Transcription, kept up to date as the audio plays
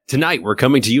Tonight, we're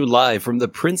coming to you live from the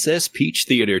Princess Peach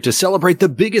Theater to celebrate the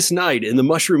biggest night in the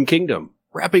Mushroom Kingdom.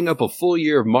 Wrapping up a full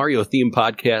year of Mario-themed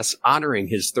podcasts honoring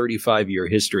his 35-year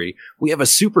history, we have a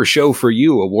super show for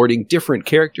you awarding different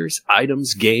characters,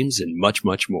 items, games, and much,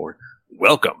 much more.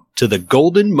 Welcome to the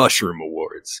Golden Mushroom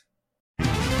Awards.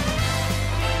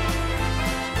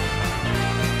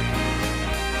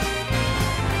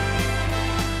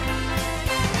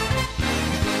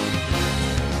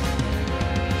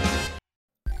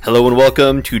 Hello and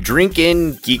welcome to Drink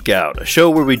and Geek Out, a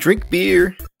show where we drink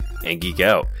beer and geek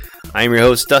out. I'm your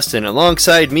host, Dustin.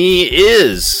 Alongside me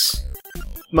is...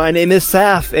 My name is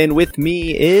Saf, and with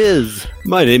me is...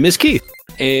 My name is Keith,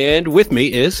 and with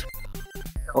me is...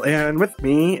 And with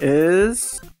me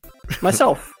is...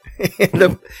 myself.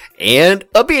 and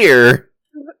a beer.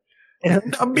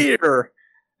 And a beer.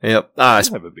 Yep. I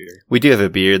have a beer. We do have a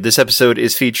beer. This episode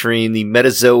is featuring the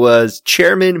Metazoa's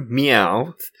Chairman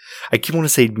Meowth. I keep wanting to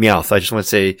say Meowth. I just want to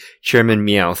say Chairman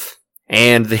Meowth.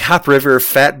 And the Hop River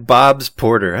Fat Bob's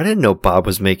Porter. I didn't know Bob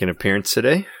was making an appearance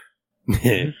today.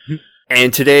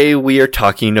 And today we are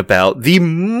talking about the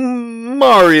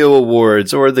Mario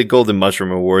Awards, or the Golden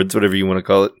Mushroom Awards, whatever you want to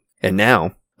call it. And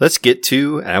now, let's get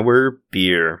to our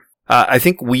beer. I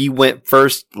think we went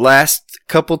first last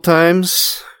couple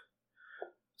times.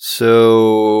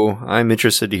 So, I'm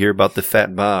interested to hear about the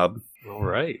Fat Bob. All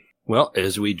right. Well,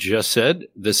 as we just said,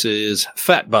 this is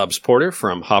Fat Bob's Porter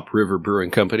from Hop River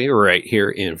Brewing Company right here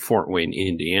in Fort Wayne,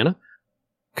 Indiana.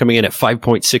 Coming in at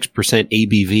 5.6%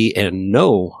 ABV and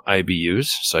no IBUs,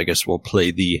 so I guess we'll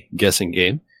play the guessing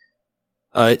game.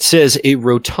 It says, a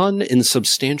rotund and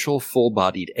substantial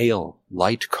full-bodied ale,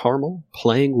 light caramel,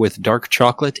 playing with dark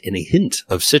chocolate and a hint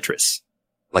of citrus,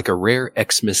 like a rare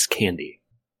Xmas candy.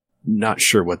 Not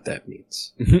sure what that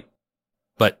means.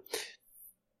 But...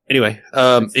 anyway,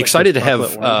 excited to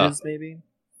have... oranges, maybe?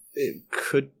 It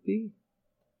could be.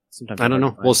 Sometimes I don't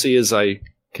know. We'll see as I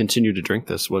continue to drink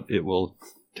this what it will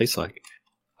taste like.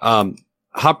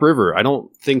 Hop River, I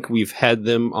don't think we've had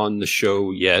them on the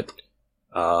show yet.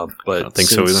 But I don't think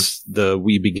since the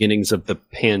wee beginnings of the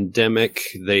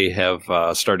pandemic, they have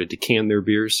started to can their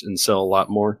beers and sell a lot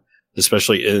more,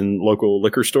 especially in local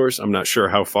liquor stores. I'm not sure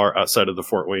how far outside of the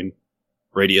Fort Wayne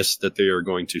radius that they are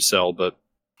going to sell, but...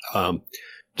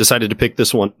 decided to pick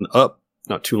this one up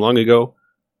not too long ago,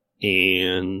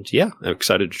 and yeah, I'm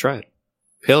excited to try it.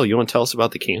 Pale, you want to tell us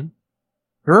about the can?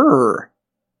 Sure.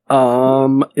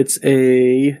 It's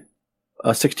a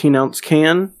 16-ounce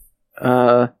can.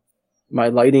 My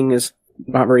lighting is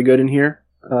not very good in here,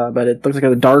 but it looks like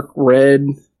a dark red,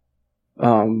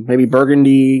 maybe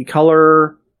burgundy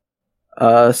color.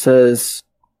 Says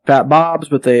Fat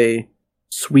Bob's with a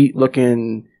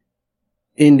sweet-looking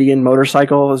Indian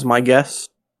motorcycle is my guess.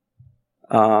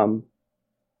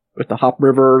 With the Hop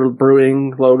River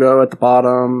Brewing logo at the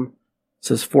bottom. It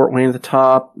says Fort Wayne at the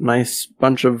top. Nice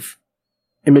bunch of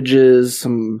images,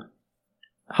 some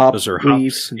hop Those are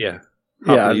leaves. hops. Yeah.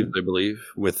 Hop Yeah. leaves, I believe,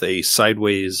 with a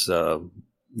sideways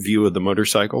view of the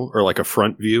motorcycle, or like a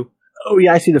front view. Oh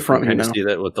yeah, I see the front You view kind of now. see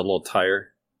that with the little tire.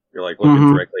 You're like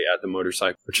looking directly at the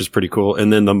motorcycle, which is pretty cool.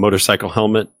 And then the motorcycle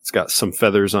helmet, it's got some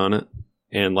feathers on it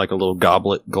and like a little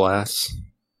goblet glass.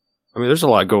 I mean, there's a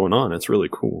lot going on. It's really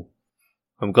cool.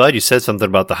 I'm glad you said something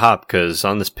about the hop, because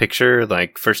on this picture,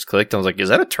 like, first clicked, I was like, is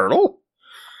that a turtle?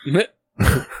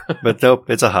 But nope,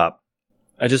 it's a hop.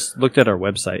 I just looked at our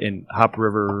website, and Hop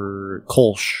River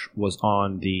Kolsch was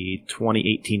on the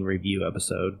 2018 review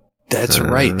episode. That's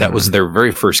right. That was their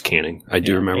very first canning. I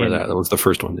do Yeah, remember and- that. That was the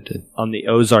first one they did. On the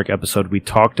Ozark episode, we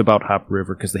talked about Hop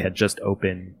River because they had just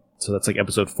opened, so that's like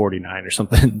episode 49 or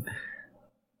something.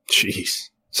 Jeez.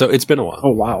 So it's been a while.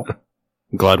 Oh wow.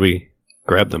 I'm glad we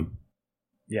grabbed them.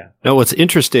 Yeah. Now, what's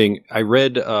interesting, I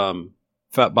read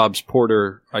Fat Bob's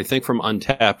Porter, I think from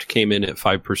Untapped, came in at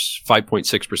 5.6%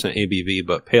 ABV,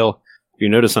 but Pale, if you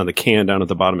notice on the can down at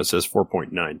the bottom, it says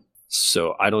 4.9.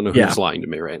 So I don't know who's lying to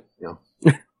me, right? Yeah.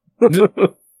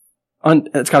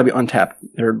 It's got to be Untapped.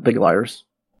 They're big liars.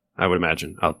 I would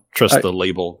imagine. I'll trust the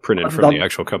label printed from the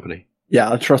actual company. Yeah,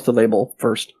 I'll trust the label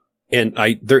first. And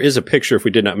there is a picture, if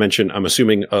we did not mention, I'm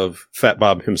assuming, of Fat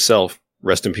Bob himself.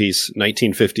 Rest in peace,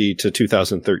 1950 to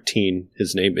 2013.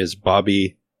 His name is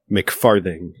Bobby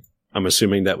McFarthing. I'm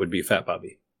assuming that would be Fat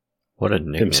Bobby. What a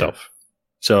nickname. Himself.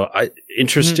 So,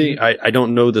 interesting. I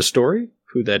don't know the story,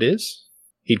 who that is.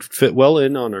 He'd fit well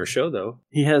in on our show, though.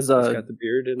 He has He's got the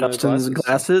beard and Dustin's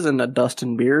glasses and a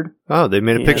Dustin beard. Oh, they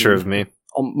made a picture of me.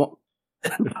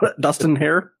 Dustin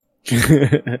hair.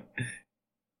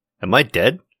 Am I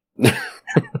dead?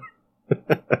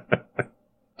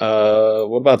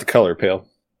 What about the color, Pale?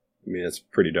 I mean, it's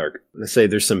pretty dark. Let's say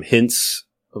there's some hints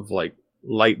of like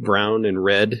light brown and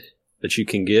red that you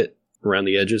can get around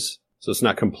the edges. So it's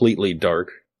not completely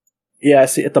dark. Yeah, I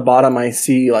see at the bottom, I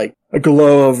see like a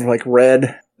glow of like red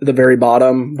at the very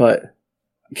bottom, but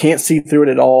I can't see through it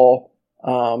at all.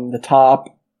 The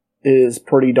top is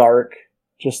pretty dark.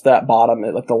 Just that bottom,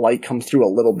 like the light comes through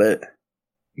a little bit.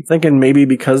 I'm thinking maybe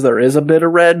because there is a bit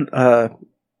of red,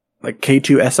 like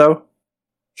K2SO.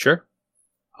 Sure.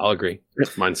 I'll agree.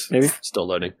 Mine's Maybe. still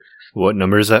loading. What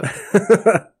number is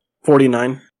that?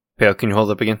 49. Pale, can you hold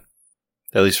up again?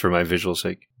 At least for my visual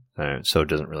sake. Alright, so it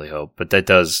doesn't really help. But that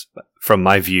does, from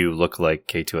my view, look like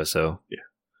K2SO.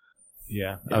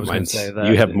 Yeah, I was going to Mine's, say that.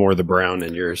 you have more of the brown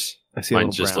in yours. I see a Mine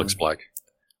little just brown. looks black.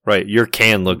 Right, your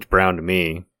can looked brown to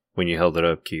me when you held it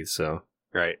up, Keith, so.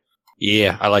 Right.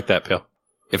 Yeah, I like that, Pale.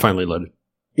 It finally loaded.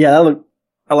 Yeah,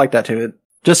 I like that too. It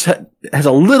just has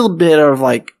a little bit of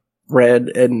like red,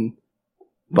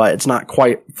 but it's not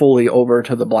quite fully over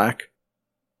to the black.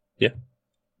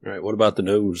 All right, what about the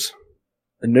nose?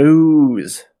 The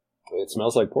nose. It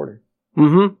smells like porter.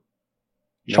 Mm-hmm.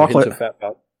 No Chocolate. hint of fat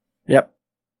pop. Yep.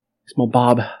 Smell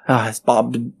Bob. It's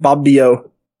Bob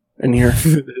B.O. in here.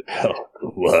 Oh,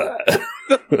 what?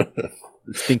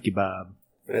 Stinky Bob.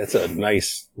 It's a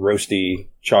nice, roasty,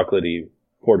 chocolatey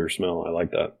porter smell. I like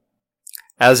that.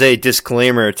 As a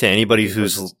disclaimer to anybody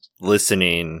who's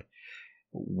listening,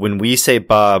 when we say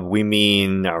Bob, we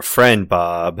mean our friend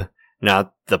Bob,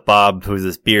 not the Bob who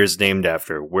this beer is named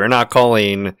after. We're not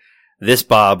calling this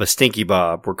Bob a Stinky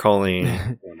Bob. We're calling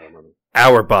No.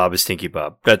 our Bob a Stinky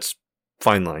Bob. That's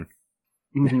fine line.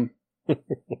 Mm-hmm.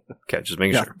 Okay, just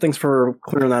making Yeah, sure. thanks for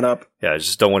clearing that up. Yeah, I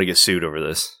just don't want to get sued over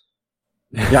this.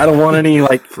 Yeah, I don't want any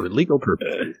like For legal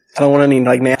purposes. I don't want any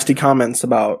like nasty comments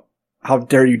about how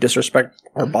dare you disrespect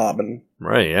our Bob and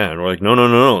Right, yeah. And we're like,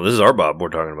 no. This is our Bob we're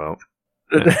talking about.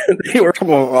 we're talking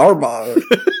about our Bob.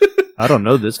 I don't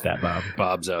know this fat Bob.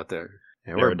 Bob's out there.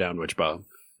 Yeah, Narrow down which Bob.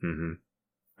 Mm-hmm.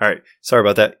 All right. Sorry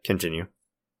about that. Continue.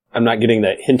 I'm not getting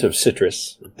that hint of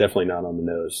citrus. Definitely not on the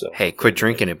nose. So Hey, quit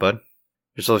drinking it, bud.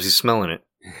 You're supposed to be smelling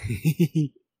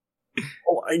it.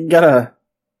 Oh, I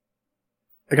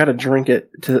gotta drink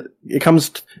it it comes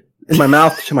in my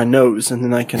mouth to my nose, and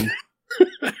then I can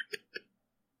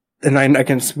I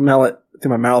can smell it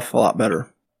through my mouth a lot better.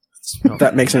 If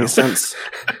that makes any sense.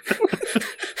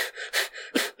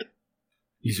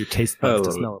 Use your taste buds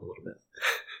to Oh. smell it a little bit.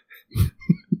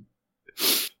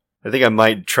 I think I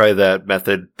might try that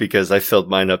method because I filled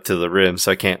mine up to the rim,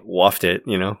 so I can't waft it,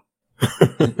 you know?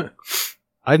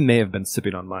 I may have been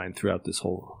sipping on mine throughout this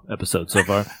whole episode so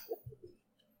far.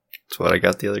 That's what I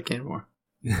got the other can for.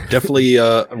 definitely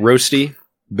roasty,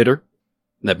 bitter.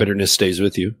 That bitterness stays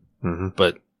with you, Mm-hmm.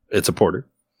 but it's a porter.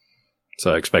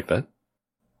 So I expect that.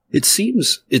 It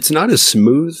seems it's not as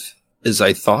smooth as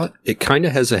I thought. It kind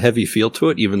of has a heavy feel to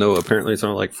it, even though apparently it's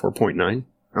only like 4.9. I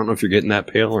don't know if you're getting that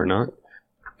pale or not.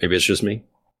 Maybe it's just me.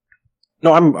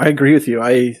 No, I agree with you.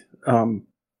 I am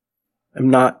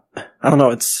not. I don't know.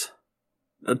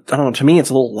 I don't know. To me, it's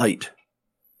a little light.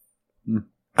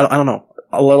 I don't know.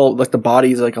 A little like the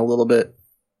body's like a little bit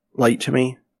light to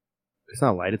me. It's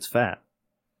not light, it's fat.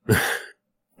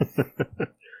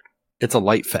 It's a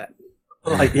light fat.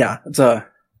 Like yeah, it's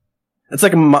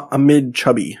like a mid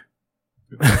chubby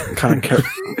kind of character.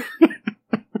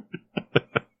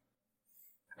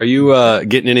 Are you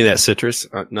getting any of that citrus?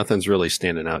 Nothing's really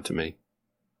standing out to me.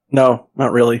 No,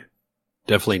 not really.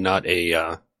 Definitely not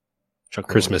a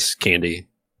Christmas candy,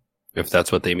 if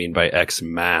that's what they mean by X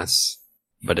mass.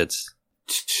 But it's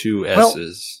two Well,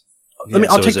 S's. I'll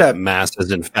So take is it that. mass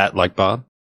as in fat like Bob?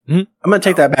 I'm gonna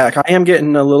take that back. I am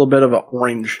getting a little bit of an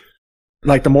orange.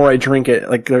 Like the more I drink it,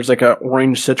 like there's like a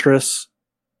orange citrus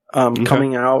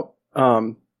coming out.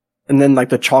 And then like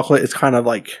the chocolate is kind of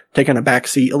like taking a back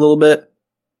seat a little bit.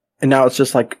 And now it's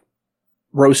just like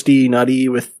roasty, nutty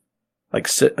with like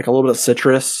like a little bit of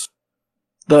citrus.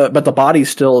 But the body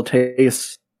still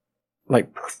tastes like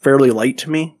fairly light to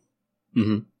me.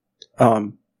 Mm-hmm.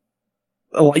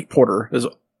 A light porter is,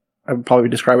 I would probably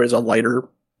describe it as a lighter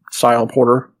style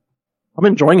porter. I'm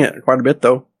enjoying it quite a bit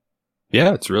though.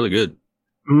 Yeah, it's really good.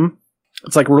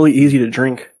 It's like really easy to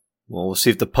drink. Well, we'll see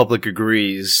if the public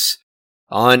agrees.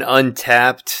 On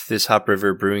Untapped, this Hop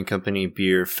River Brewing Company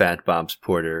beer, Fat Bob's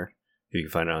Porter, you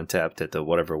can find it on Untapped at the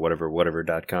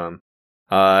whatever.com,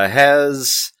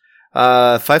 has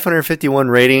 551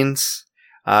 ratings,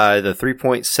 the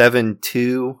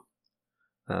 3.72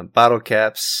 bottle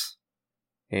caps,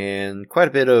 and quite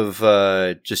a bit of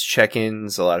just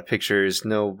check-ins, a lot of pictures,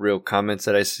 no real comments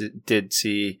that I did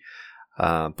see,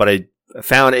 but I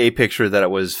found a picture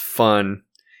that was fun.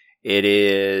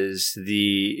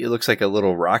 It looks like a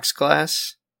little rocks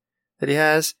glass that he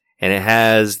has, and it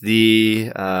has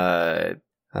the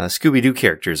Scooby-Doo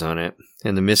characters on it,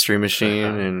 and the Mystery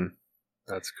Machine, and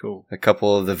That's cool. a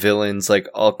couple of the villains like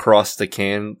all across the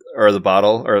can or the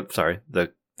bottle, or sorry,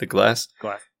 the glass,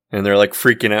 and they're like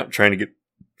freaking out, trying to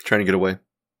get away.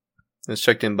 It's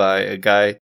checked in by a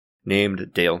guy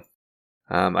named Dale.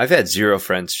 I've had 0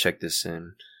 friends check this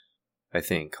in. I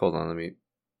think. Hold on,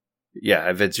 Yeah,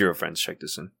 I've had 0 friends check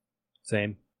this in.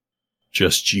 Same.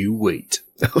 Just you wait.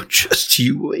 Oh, just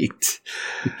you wait.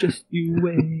 Just you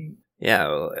wait. Yeah,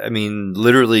 well, I mean,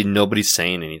 literally nobody's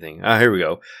saying anything. Here we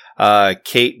go.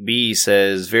 Kate B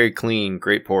says, very clean,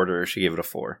 great porter. She gave it a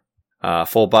 4.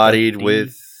 Full-bodied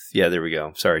with... Yeah, there we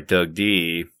go. Sorry, Doug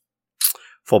D.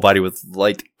 Full-bodied with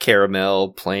light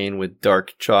caramel, plain with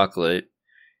dark chocolate,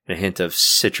 and a hint of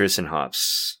citrus and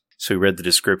hops. So he read the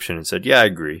description and said, yeah, I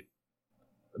agree.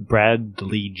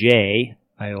 Bradley J.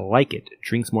 I like it. It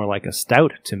drinks more like a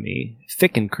stout to me.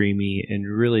 Thick and creamy and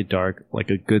really dark, like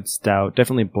a good stout.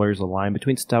 Definitely blurs the line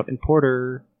between stout and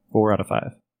porter. 4 out of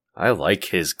 5. I like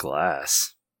his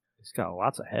glass. It's got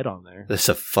lots of head on there. This is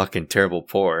a fucking terrible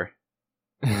pour.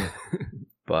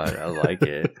 But I like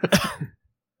it.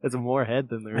 There's more head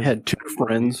than there I is. had 2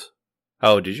 friends.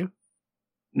 Oh, did you?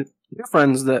 2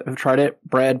 friends that have tried it.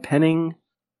 Brad Penning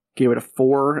gave it a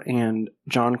 4, and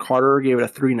John Carter gave it a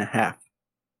 3.5.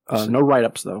 No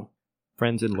write-ups, though.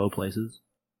 Friends in low places.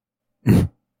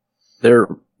 They're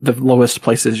the lowest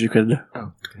places you could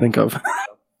think of.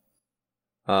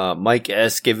 Mike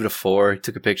S. gave it a 4. He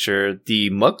took a picture. The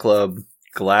Mug Club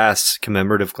glass,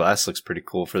 commemorative glass, looks pretty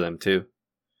cool for them, too.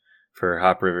 For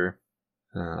Hop River.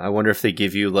 I wonder if they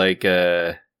give you, like,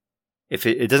 if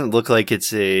it doesn't look like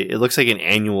it looks like an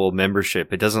annual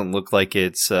membership. It doesn't look like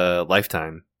it's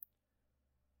lifetime.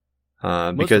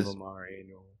 Most because of them are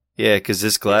annual. Yeah, because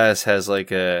this glass has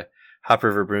like a Hop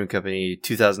River Brewing Company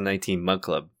 2019 Mug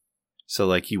Club. So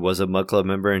like he was a Mug Club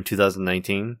member in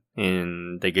 2019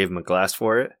 and they gave him a glass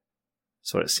for it.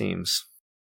 That's what it seems.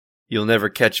 You'll never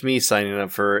catch me signing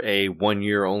up for a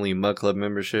 1-year only Mug Club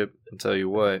membership. I'll tell you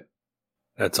what.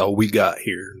 That's all we got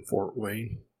here in Fort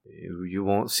Wayne. You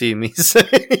won't see me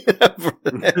signing up for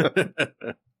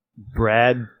that.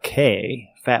 Brad K.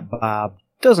 Fat Bob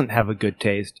doesn't have a good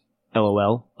taste.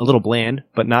 LOL. A little bland,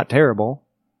 but not terrible.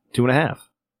 2.5.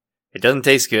 It doesn't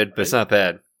taste good, but it's not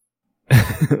bad.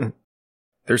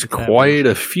 There's quite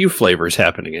a few flavors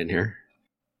happening in here.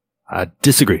 I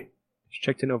disagree. He's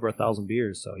checked in over 1,000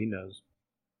 beers, so he knows.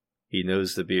 He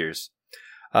knows the beers.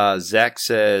 Zach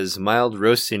says, mild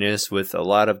roastiness with a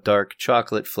lot of dark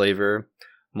chocolate flavor.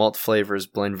 Malt flavors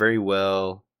blend very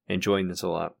well. Enjoying this a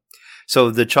lot.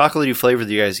 So the chocolatey flavor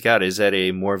that you guys got, is that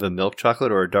a more of a milk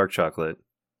chocolate or a dark chocolate?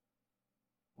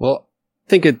 Well,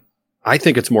 I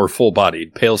think it's more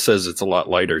full-bodied. Pale says it's a lot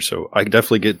lighter, so I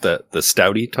definitely get the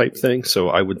stouty type thing. So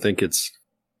I would think it's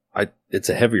a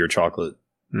heavier chocolate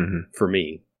for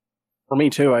me. For me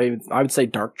too, I would say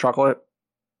dark chocolate.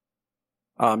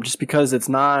 Just because it's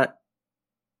not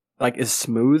like as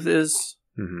smooth as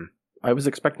I was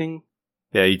expecting.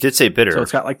 Yeah, you did say bitter. So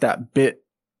it's got like that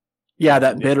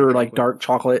bitter like dark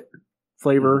chocolate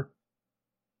flavor.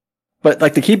 But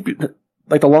like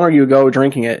the longer you go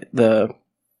drinking it, the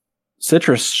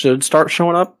citrus should start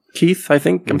showing up. Keith, I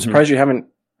think I'm surprised you haven't.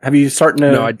 Have you starting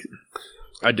to? No,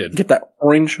 I did get that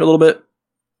orange a little bit.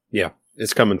 Yeah,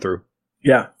 it's coming through.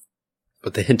 Yeah.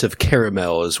 But the hint of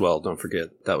caramel as well, don't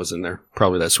forget. That was in there.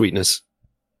 Probably that sweetness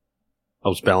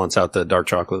helps balance out the dark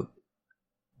chocolate.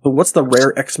 But what's the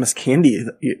rare Xmas candy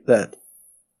that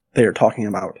they are talking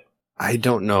about? I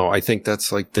don't know. I think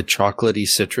that's like the chocolatey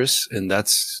citrus, and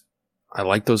I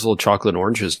like those little chocolate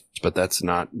oranges, but that's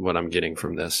not what I'm getting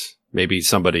from this. Maybe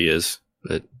somebody is,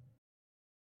 but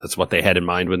that's what they had in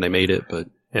mind when they made it, but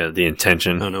yeah, the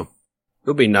intention. I don't know. It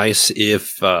would be nice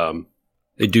if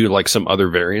they do like some other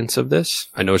variants of this.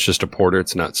 I know it's just a porter.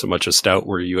 It's not so much a stout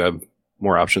where you have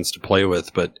more options to play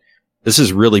with, but this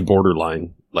is really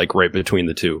borderline, like right between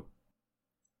the two.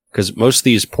 Because most of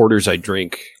these porters I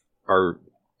drink are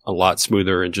a lot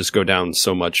smoother and just go down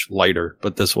so much lighter.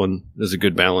 But this one is a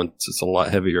good balance. It's a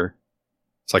lot heavier.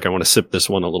 It's like I want to sip this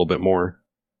one a little bit more.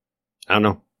 I don't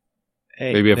know.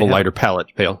 Hey, maybe have a lighter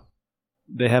palate, Pale.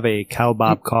 They have a Cow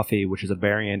Bob coffee, which is a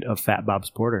variant of Fat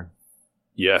Bob's Porter.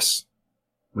 Yes.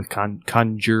 With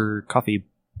conjure coffee.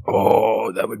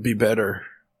 Oh, that would be better.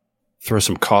 Throw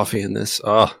some coffee in this.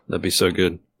 Oh, that'd be so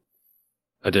good.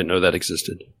 I didn't know that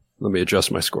existed. Let me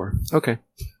adjust my score. Okay.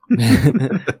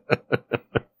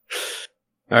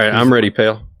 All right, I'm ready,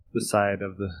 Pale. The side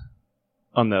of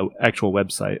on the actual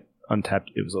website,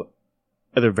 Untapped, it was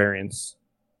other variants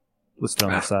listed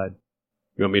on the side.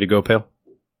 You want me to go, Pale?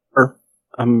 Sure.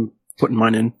 I'm putting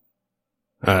mine in.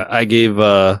 I gave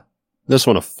this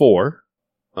one a 4.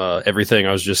 Everything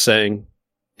I was just saying,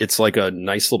 it's like a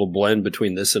nice little blend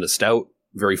between this and a stout,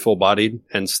 very full bodied,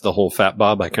 hence the whole Fat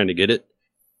Bob. I kind of get it.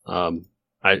 I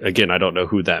don't know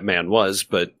who that man was,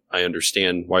 but I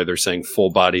understand why they're saying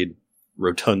full bodied,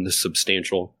 rotund,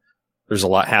 substantial. There's a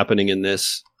lot happening in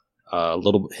this. A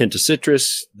little hint of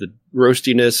citrus, the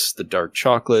roastiness, the dark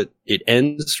chocolate. It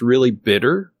ends really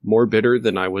bitter, more bitter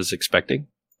than I was expecting.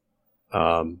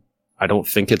 I don't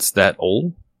think it's that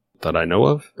old that I know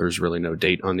of. There's really no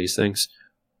date on these things.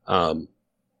 But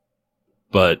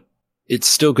it's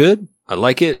still good. I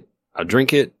like it. I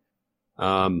drink it.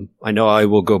 I know I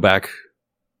will go back.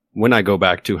 When I go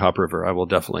back to Hop River, I will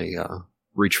definitely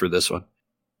reach for this one.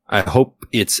 I hope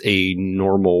it's a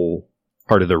normal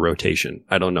part of the rotation.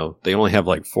 I don't know. They only have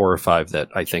like 4 or 5 that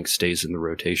I think stays in the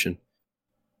rotation.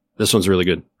 This one's really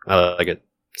good. I like it.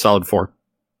 Solid 4.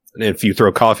 And if you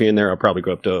throw coffee in there, I'll probably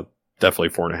go up to definitely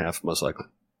 4.5, most likely.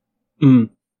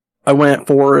 I went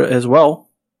 4 as well.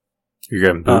 You're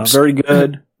getting boobs. Very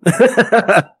good.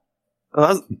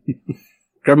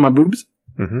 Grab my boobs.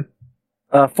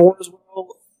 Mm-hmm. 4 as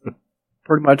well.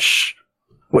 Pretty much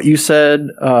what you said.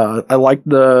 I like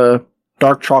the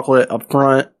dark chocolate up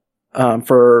front.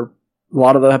 For a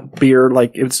lot of the beer,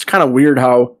 like it's kind of weird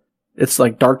how it's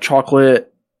like dark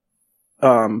chocolate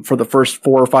for the first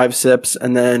 4 or 5 sips,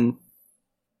 and then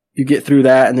you get through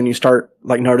that, and then you start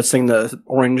like noticing the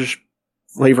orange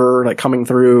flavor like coming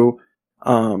through.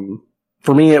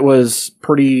 For me, it was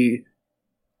pretty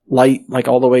light, like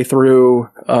all the way through.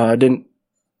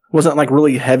 Wasn't like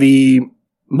really heavy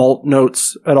malt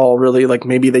notes at all, really. Like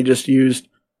maybe they just used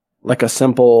like a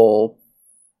simple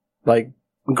like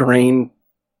grain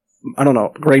bill. I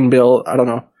don't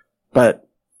know. But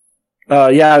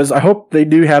I hope they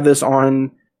do have this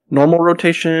on normal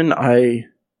rotation. I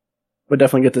would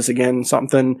definitely get this again.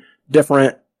 Something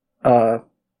different. I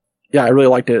really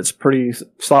liked it. It's pretty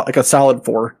like a solid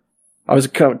 4. I was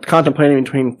contemplating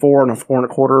between 4 and a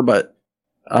 4.25, but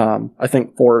I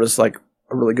think 4 is like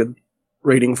a really good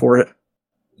rating for it.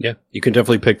 Yeah, you can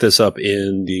definitely pick this up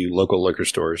in the local liquor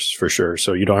stores for sure.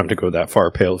 So you don't have to go that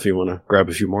far, Pale, if you want to grab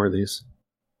a few more of these.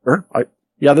 Sure.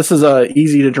 This is a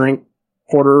easy to drink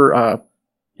porter. I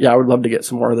would love to get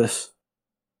some more of this.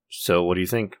 So, what do you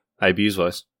think, IBUs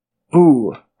wise?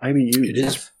 Ooh,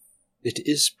 IBUs. It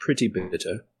is pretty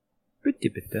bitter,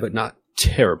 but not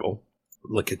terrible.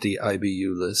 Look at the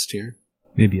IBU list here.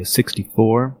 Maybe a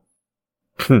 64.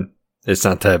 It's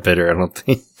not that bitter, I don't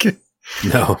think.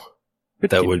 No.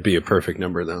 That would be a perfect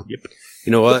number, though. Yep.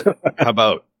 You know what? How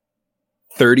about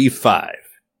 35?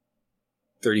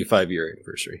 35-year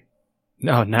anniversary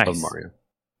Oh, nice. of Mario.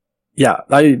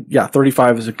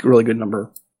 35 is a really good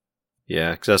number.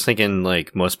 Yeah, because I was thinking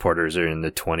like most porters are in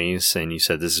the 20s, and you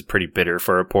said this is pretty bitter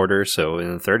for a porter, so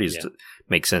in the 30s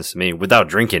makes sense to me. Without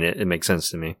drinking it, it makes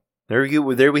sense to me.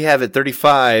 There we have it,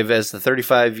 35 as the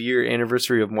 35-year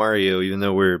anniversary of Mario, even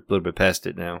though we're a little bit past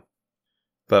it now.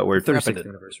 But we're 36th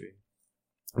anniversary.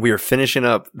 We are finishing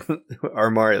up our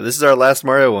Mario. This is our last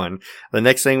Mario one. The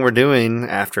next thing we're doing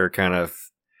after kind of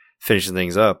finishing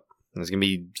things up is going to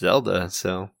be Zelda,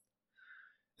 so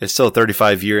it's still a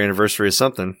 35-year anniversary of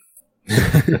something.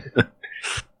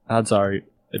 Odds are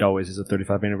it always is a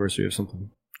 35th anniversary of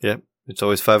something. Yep, it's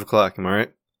always 5 o'clock, am I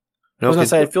right? I was going to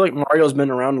say, I feel like Mario's been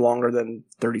around longer than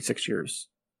 36 years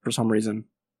for some reason.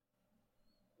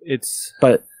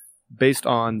 But based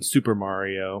on Super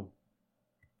Mario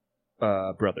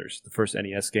Brothers. The first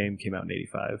NES game came out in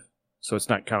 85. So it's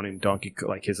not counting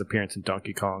like his appearance in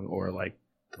Donkey Kong or like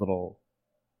the little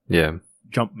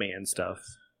Jumpman stuff.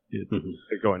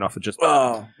 They're going off of just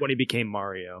when he became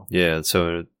Mario. Yeah,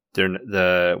 so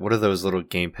what are those little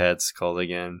gamepads called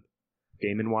again?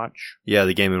 Game & Watch? Yeah,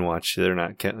 the Game & Watch. They're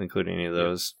not including any of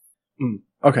those.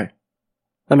 Okay.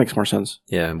 That makes more sense.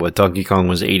 Yeah, but Donkey Kong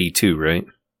was 82, right?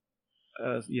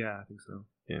 Yeah, I think so.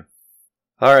 Yeah.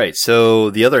 All right, so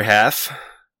the other half,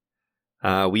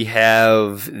 we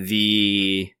have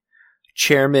the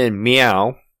Chairman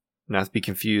Meow, not to be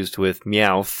confused with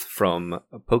Meowth from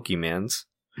Pokemans.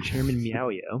 Chairman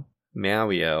Meowio.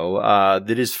 Meowio.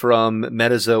 That is from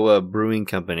Metazoa Brewing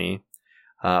Company,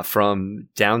 from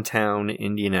downtown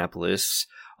Indianapolis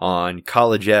on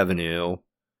College Avenue.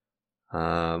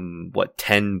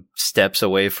 10 steps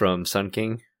away from Sun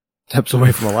King? Steps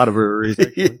away from a lot of breweries.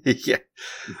 Yeah.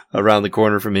 Around the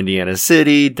corner from Indiana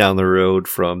City, down the road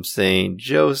from St.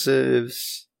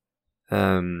 Joseph's.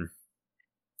 A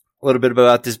little bit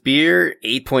about this beer,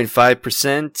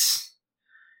 8.5%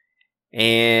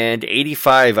 and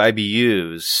 85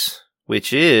 IBUs,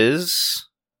 which is...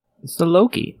 It's the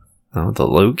Loki. Oh, the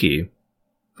Loki.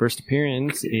 First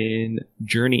appearance in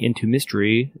Journey into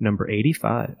Mystery, number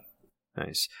 85.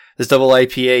 Nice. This double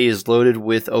IPA is loaded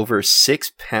with over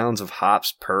 6 pounds of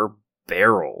hops per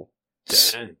barrel.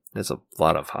 Dang. That's a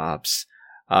lot of hops.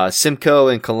 Simcoe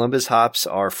and Columbus hops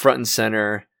are front and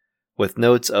center with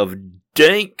notes of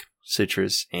dank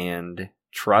citrus and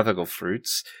tropical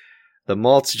fruits. The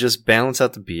malts just balance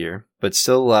out the beer, but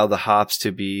still allow the hops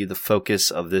to be the focus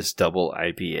of this double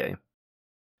IPA.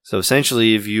 So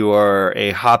essentially, if you are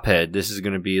a hophead, this is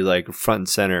going to be like front and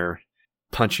center,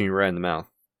 punching you right in the mouth.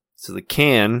 So the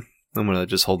can, I'm going to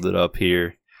just hold it up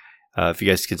here. If you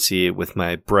guys can see it with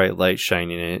my bright light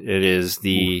shining in it, it is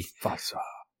the... Mufasa.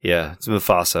 Yeah, it's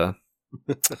Mufasa.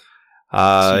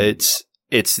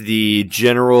 It's the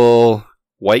general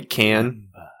white can.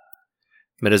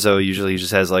 Metazo usually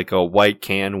just has like a white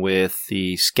can with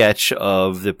the sketch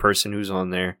of the person who's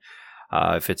on there.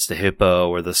 If it's the hippo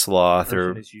or the sloth,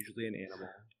 or It's usually an animal.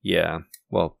 yeah,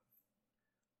 well,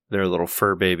 they're little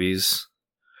fur babies.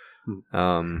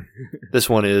 This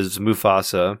one is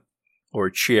Mufasa or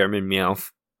Chairman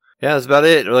Meowth. Yeah, that's about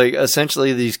it. Like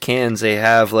essentially, these cans they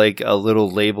have like a little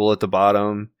label at the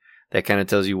bottom that kind of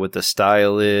tells you what the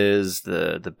style is,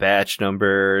 the batch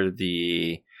number,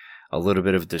 a little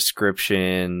bit of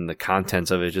description, the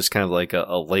contents of it, just kind of like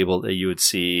a label that you would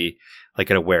see like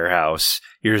at a warehouse.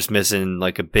 You're just missing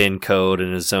like a bin code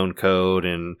and a zone code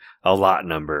and a lot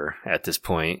number at this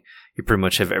point. You pretty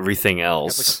much have everything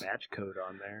else. Got like a batch code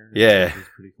on there. Yeah. It's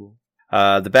pretty cool.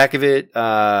 The back of it,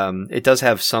 it does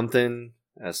have something.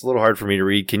 It's a little hard for me to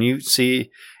read. Can you see?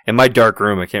 In my dark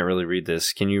room, I can't really read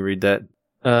this. Can you read that?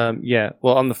 Yeah.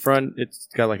 Well, on the front, it's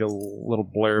got like a little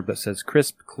blurb that says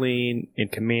crisp, clean, and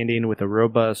commanding with a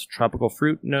robust tropical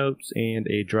fruit notes and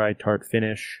a dry tart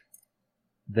finish.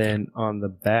 Then on the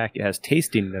back, it has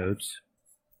tasting notes.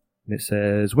 And it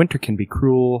says, winter can be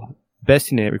cruel.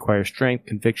 Besting it requires strength,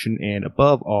 conviction, and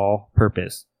above all,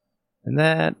 purpose. And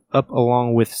that up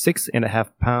along with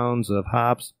 6.5 pounds of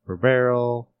hops per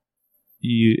barrel.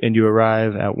 You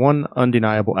arrive at one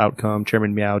undeniable outcome,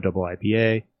 Chairman Meow Double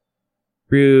IPA.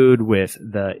 Brewed with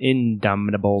the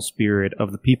indomitable spirit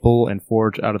of the people and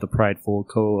forged out of the prideful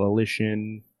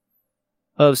coalition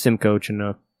of Simcoe,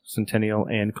 Chinook, Centennial,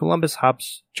 and Columbus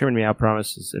hops, Chairman Meow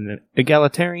promises an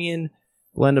egalitarian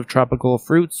blend of tropical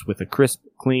fruits with a crisp,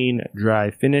 clean, dry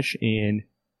finish and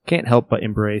can't help but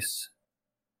embrace.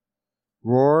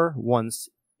 Roar once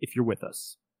if you're with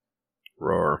us.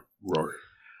 Roar. Roar.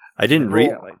 I didn't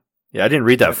Roar. read. Yeah, I didn't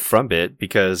read that front bit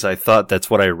because I thought that's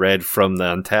what I read from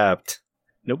the Untapped.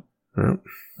 Nope. Oh.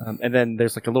 And then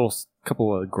there's like a little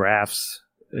couple of graphs.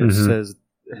 It Mhm. says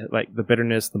like the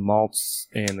bitterness, the malts,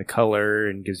 and the color,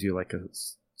 and gives you like a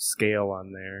scale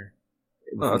on there.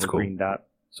 with that's the cool. green dot.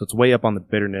 So it's way up on the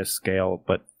bitterness scale,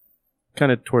 but kind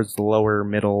of towards the lower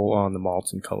middle on the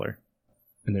malts and color.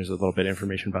 And there's a little bit of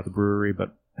information about the brewery,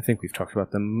 but I think we've talked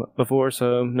about them before,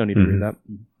 so no need to read that.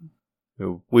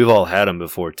 We've all had them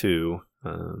before too,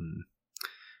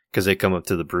 because they come up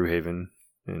to the Brewhaven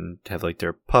and have like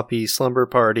their puppy slumber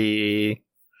party.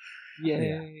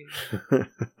 Yay!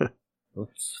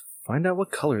 Let's find out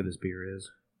what color this beer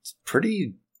is. It's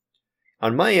pretty.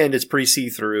 On my end, it's pretty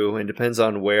see-through, and depends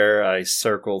on where I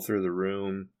circle through the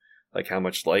room, like how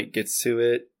much light gets to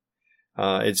it.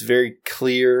 It's very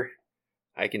clear.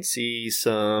 I can see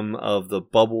some of the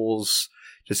bubbles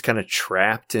just kind of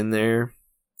trapped in there,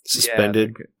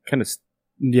 suspended.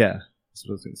 Yeah, that's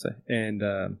what I was going to say. And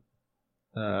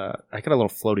I got a little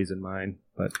floaties in mine,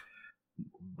 but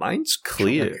Mine's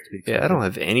clear. to be Yeah, I don't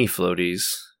have any floaties.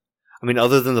 I mean,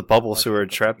 other than the bubbles who are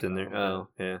trapped in there. Oh,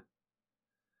 yeah.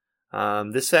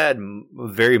 This had a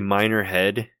very minor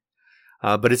head,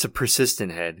 but it's a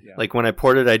persistent head. Yeah. Like when I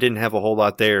poured it, I didn't have a whole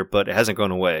lot there, but it hasn't gone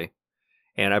away.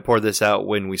 And I poured this out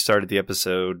when we started the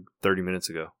episode 30 minutes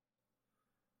ago.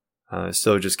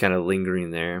 Still just kind of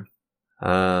lingering there.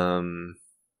 Yeah,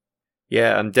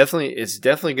 it's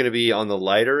definitely going to be on the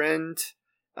lighter end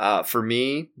for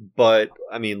me, but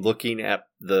I mean, looking at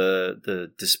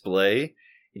the display,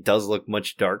 it does look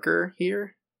much darker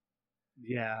here.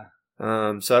 Yeah.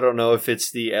 So I don't know if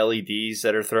it's the LEDs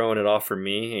that are throwing it off for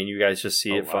me, and you guys just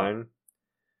see it wow. fine.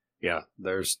 Yeah,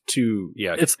 there's two.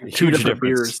 Yeah, It's huge two different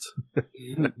difference.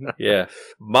 beers. Yeah,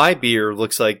 my beer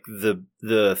looks like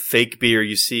the fake beer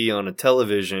you see on a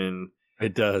television,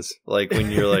 It does. like when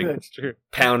you're like That's true.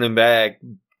 pounding back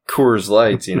Coors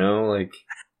Lights, you know, like.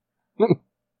 It's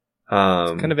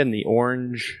kind of in the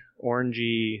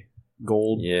orangey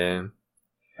gold Yeah.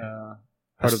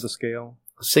 part of the scale.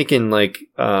 I was thinking like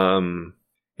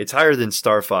it's higher than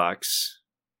Star Fox.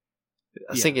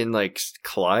 I was Yeah. thinking like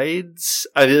Clyde's,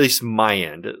 at least my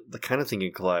end. The kind of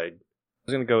thinking Clyde.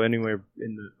 was going to go anywhere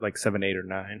in the, like 7, 8, or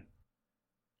 9.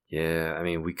 Yeah, I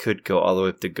mean, we could go all the way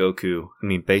up to Goku. I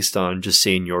mean, based on just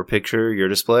seeing your picture, your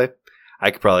display,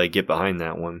 I could probably get behind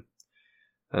that one.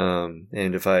 And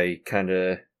if I kind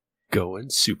of... Going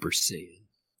Super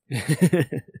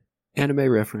Saiyan. Anime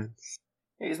reference.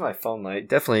 Use my phone light.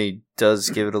 Definitely does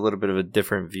give it a little bit of a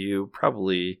different view.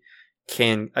 Probably I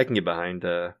can get behind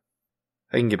it.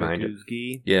 Goku's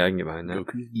gi. Yeah, I can get behind that.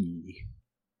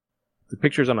 The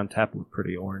pictures on Untappd look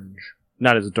pretty orange.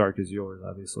 Not as dark as yours,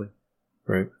 obviously.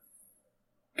 Right.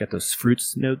 Got those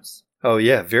fruits notes. Oh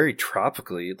yeah, very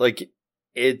tropically. Like,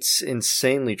 it's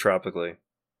insanely tropically.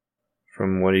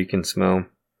 From what you can smell.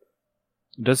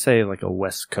 It does say like a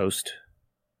West Coast.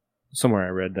 Somewhere I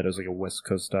read that it was like a West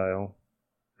Coast style.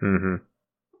 Mm-hmm.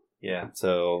 Yeah,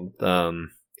 so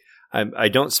I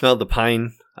don't smell the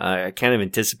pine. I kind of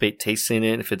anticipate tasting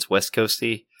it if it's West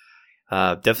Coasty.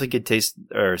 Definitely could taste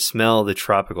or smell the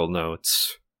tropical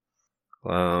notes.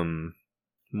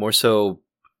 More so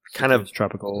kind of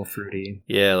tropical, fruity.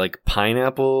 Yeah, like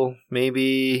pineapple,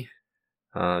 maybe.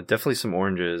 Definitely some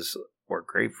oranges or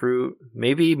grapefruit.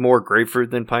 Maybe more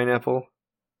grapefruit than pineapple.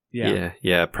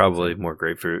 Yeah, probably more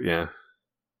grapefruit. Yeah.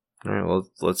 All right, well,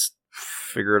 let's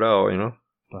figure it out.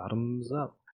 Bottoms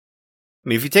up. I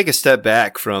mean, if you take a step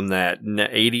back from that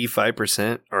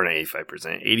 85% or not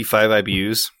 85%, 85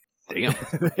 IBUs. Damn,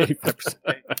 85%.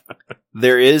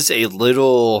 There is a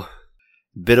little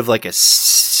bit of like a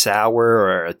sour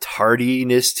or a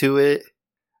tardiness to it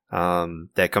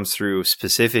that comes through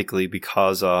specifically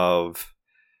because of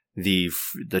the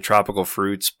tropical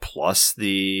fruits plus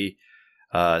the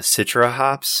Citra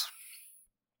hops.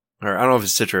 Or I don't know if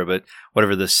it's Citra, but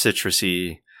whatever the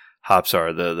citrusy hops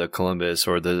are, the Columbus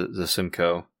or the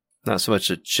Simcoe. Not so much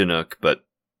a Chinook, but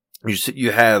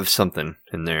you have something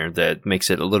in there that makes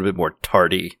it a little bit more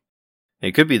tardy.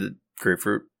 It could be the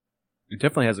grapefruit. It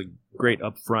definitely has a great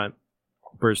upfront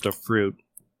burst of fruit,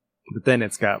 but then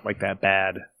it's got like that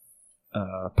bad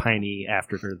piney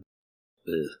aftertaste,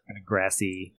 kind of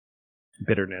grassy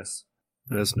bitterness.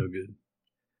 That's no good.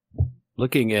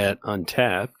 Looking at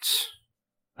Untappd,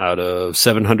 out of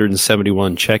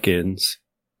 771 check-ins,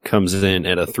 comes in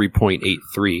at a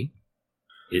 3.83.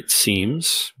 It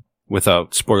seems,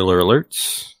 without spoiler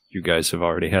alerts, you guys have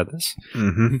already had this.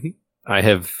 Mm-hmm. I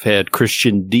have had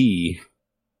Christian D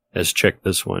has checked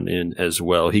this one in as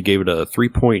well. He gave it a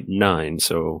 3.9,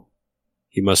 so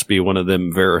he must be one of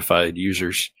them verified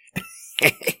users.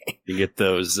 You get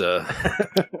those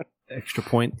extra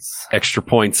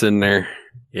points in there.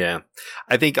 Yeah.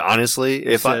 I think, honestly,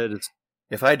 if I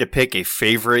had to pick a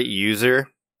favorite user,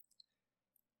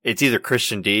 it's either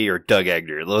Christian D or Doug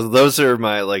Egner. Those are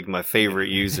my favorite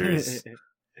users.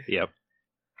 Yep.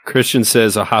 Christian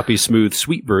says a hoppy smooth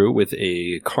sweet brew with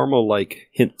a caramel-like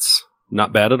hints.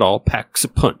 Not bad at all. Packs a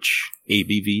punch.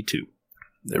 ABV 2.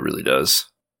 It really does.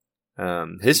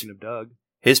 Speaking of Doug.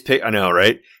 I know,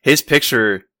 right? His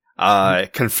picture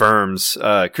confirms,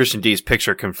 Christian D's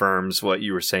picture confirms what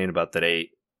you were saying about that 8.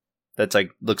 That's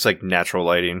looks like natural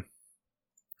lighting.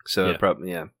 So, yeah.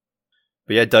 Probably, yeah.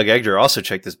 But yeah, Doug Egner also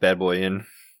checked this bad boy in.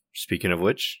 Speaking of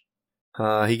which,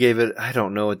 he gave it, I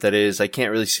don't know what that is. I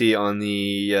can't really see on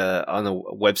the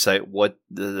website what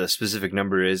the specific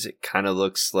number is. It kind of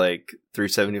looks like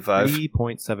 375.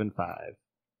 3.75.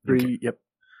 Yep.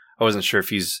 I wasn't sure if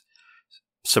he's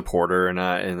supporter or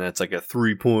not, and that's like a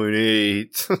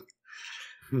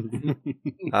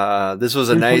 3.8. This was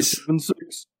a nice.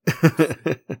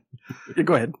 3.76. Yeah,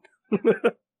 go ahead.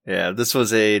 Yeah, this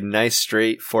was a nice,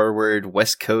 straightforward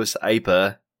West Coast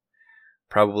IPA.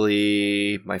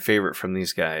 Probably my favorite from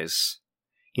these guys.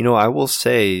 I will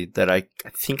say that I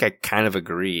think I kind of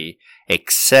agree,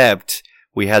 except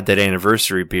we had that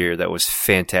anniversary beer that was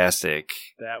fantastic.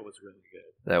 That was really good.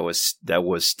 That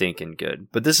was stinking good.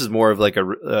 But this is more of like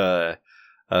a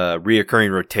reoccurring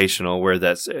rotational, where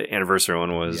that anniversary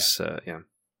one was. Yeah.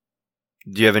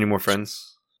 Do you have any more friends?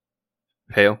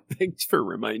 Hale? Thanks for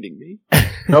reminding me.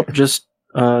 Nope, just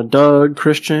Doug,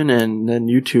 Christian, and then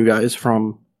you two guys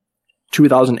from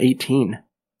 2018.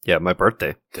 Yeah, my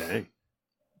birthday. Dang.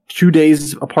 2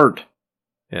 days apart.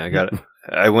 Yeah, I got it.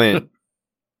 I went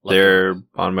there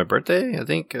on my birthday, I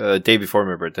think. Day before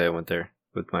my birthday, I went there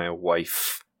with my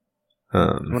wife.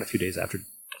 I went a few days after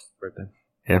birthday.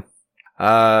 Yeah.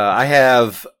 I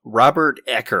have Robert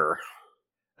Ecker.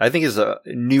 I think is a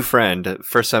new friend.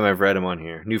 First time I've read him on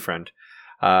here. New friend.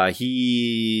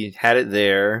 He had it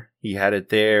there. He had it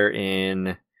there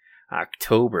in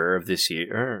October of this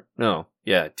year.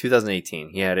 2018.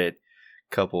 He had it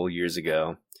a couple years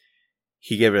ago.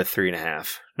 He gave it a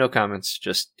 3.5. No comments,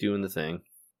 just doing the thing.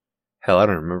 Hell, I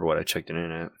don't remember what I checked it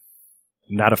in at.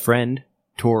 Not a friend.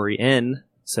 Tori N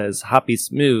says hoppy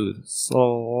smooth,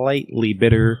 slightly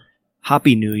bitter,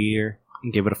 hoppy New Year,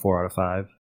 and give it a 4 out of 5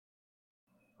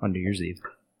 on New Year's Eve.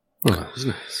 Oh, that's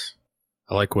nice.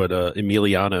 I like what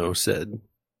Emiliano said.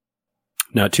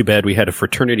 Not too bad we had a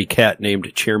fraternity cat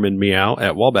named Chairman Meow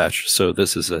at Wabash, so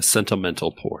this is a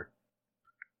sentimental pour.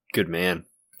 Good man.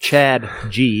 Chad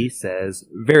G says,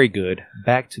 very good.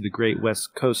 Back to the great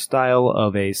West Coast style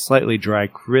of a slightly dry,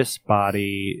 crisp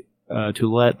body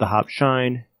to let the hop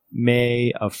shine.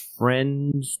 May a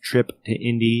friend's trip to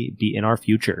Indy be in our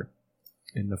future.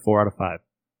 In the 4 out of 5.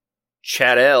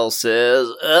 Chad L says,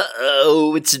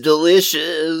 uh-oh, it's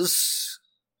delicious.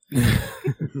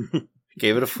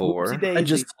 Gave it a 4. I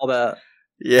just saw that.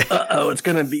 Yeah. Uh-oh, it's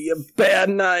going to be a bad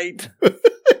night.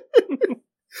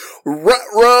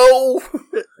 Ruh-roh!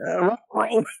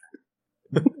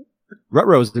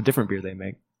 Ruh-roh is a different beer they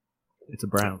make. It's a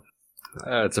brown.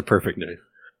 It's a perfect name.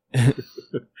 Yeah,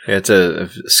 it's a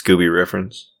Scooby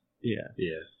reference. Yeah.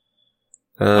 Yeah.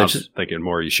 I was Just, thinking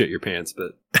more you shit your pants,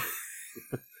 but...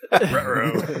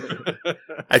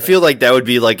 I feel like that would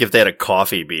be like if they had a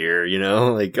coffee beer, you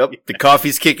know? Like, oh, the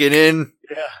coffee's kicking in.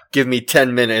 Yeah. Give me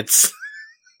 10 minutes.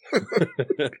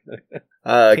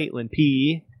 Caitlin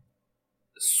P.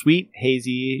 Sweet,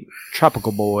 hazy,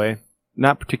 tropical boy.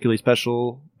 Not particularly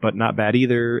special, but not bad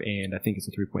either, and I think it's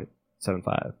a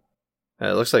 3.75.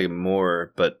 It looks like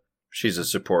more, but she's a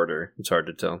supporter. It's hard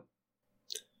to tell.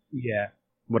 Yeah.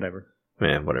 Whatever.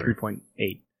 Yeah, whatever.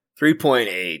 3.8.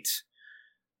 3.8.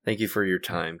 Thank you for your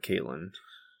time, Caitlin.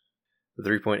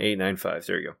 3.895.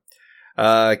 There you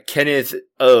go. Kenneth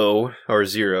O, or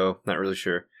Zero, not really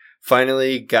sure,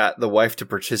 finally got the wife to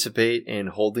participate in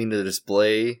holding to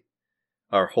display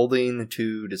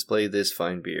this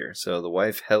fine beer. So the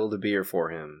wife held a beer for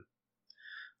him.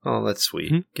 Oh, that's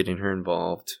sweet. Mm-hmm. Getting her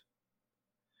involved.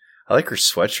 I like her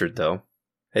sweatshirt though.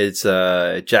 It's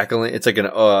it's like an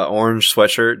orange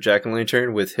sweatshirt,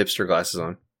 jack-o'-lantern with hipster glasses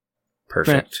on.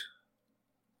 Perfect.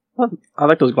 Well, I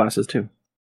like those glasses too.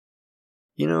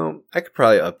 You know, I could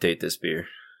probably update this beer.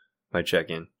 My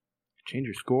check-in. Change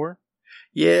your score?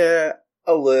 Yeah,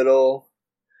 a little.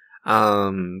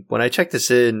 When I check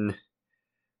this in,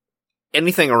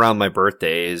 anything around my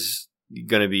birthday is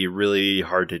going to be really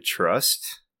hard to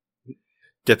trust.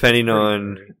 Depending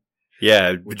on,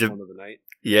 yeah, Which one of the night?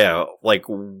 yeah, like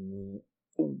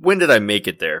when did I make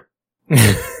it there?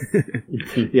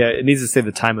 Yeah, it needs to say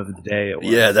the time of the day. It was,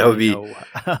 Yeah, that so would be- you know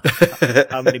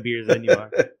how many beers in you are.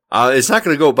 It's not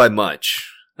going to go by much.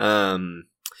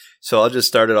 So I'll just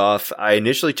start it off. I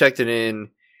initially checked it in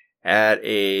at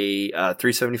a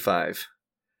 375.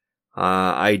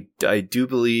 I do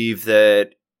believe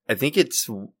that I think it's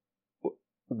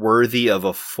worthy of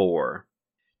a 4.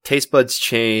 Taste buds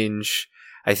change.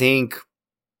 I think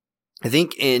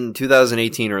in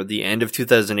 2018 or the end of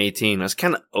 2018, I was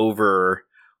kind of over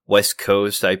West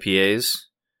Coast IPAs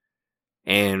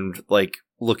and like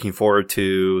looking forward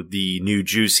to the new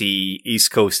juicy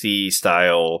East Coasty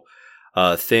style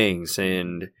things.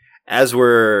 And as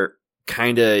we're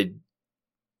kind of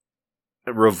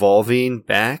revolving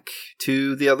back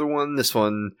to the other one, this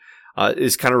one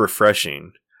is kind of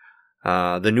refreshing.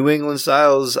 The New England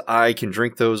styles, I can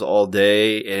drink those all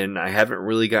day, and I haven't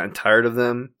really gotten tired of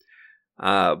them.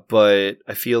 But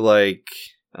I feel like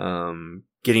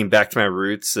getting back to my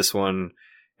roots, this one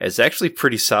is actually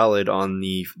pretty solid on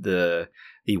the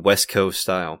West Coast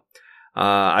style.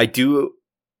 I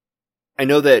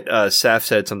know that Saf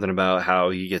said something about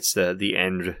how he gets the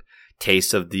end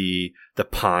taste of the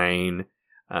pine.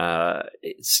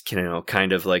 It's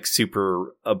kind of like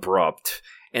super abrupt.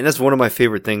 And that's one of my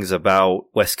favorite things about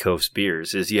West Coast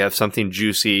beers is you have something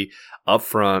juicy up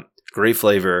front, great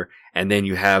flavor, and then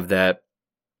you have that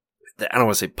I don't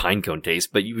want to say pine cone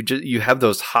taste, but you have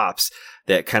those hops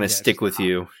that kind of stick with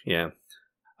you. Yeah.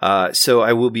 So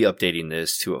I will be updating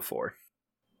this to a 4.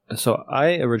 So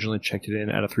I originally checked it in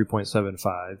at a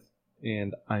 3.75,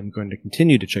 and I'm going to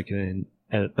continue to check it in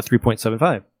at a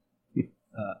 3.75.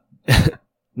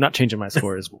 Not changing my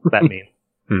score is what that means.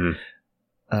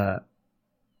 Mm-hmm.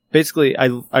 Basically,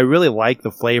 I really like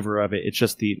the flavor of it. It's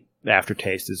just the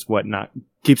aftertaste is what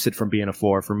keeps it from being a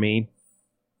 4 for me.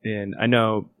 And I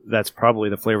know that's probably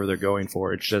the flavor they're going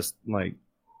for. It's just like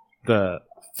the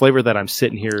flavor that I'm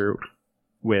sitting here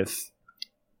with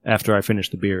after I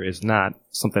finish the beer is not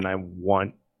something I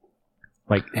want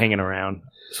like hanging around.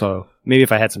 So maybe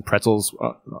if I had some pretzels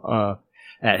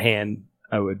at hand,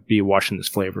 I would be washing this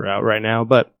flavor out right now.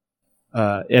 But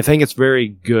I think it's very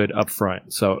good up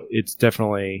front. So it's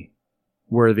definitely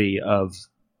worthy of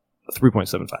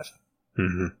 3.75.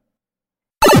 Mm-hmm.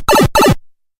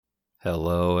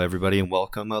 Hello, everybody, and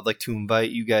welcome. I'd like to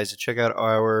invite you guys to check out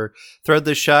our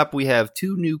Threadless shop. We have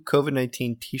 2 new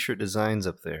COVID-19 t-shirt designs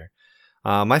up there.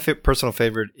 My personal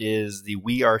favorite is the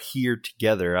We Are Here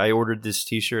Together. I ordered this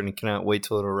t-shirt and cannot wait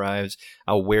till it arrives.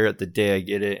 I'll wear it the day I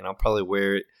get it, and I'll probably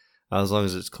wear it as long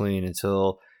as it's clean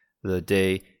until the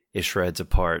day it shreds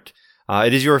apart.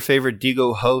 It is your favorite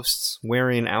Digo hosts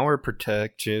wearing our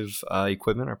protective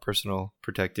equipment, our personal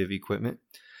protective equipment.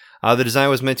 The design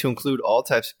was meant to include all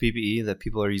types of PPE that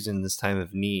people are using in this time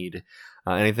of need.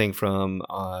 Anything from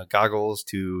goggles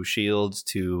to shields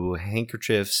to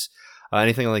handkerchiefs,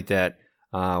 anything like that.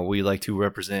 We like to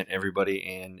represent everybody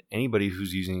and anybody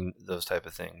who's using those type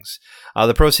of things.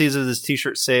 The proceeds of this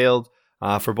t-shirt sale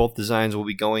for both designs will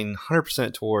be going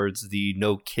 100% towards the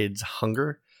No Kids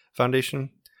Hunger Foundation.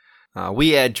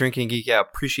 We at Drinking Geek Out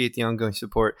appreciate the ongoing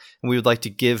support, and we would like to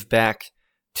give back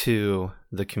to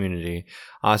the community.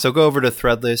 So go over to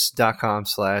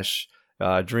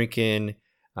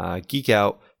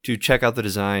threadless.com/drinking-geek-out to check out the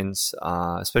designs,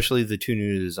 especially the 2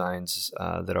 new designs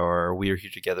that are We Are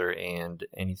Here Together and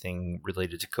anything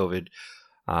related to COVID.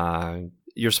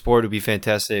 Your support would be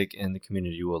fantastic, and the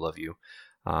community will love you.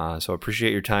 So I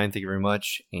appreciate your time. Thank you very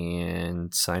much,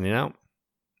 and signing out.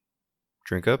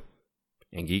 Drink up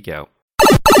and geek out.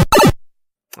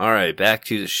 All right, back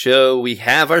to the show. We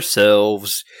have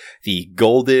ourselves the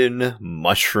Golden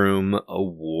Mushroom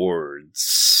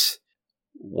Awards.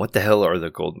 What the hell are the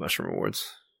Golden Mushroom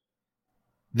Awards?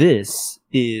 This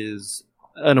is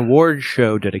an award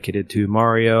show dedicated to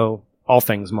Mario, all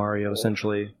things Mario,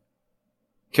 essentially.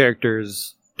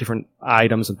 Characters, different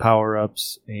items and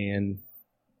power-ups, and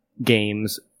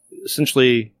games.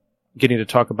 Essentially getting to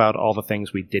talk about all the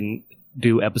things we didn't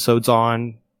do episodes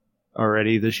on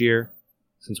already this year.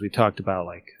 Since we talked about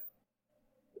like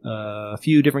a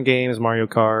few different games, Mario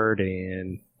Kart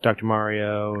and Dr.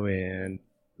 Mario, and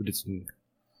we did some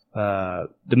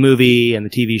the movie and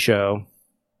the TV show.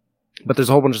 But there's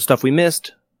a whole bunch of stuff we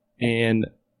missed, and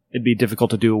it'd be difficult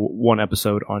to do one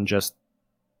episode on just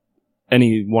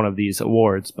any one of these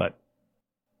awards. But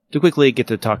to quickly get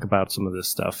to talk about some of this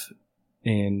stuff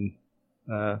and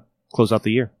close out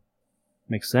the year.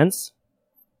 Makes sense?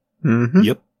 Mm-hmm.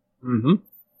 Yep. Mm-hmm.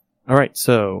 All right,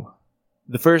 so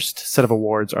the first set of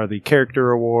awards are the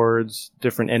character awards,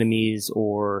 different enemies,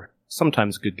 or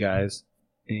sometimes good guys.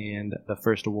 And the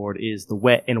first award is the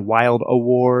Wet and Wild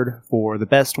Award for the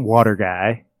best water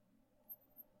guy.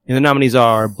 And the nominees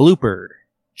are Blooper,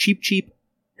 Cheep Cheep,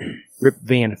 Rip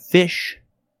Van Fish,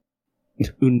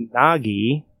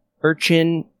 Unagi,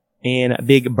 Urchin, and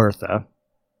Big Bertha.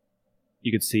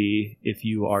 You can see if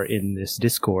you are in this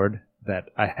Discord that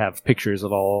I have pictures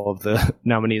of all of the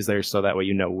nominees there, so that way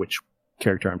you know which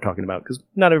character I'm talking about. Because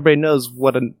not everybody knows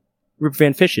what a Rip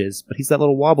Van Fish is, but he's that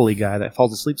little wobbly guy that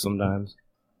falls asleep sometimes.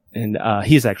 And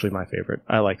he's actually my favorite.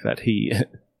 I like that.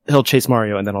 He'll chase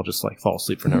Mario and then I'll just like fall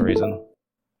asleep for no reason.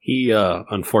 He,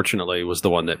 unfortunately, was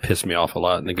the one that pissed me off a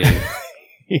lot in the game.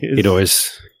 He'd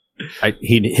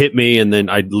hit me, and then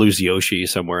I'd lose Yoshi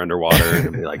somewhere underwater, and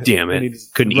I'd be like, damn it,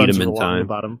 couldn't eat him in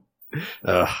time.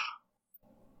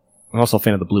 I'm also a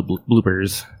fan of the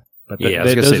bloopers. But I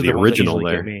was going to say the original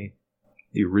there.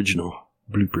 The original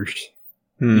bloopers.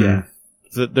 Yeah.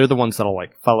 They're the ones that'll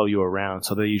like follow you around,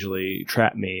 so they usually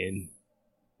trap me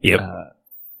and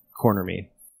corner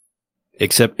me.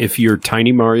 Except if you're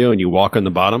Tiny Mario and you walk on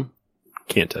the bottom,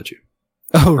 can't touch you.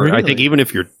 Oh, really? Or I think even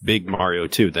if you're Big Mario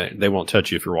too, they won't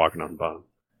touch you if you're walking on the bottom.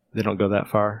 They don't go that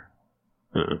far?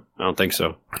 I don't think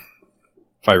so.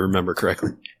 If I remember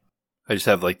correctly. I just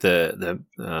have like the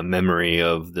memory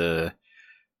of the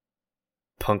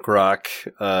punk rock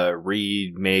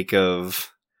remake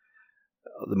of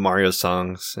the Mario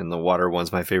songs, and the water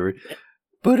one's my favorite.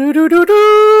 Whoop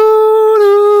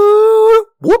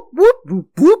whoop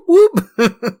whoop whoop.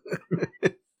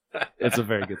 It's a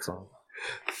very good song.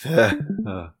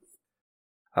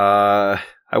 I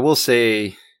will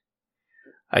say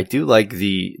I do like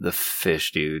the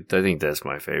fish dude. I think that's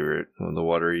my favorite, one of the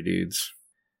watery dudes.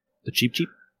 The Cheep Cheep?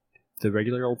 The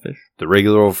regular old fish? The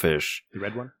regular old fish. The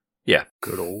red one? Yeah.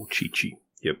 Good old Chi-Chi.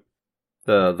 Yep.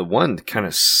 The one kind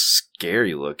of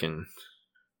scary looking.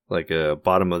 Like a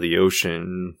bottom of the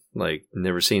ocean. Like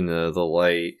never seen the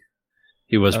light.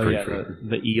 He was pretty creepy.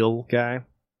 The eel guy.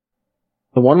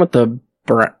 The one with the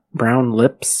brown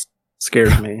lips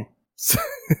scares me.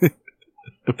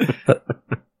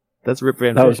 That's Rip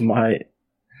Van That Fish. was my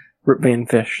Rip Van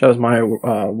Fish. That was my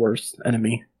worst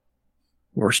enemy.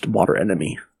 Worst water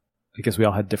enemy. I guess we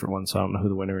all had different ones, so I don't know who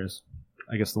the winner is.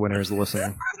 I guess the winner is the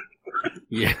listener.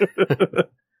 Yeah.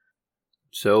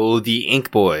 So the Ink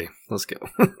Boy. Let's go.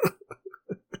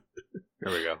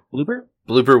 There we go. Blooper?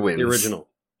 Blooper wins. The original.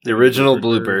 The original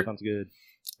blooper. Sounds good.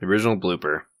 The original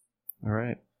blooper. All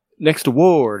right. Next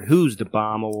award. Who's the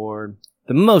Bomb Award?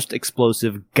 The most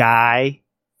explosive guy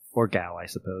or gal, I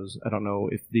suppose. I don't know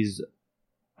if these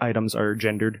items are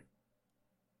gendered.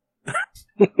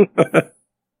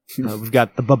 We've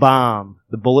got the Ba-Bomb,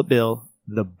 the Bullet Bill,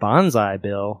 the Bonsai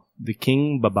Bill, the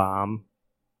King Ba-Bomb,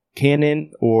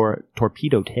 Cannon, or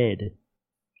Torpedo Ted.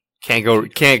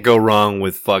 Can't go wrong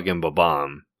with fucking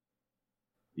Ba-Bomb.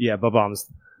 Yeah, Ba-Bomb's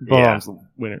the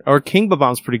winner. Or King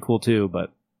Ba-Bomb's pretty cool too,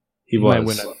 but He might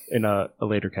was. win in a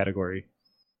later category.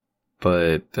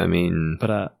 But I mean,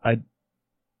 But I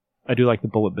do like the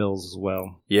Bullet Bills as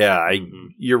well. yeah,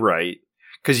 you're right.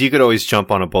 Because you could always jump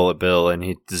on a Bullet Bill and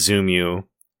he'd zoom you.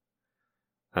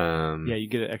 Yeah, you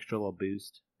get an extra little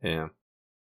boost. Yeah.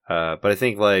 But I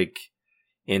think like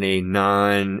in a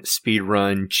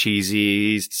non-speedrun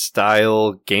cheesy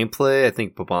style gameplay, I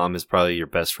think Ba-Bomb is probably your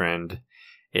best friend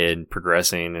in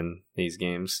progressing in these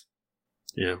games.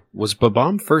 Yeah. Was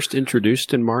Ba-Bomb first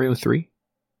introduced in Mario 3?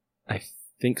 I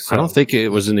think so. I don't think it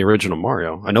was in the original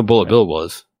Mario. I know Bullet Bill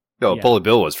was. Oh, Yeah. Bullet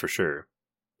Bill was for sure.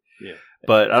 Yeah.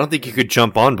 But I don't think you could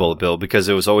jump on Bullet Bill because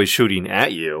it was always shooting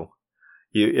at you.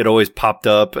 It always popped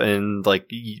up in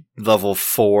like level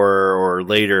 4 or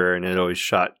later, and it always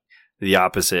shot the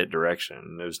opposite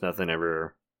direction. There was nothing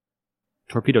ever.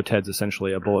 Torpedo Ted's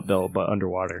essentially a Bullet Bill, but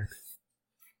underwater.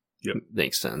 Yep.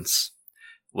 Makes sense.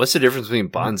 What's the difference between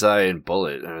Bonsai and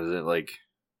Bullet? Is it like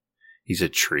he's a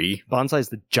tree? Bonsai's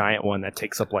the giant one that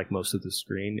takes up like most of the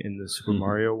screen in the Super Mhm.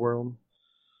 Mario world.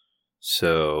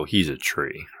 So he's a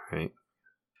tree, right?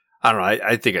 I don't know.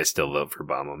 I think I still vote for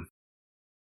Bombum.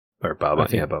 Or Bob,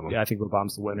 yeah, Bombum. I think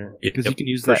Bomb's the winner Yep, because you can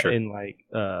use for that sure. in like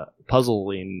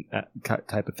puzzling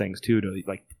type of things too, to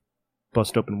like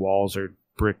bust open walls or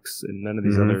bricks, and none of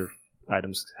these Mhm. other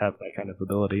items have that kind of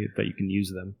ability that you can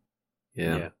use them.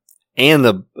 Yeah. And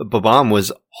the Bob-Omb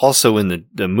was also in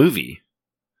the movie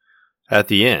at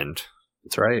the end.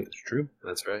 That's right. That's true.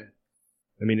 That's right.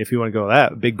 I mean, if you want to go with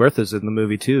that, Big Bertha's in the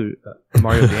movie too.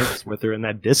 Mario dances with her in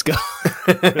that disco.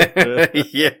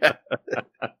 Yeah.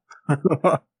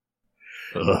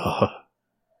 Ugh.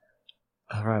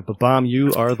 All right, but Bomb,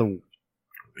 you are the Way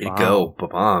to go,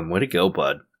 Bob-Omb. Way to go,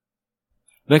 bud.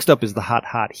 Next up is the Hot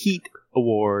Hot Heat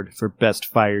Award for Best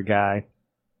Fire Guy.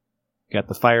 Got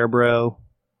the Fire Bro,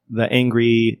 the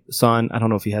Angry Son. I don't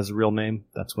know if he has a real name.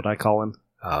 That's what I call him.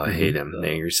 Oh, I hate him. The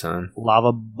Angry Son.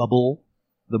 Lava Bubble,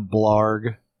 the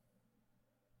Blarg,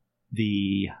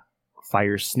 the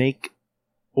Fire Snake,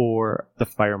 or the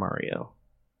Fire Mario.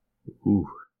 Ooh.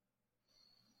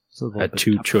 So a little Had bit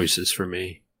two tougher. choices for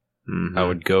me. Mhm. I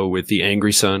would go with the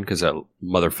Angry Son because that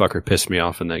motherfucker pissed me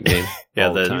off in that game. Yeah,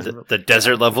 all the time. the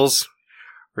desert levels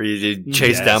where you get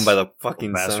chased Yes. down by the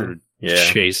fucking Bastard. sun. Yeah.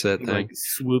 Chase that He, thing. like,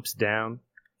 swoops down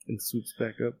and swoops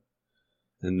back up.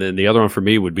 And then the other one for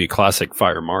me would be classic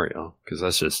Fire Mario because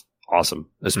that's just awesome,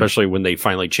 especially when they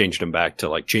finally changed him back to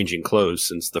like changing clothes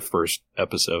since the first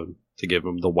episode to give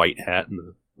him the white hat and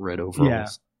the red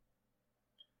overalls.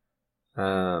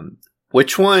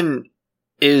 Which one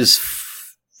is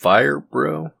Fire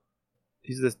Bro?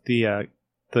 He's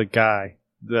the guy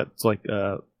that's like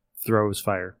throws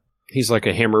fire. He's like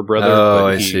a hammer brother, Oh, but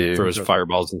I he see. throws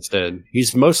fireballs instead.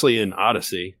 He's mostly in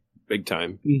Odyssey, big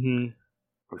time. Mm-hmm.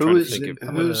 I'm trying to is think it?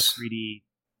 of Who's- 3D?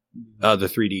 the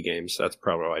 3D games. That's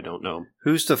probably why I don't know.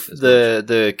 Who's As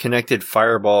the connected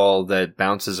fireball that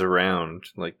bounces around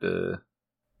like the?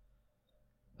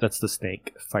 That's the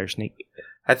snake, fire snake.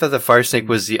 I thought the fire snake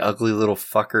was the ugly little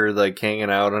fucker like hanging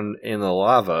out in the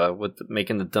lava with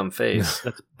making the dumb face.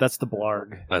 That's the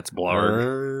Blarg. That's Blarg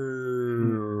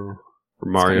Oh.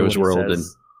 from Mario's That's kinda what it World, and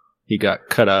says. he got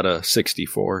cut out of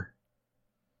 64.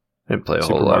 Didn't play a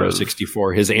Super whole lot Mario of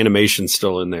 64. His animation's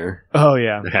still in there. Oh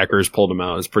yeah, The hackers pulled him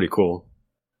out. It's pretty cool.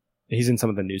 he's in some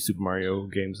of the new Super Mario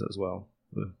games as well.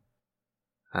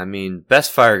 I mean,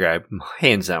 best fire guy,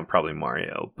 hands down, probably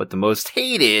Mario. But the most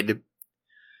hated,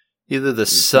 either the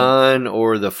sun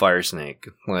or the fire snake.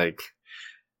 Like,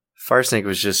 fire snake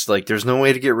was just like, there's no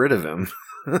way to get rid of him.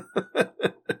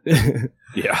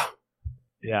 Yeah.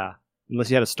 Yeah, unless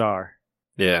you had a star,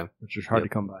 Yeah, which is hard Yep.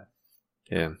 to come by.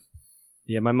 yeah.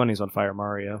 Yeah, my money's on Fire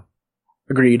Mario.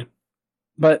 Agreed.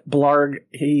 But Blarg,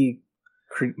 he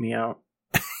creeped me out.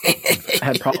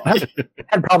 Had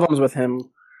problems with him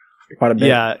quite a bit.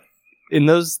 Yeah, in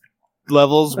those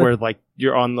levels where like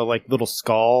you're on the like little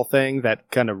skull thing that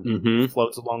kind of Mm-hmm.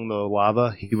 floats along the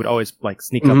lava, he would always like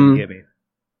sneak up Mhm. and get me.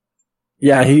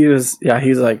 Yeah, he's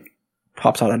like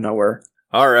pops out of nowhere.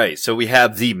 All right, so we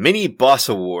have the Mini Boss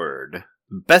Award.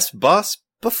 Best Boss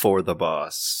Before the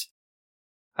Boss.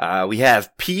 We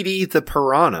have Petey the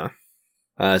Piranha.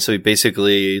 So he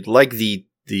basically, like the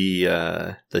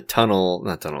not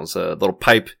tunnels, little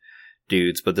pipe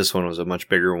dudes, but this one was a much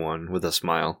bigger one with a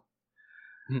smile.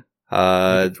 He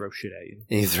can throw shit at you.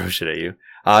 He throws shit at you.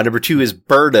 Number 2 is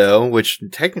Birdo, which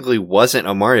technically wasn't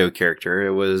a Mario character.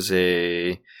 It was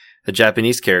a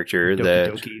Japanese character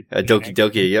Doki Doki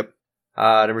Doki. Yep.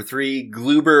 Number 3,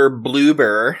 Gloober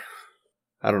Bloober.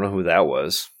 I don't know who that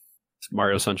was. It's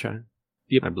Mario Sunshine.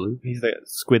 Yep. I believe. He's the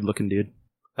squid-looking dude.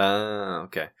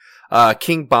 Okay.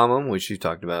 King Bombum, which you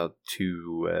talked about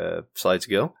 2 slides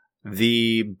ago.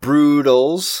 The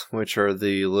Broodals, which are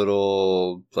the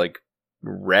little, like,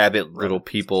 rabbit little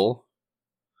people.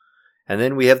 And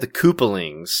then we have the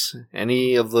Koopalings.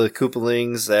 Any of the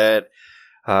Koopalings that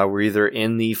were either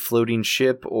in the floating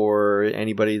ship or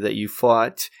anybody that you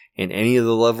fought in any of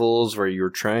the levels where you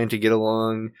were trying to get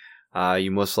along,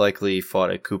 you most likely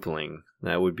fought a Koopaling.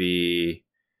 That would be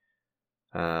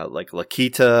like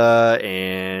Lakita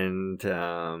and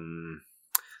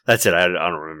that's it. I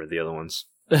don't remember the other ones.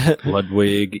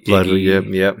 Ludwig, Ludwig,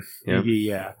 yep.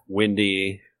 Yeah.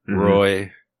 Windy, Mhm.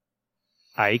 Roy,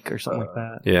 Ike or something like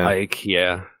that. Yeah. Ike,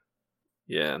 yeah.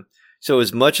 Yeah. So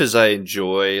as much as I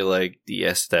enjoy like the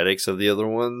aesthetics of the other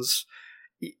ones,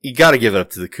 you got to give it up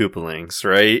to the Koopalings,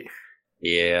 right?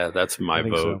 Yeah, that's my I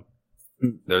think vote. so.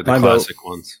 They're the My classic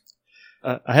ones.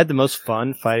 I had the most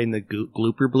fun fighting the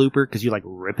Glooper Blooper because you like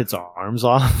rip its arms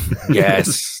off.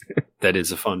 Yes, that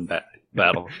is a fun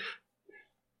battle.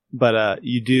 But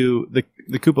you do the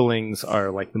Koopalings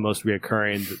are like the most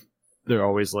reoccurring. They're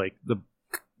always like the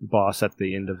boss at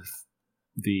the end of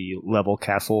the level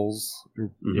castles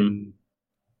in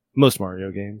most Mario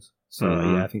games. So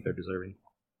yeah, I think they're deserving.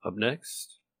 Up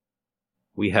next,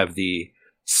 we have the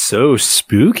So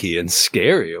Spooky and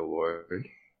Scary Award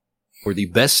for the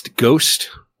best ghost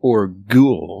or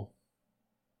ghoul.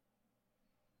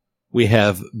 We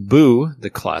have Boo,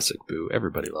 the classic Boo.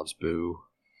 Everybody loves Boo.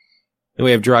 Then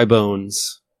we have Dry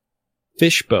Bones,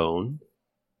 Fishbone,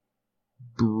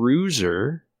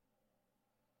 Bruiser.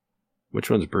 Which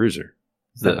one's Bruiser?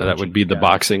 That would be the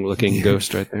boxing-looking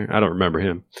ghost right there. I don't remember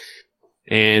him.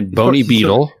 And Bony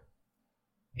Beetle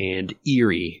and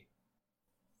Eerie.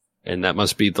 And that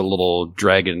must be the little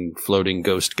dragon floating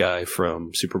ghost guy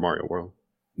from Super Mario World.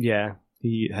 Yeah,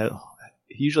 he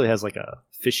usually has like a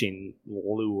fishing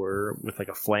lure with like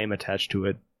a flame attached to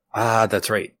it. Ah, that's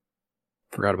right.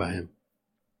 Forgot about him.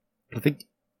 I think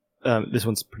this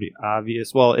one's pretty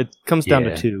obvious. Well, it comes down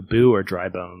Yeah. to 2, Boo or Dry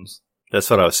Bones. That's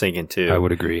what I was thinking too. I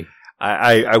would agree.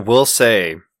 I will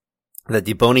say that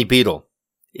the Bony Beetle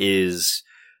is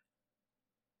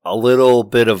a little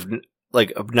bit of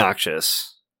like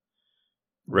obnoxious,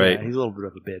 right? Yeah, he's a little bit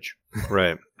of a bitch.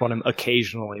 Right, On him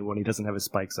occasionally when he doesn't have his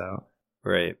spikes out.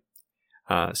 right.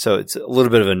 So it's a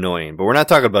little bit of annoying, but we're not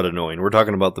talking about annoying. We're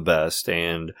talking about the best,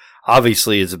 and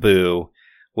obviously it's Boo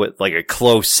with like a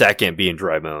close second being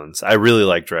Dry Bones. I really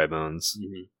like Dry Bones.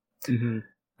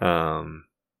 Mm-hmm.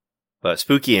 But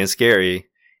spooky and scary,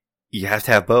 you have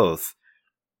to have both.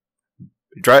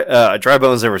 Dry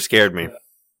Bones never scared me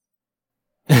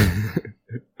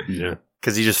Yeah.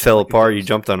 because he just fell apart. You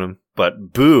jumped on him,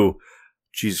 but Boo,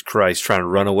 Jesus Christ, trying to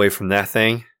run away from that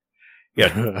thing.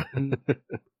 Yeah,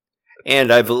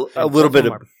 and I've a little bit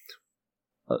of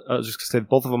I was just gonna say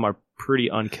both of them are pretty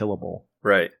unkillable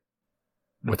right,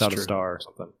 without a true. star or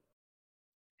something.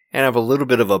 and I have a little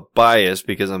bit of a bias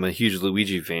because I'm a huge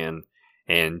Luigi fan,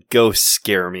 and ghosts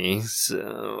scare me.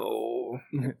 So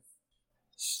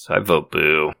I vote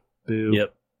Boo. Boo.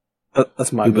 Yep.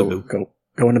 That's my Boo, vote. boo,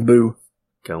 Going to Boo.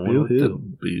 Going Boo with the hoo.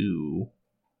 Boo.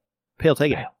 Pale,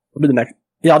 take it. I'll do the next.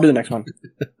 Yeah, I'll do the next one.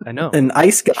 I know. An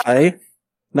Ice Guy,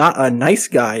 not a Nice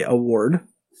Guy award,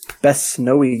 Best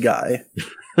Snowy Guy.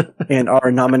 And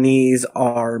our nominees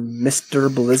are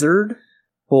Mr. Blizzard.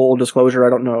 Full disclosure, I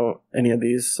don't know any of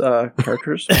these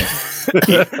characters.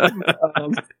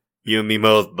 You and me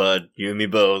both, bud. You and me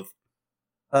both.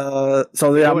 So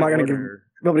yeah, I'm not going to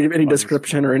order. give any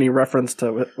description or any reference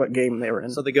to what game they were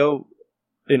in. So they go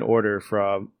in order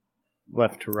from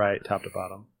left to right, top to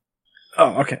bottom.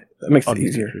 Oh, okay. That makes On it these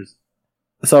easier. pictures.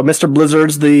 So Mr.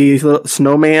 Blizzard's the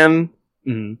snowman,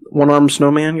 Mm-hmm. one-armed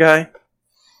snowman guy.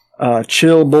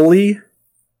 Chill Bully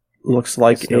looks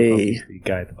like a the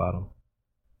guy at the bottom.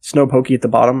 snow pokey at the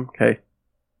bottom. Okay.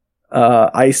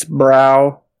 Ice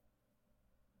Brow.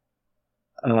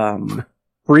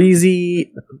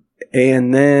 Breezy,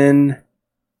 and then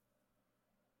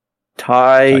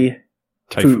Typhoon.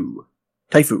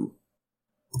 Taifu.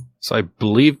 So I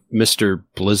believe Mr.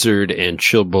 Blizzard and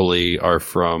Chill Bully are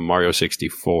from Mario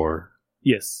 64.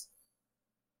 Yes.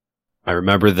 I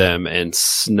remember them, and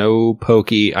Snow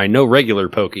Pokey. I know regular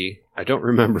Pokey I don't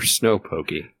remember Snow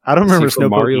Pokey. I don't remember Super Snow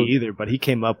Mario- Mario either, but he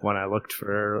came up when I looked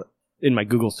for in my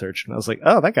Google search, and I was like,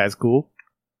 "Oh, that guy's cool."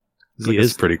 He's He like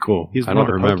is pretty cool. He's I one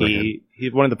don't of the remember him.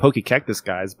 He's one of the Pokey Cactus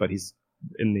guys, but he's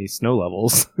in the snow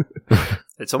levels.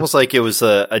 It's almost like it was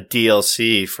a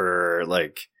DLC for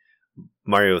like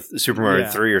Super Mario Yeah.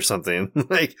 3 or something,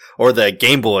 like, or the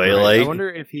Game Boy, Right. like I wonder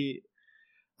if he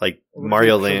like I wonder if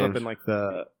Mario he shows Land. up in like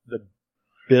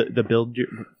the build your,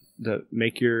 the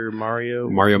make your Mario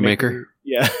Maker?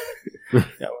 Yeah. Yeah,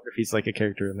 I wonder if he's like a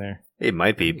character in there. It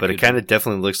might be, but it Could kind of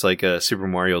definitely looks like a Super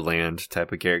Mario Land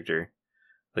type of character.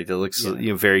 Like that looks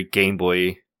Yeah. very Game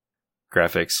Boy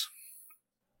graphics.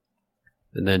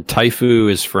 And then Taifu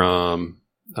is from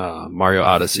Mario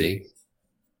Odyssey.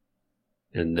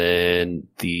 And then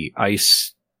the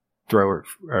Ice Bro.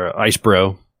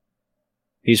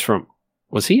 He's from.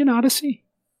 Was he in Odyssey?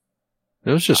 It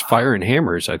was just Fire and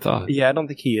Hammers, I thought. Yeah, I don't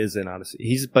think he is in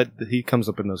Odyssey. But he comes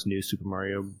up in those new Super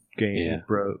Mario games, Yeah.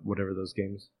 bro, whatever those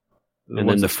games. And then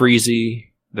ones the Freezy.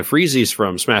 The Freezy's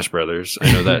from Smash Brothers.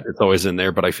 I know that it's always in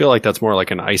there, but I feel like that's more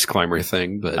like an ice climber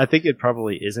thing. But I think it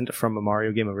probably isn't from a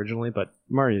Mario game originally, but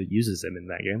Mario uses them in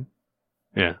that game.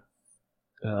 yeah,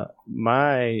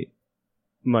 My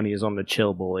money is on the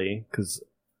Chill Bully because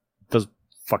those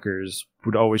fuckers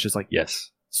would always just like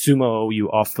yes, sumo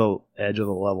you off the edge of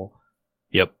the level.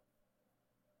 yep.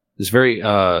 It's very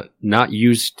not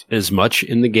used as much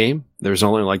in the game. There's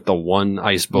only like the one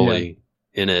ice bully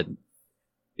in it.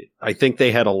 I think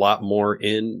they had a lot more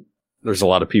in. There's a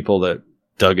lot of people that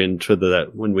dug into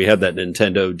that when we had that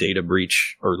Nintendo data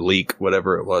breach or leak,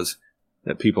 whatever it was,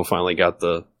 that people finally got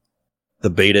the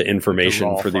beta information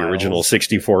raw for the files. original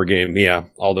 64 game. Yeah,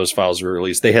 all those files were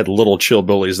released. They had little chill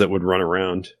bullies that would run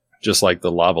around, just like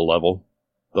the lava level,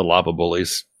 the lava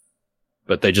bullies.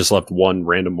 But they just left one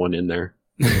random one in there.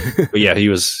 But yeah, he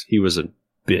was a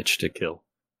bitch to kill.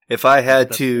 If I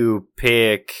had to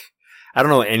pick, I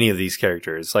don't know any of these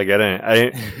characters. Like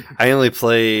I only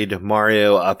played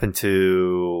Mario up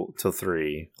until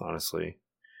 3, honestly,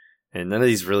 and none of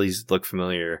these really look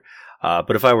familiar.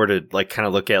 But if I were to like kind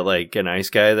of look at like an ice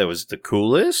guy that was the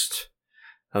coolest,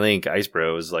 I think Ice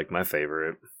Bro is like my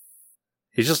favorite.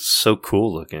 He's just so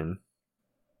cool looking.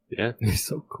 Yeah. He's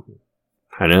so cool.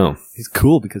 I know. He's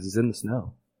cool because he's in the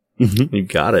snow. You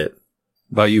got it.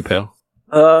 About you, pal?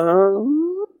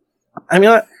 I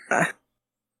mean,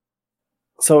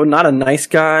 so not a nice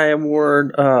guy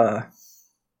award.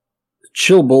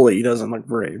 Chill Bully doesn't look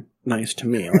very nice to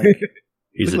me. Like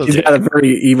He's a He's he's dick. got a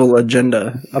very evil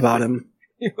agenda about him.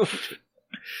 He's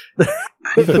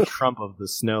the Trump of the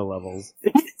snow levels.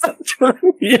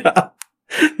 Yeah,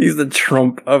 he's the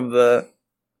Trump of the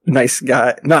nice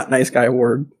guy, not nice guy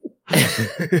award.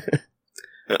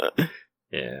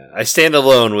 Yeah, I stand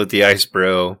alone with the Ice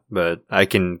Bro, but I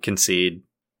can concede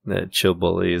that Chill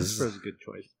Bully is. That was a good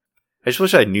choice. I just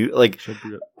wish I knew, like,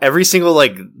 every single,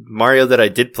 like, Mario that I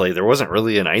did play, there wasn't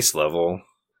really an ice level.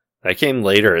 That came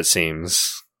later, it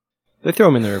seems. They throw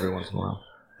him in there every once in a while.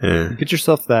 Yeah. Get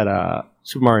yourself that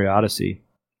Super Mario Odyssey.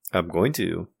 I'm going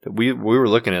to. We were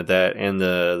looking at that and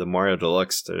the Mario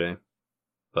Deluxe today.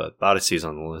 But Odyssey's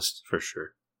on the list, for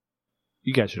sure.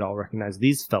 You guys should all recognize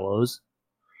these fellows.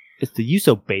 It's the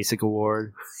Yuso Basic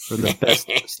Award for the best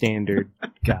standard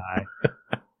guy.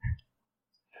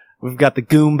 We've got the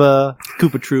Goomba,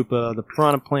 Koopa Troopa, the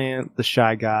Piranha Plant, the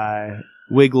Shy Guy,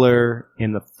 Wiggler,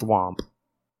 and the Thwomp.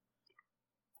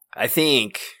 I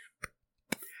think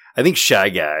Shy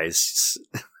Guys,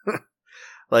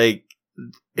 like,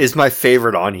 is my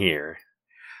favorite on here.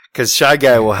 Because Shy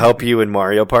Guy will help you in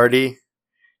Mario Party,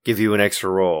 give you an extra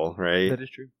roll, right? That is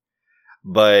true.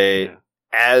 But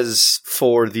as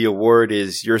for the award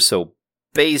is You're So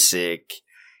Basic,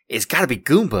 it's gotta be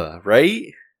Goomba, right?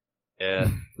 Yeah,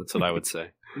 that's what I would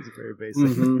say. He's very basic.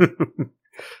 Mhm.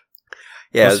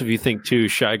 Yeah, Plus, if you think too,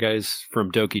 Shy Guy's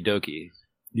from Doki Doki.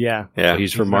 Yeah. yeah,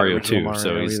 He's from He's not Mario original 2, so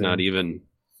Mario he's either. not even.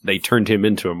 They turned him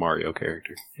into a Mario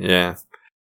character. yeah.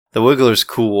 The Wiggler's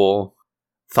cool.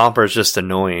 Thomper's just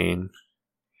annoying.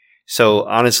 So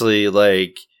honestly,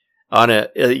 like,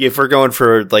 if we're going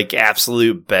for like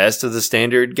absolute best of the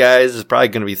standard guys, it's probably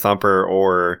going to be Thumper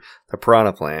or the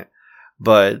Piranha Plant.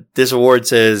 But this award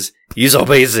says use all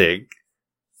basic.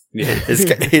 Yeah, It's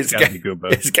gotta be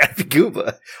Goomba. It's got to be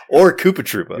Goomba or Koopa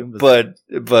Troopa. Goomba's-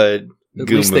 But At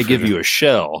least they Goomba give for you a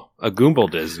shell. A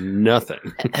Goomba does nothing.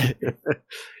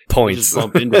 points. Just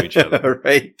bump into each other.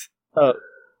 Right?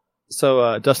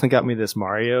 So Dustin got me this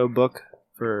Mario book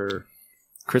for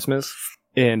Christmas,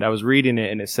 and I was reading it,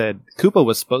 and it said Koopa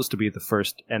was supposed to be the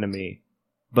first enemy,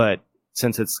 but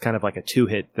since it's kind of like a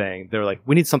 2-hit thing, they're like,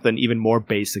 we need something even more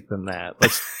basic than that.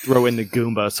 Let's throw in the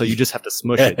Goomba, so you just have to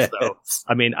smush it. So,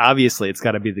 I mean, obviously, it's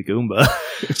got to be the Goomba.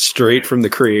 Straight from the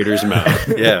creator's mouth.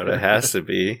 Yeah, it has to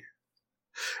be.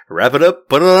 Wrap it up,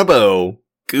 put it on a bow.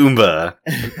 Goomba.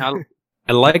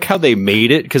 I like how they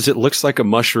made it because it looks like a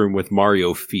mushroom with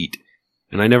Mario feet,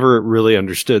 and I never really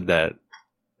understood that.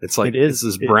 It's like it's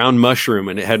this brown mushroom,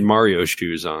 and it had Mario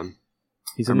shoes on.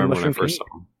 He's I remember when I first saw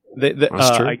him.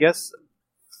 That's true. I guess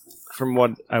from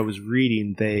what I was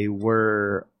reading, they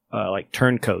were like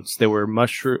turncoats. They were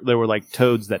They were like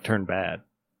toads that turn bad.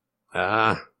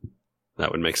 Ah,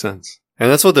 that would make sense. And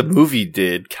that's what the movie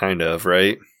did, kind of,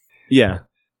 right? Yeah,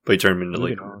 But he turned them into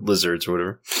like lizards or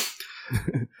whatever.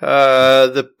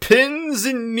 The Pins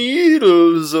and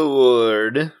Needles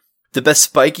Award. The best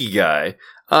spiky guy.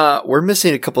 We're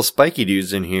missing a couple spiky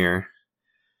dudes in here.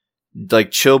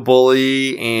 Like Chill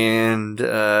Bully and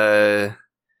the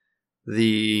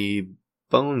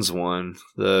Bones one.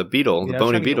 The beetle. The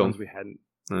bony beetle. Ones we hadn't,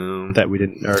 that we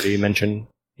didn't already mention.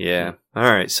 Yeah.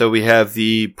 Alright, so we have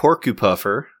the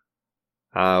Porcupuffer,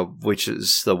 which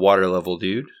is the water level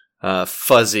dude.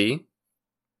 Fuzzy.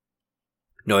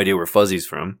 No idea where Fuzzy's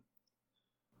from.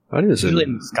 What is Usually it?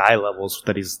 in sky levels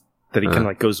that he kind of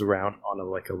like goes around on a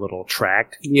like a little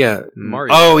tract. Yeah,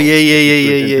 Mario. Oh yeah.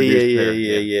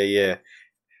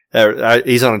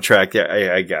 He's on a track.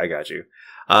 Yeah, I got you.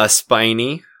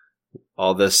 Spiny,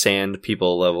 all the sand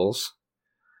people levels.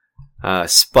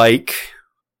 Spike,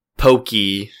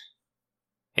 Pokey,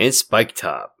 and Spike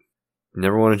Top.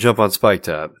 Never want to jump on Spike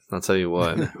Top. I'll tell you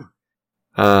what.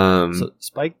 So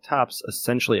Spike Top's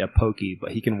essentially a Pokey,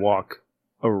 but he can walk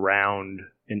around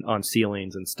on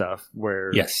ceilings and stuff.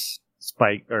 Where Yes.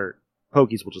 Spike or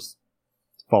Pokies will just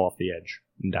fall off the edge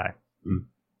and die.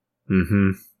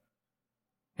 Mm-hmm.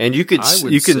 And you could I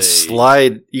would you can say-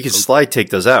 slide take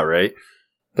those out, right?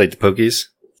 Like the Pokies.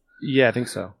 Yeah, I think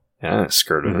so. Yeah,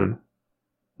 skirt them.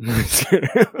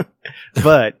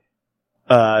 But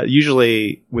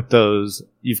usually with those,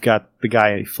 you've got the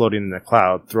guy floating in the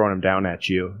cloud throwing them down at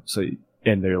you. So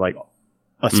and they're like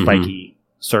a spiky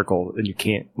circle, and you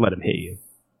can't let him hit you.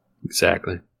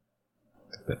 Exactly.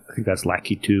 I think that's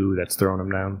Lackey 2 that's throwing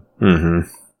him down. Mm-hmm.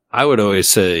 I always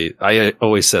said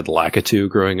Lakitu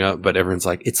growing up, but everyone's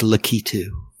like, it's Lakitu.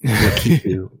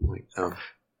 Lakitu. I'm like, oh.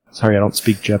 Sorry, I don't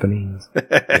speak Japanese.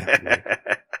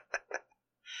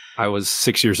 I was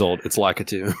 6 years old. It's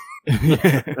Lakitu.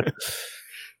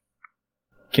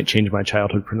 Can't change my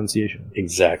childhood pronunciation.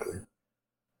 Exactly.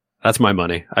 That's my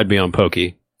money. I'd be on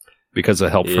Pokey because of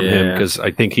help from him, because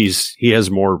I think he has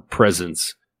more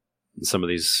presence than some of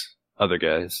these other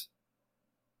guys.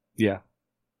 Yeah.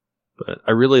 But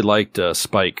I really liked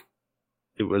Spike.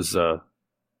 It was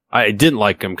I didn't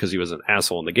like him because he was an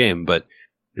asshole in the game, but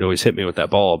it always hit me with that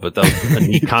ball. But that was a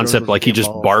neat concept. Like he just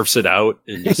barfs it out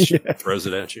and just throws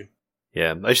it at you.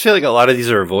 Yeah, I just feel like a lot of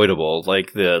these are avoidable.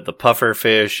 Like the puffer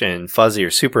fish and Fuzzy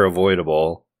are super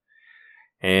avoidable.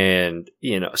 And,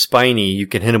 Spiny, you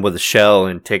can hit him with a shell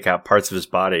and take out parts of his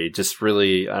body. Just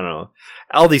really, I don't know.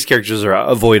 All these characters are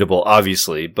avoidable,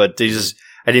 obviously, but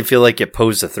I didn't feel like it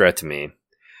posed a threat to me.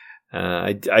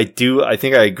 I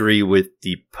think I agree with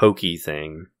the Pokey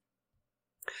thing.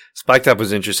 Spike Top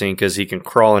was interesting because he can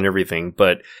crawl and everything,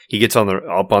 but he gets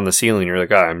up on the ceiling, you're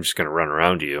like, I'm just going to run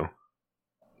around you.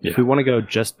 If we want to go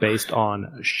just based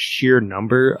on sheer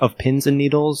number of pins and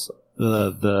needles,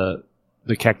 the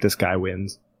cactus guy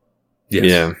wins. Yes.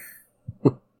 Yeah.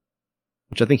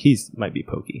 Which I think might be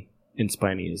Pokey, and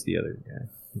Spiny is the other guy.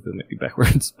 I think they might be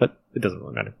backwards, but it doesn't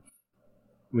really matter.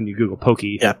 When you Google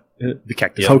Pokey, the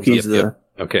cactus. Pokey's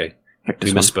Okay. cactus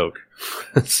We one. misspoke.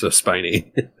 So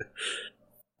Spiny.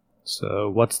 So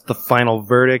what's the final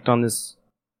verdict on this?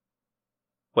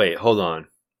 Wait, hold on.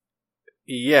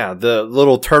 Yeah, the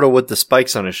little turtle with the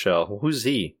spikes on his shell. Who's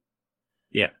he?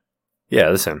 Yeah. Yeah,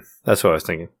 that's him. That's what I was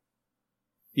thinking.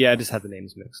 Yeah, I just had the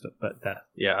names mixed up, but that.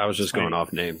 Yeah, I was just Spiny. going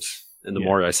off names. And the Yeah.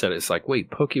 more I said it, it's like,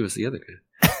 wait, Pokey was the other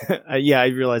guy. Yeah, I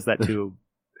realized that too.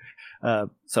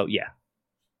 So yeah,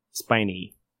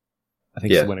 Spiny. I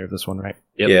think is Yeah. the winner of this one, right?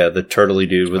 Yep. Yeah, the turtley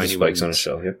dude with the Spiny spikes on wins. his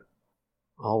shell. Yep.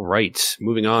 All right.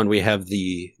 Moving on, we have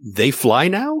the They Fly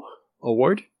Now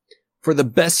award for the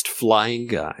best flying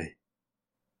guy.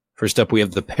 First up, we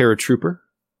have the Paratrooper.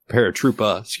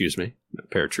 Speaking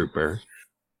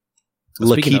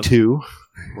of- Lakitu,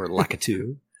 or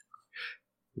Lakitu.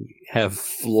 We have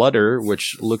Flutter,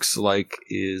 which looks like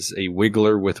is a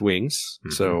wiggler with wings.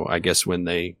 Mhm. So I guess when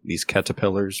these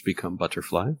caterpillars become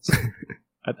butterflies.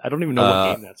 I don't even know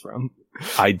what game that's from.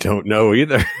 I don't know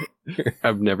either.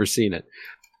 I've never seen it.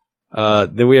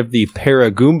 Then we have the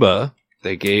Paragoomba,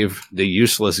 They gave the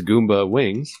useless Goomba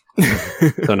wings.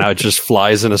 So now it just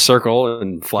flies in a circle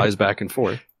and flies back and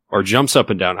forth. Or jumps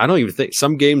up and down. I don't even think...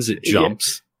 Some games it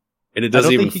jumps. And it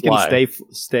doesn't even fly. He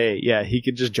can stay. Yeah, he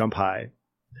could just jump high.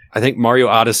 I think Mario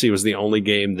Odyssey was the only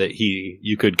game that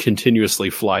you could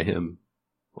continuously fly him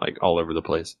like all over the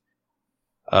place.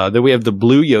 Then we have the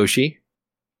blue Yoshi,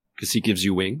 because he gives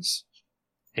you wings.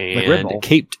 And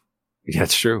caped. Yeah,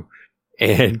 that's true.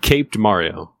 And caped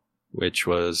Mario, which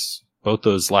was... Both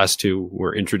those last two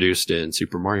were introduced in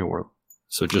Super Mario World.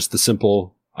 So just the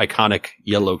simple, iconic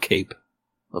yellow cape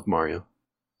of Mario.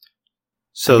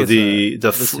 So the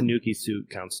Tanuki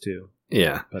suit counts too.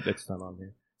 Yeah. But it's not on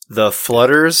here. The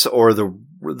flutters or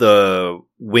the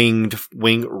winged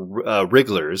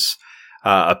wrigglers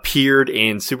appeared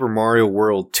in Super Mario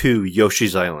World 2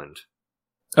 Yoshi's Island.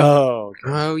 Oh, okay.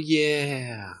 Oh,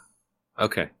 yeah.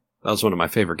 Okay. That was one of my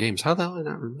favorite games. How the hell did I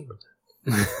not remember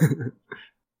that?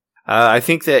 I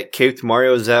think that Caped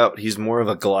Mario's out. He's more of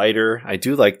a glider. I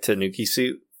do like Tanuki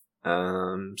suit.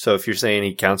 So if you're saying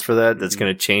he counts for that, that's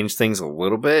going to change things a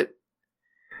little bit.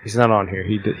 He's not on here.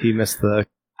 He missed the...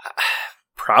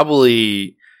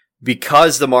 Probably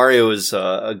because the Mario is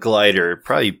a glider,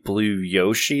 probably Blue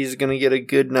Yoshi is going to get a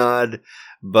good nod.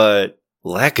 But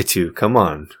Lakitu, come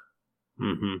on.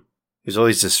 Mm-hmm. He's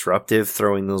always disruptive,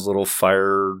 throwing those little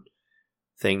fire...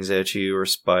 things at you, or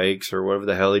spikes, or whatever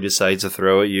the hell he decides to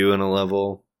throw at you in a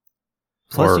level.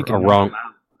 Plus, or you can knock him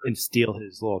out and steal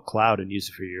his little cloud and use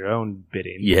it for your own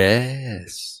bidding.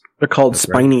 Yes. They're called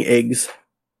spiny eggs.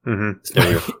 Mm-hmm.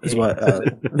 Is what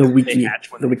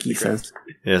the wiki says.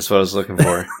 Yeah, that's what I was looking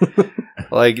for.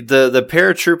 Like, the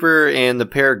Paratrooper and the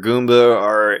Paragoomba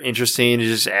are interesting. It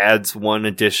just adds one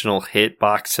additional hit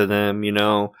box to them, you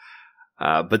know?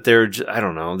 But I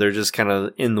don't know, they're just kind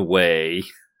of in the way.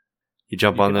 You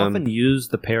jump on them. You can often use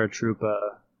the Paratroopa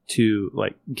to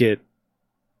like get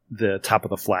the top of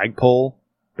the flagpole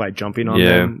by jumping on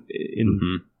them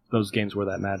in those games where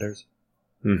that matters.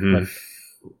 Mm-hmm. But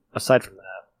aside from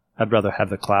that, I'd rather have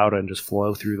the cloud and just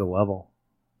flow through the level.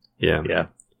 Yeah.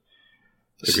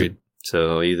 Agreed.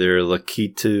 So either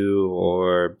Lakitu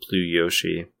or Blue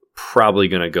Yoshi. Probably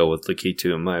going to go with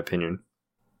Lakitu in my opinion.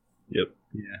 Yep.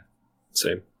 Yeah.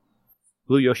 Same.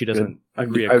 Blue Yoshi doesn't... I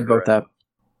would vote that.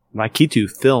 Lakitu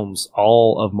films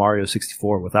all of Mario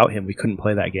 64. Without him, we couldn't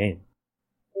play that game.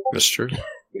 That's true.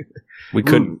 We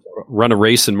couldn't run a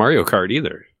race in Mario Kart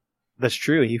either. That's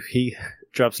true. He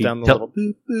drops down the level.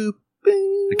 Boop, boop,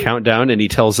 boop. The countdown, and he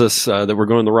tells us that we're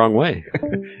going the wrong way.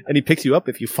 And he picks you up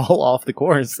if you fall off the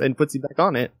course and puts you back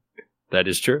on it. That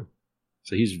is true.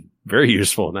 So he's very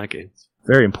useful in that game.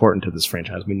 Very important to this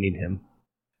franchise. We need him.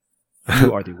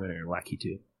 You are the winner,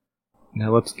 Lakitu.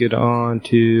 Now let's get on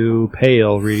to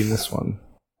Pale reading this one.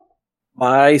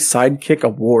 My Sidekick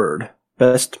Award.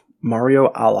 Best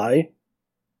Mario Ally.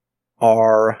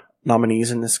 Our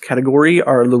nominees in this category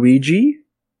are Luigi,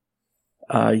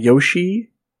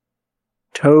 Yoshi,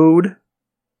 Toad,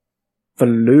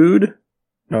 Flood.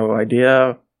 No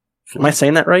idea. Am I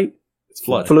saying that right? It's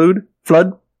Flood. Flood?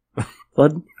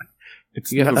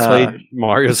 You haven't played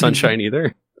Mario Sunshine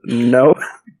either? No.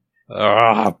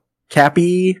 Ah.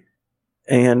 Cappy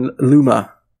and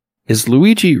Luma. Is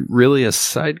Luigi really a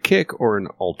sidekick or an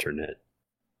alternate?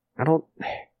 I don't...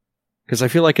 Because I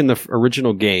feel like in the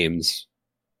original game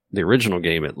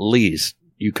at least,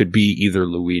 you could be either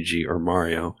Luigi or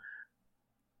Mario.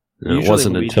 And it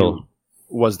wasn't Luigi until...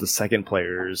 was the second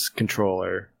player's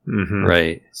controller. Mm-hmm.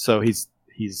 Right. So he's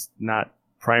not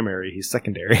primary, he's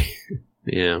secondary.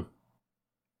 Yeah.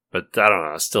 But I don't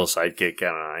know, still sidekick. I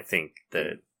don't know. I think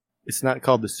that it's not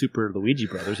called the Super Luigi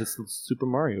Brothers, it's the Super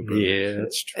Mario Brothers. Yeah,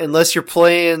 that's true. unless you're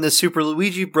playing the Super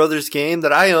Luigi Brothers game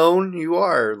that I own, you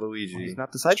are Luigi. He's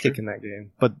not the sidekick in that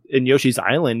game. But in Yoshi's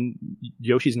Island,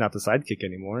 Yoshi's not the sidekick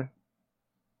anymore.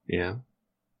 Yeah.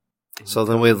 So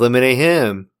then we eliminate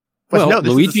him. Well, no,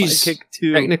 this Luigi's is the sidekick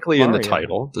to technically Mario. in the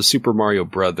title, the Super Mario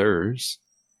Brothers.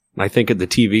 And I think at the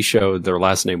TV show, their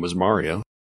last name was Mario.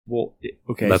 Well,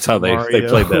 okay. That's so how they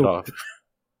played that off.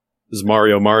 Is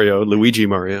Mario, Luigi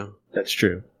Mario. That's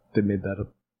true. They made that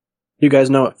up. You guys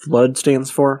know what Flood stands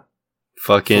for?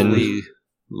 Fucking Fully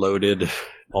loaded,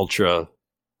 ultra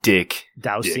dick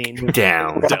Dousing.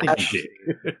 down. Flash,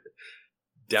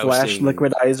 Flash dousing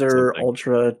Liquidizer something.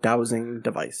 Ultra Dowsing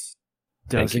Device.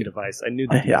 Dowsing device. I knew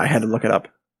that. Yeah, I had to look it up.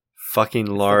 Fucking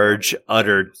large,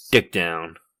 utter dick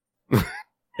down.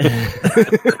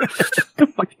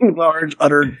 Fucking large,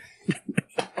 utter.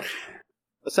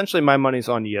 Essentially, my money's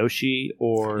on Yoshi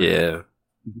or Yeah.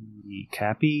 the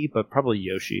Cappy, but probably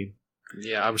Yoshi.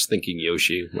 Yeah, I was thinking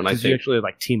Yoshi when I Because you think actually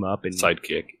like team up and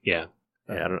sidekick. Yeah.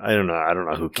 Yeah, I don't know. I don't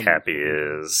know who Cappy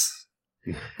is.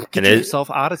 Get And it- yourself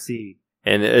Odyssey.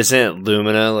 And isn't it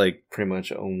Lumina like pretty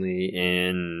much only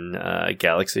in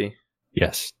Galaxy?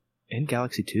 Yes. And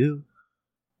Galaxy 2.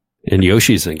 And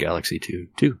Yoshi's in Galaxy 2,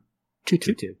 too.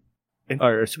 2. And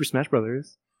our Super Smash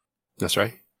Brothers. That's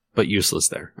right. But useless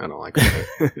there. I don't like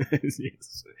that.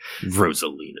 Yes.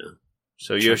 Rosalina.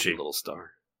 So Yoshi. Little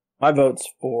star. My vote's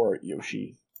for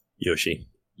Yoshi. Yoshi.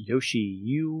 Yoshi,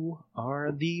 you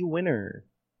are the winner.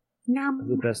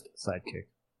 The best sidekick.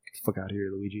 Get the fuck out of here,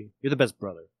 Luigi. You're the best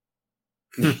brother.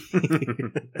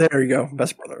 There you go.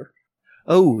 Best brother.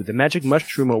 Oh, the Magic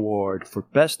Mushroom Award for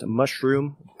Best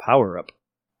Mushroom Power-Up.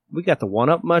 We got the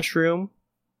 1-Up Mushroom,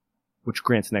 which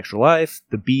grants an extra life.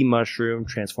 The Bee Mushroom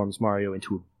transforms Mario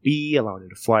into a bee, allowing him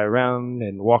to fly around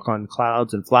and walk on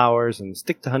clouds and flowers and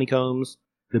stick to honeycombs.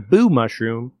 The Boo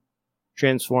Mushroom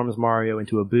transforms Mario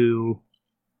into a Boo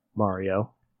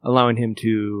Mario, allowing him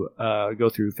to go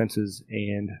through fences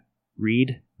and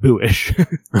read Booish.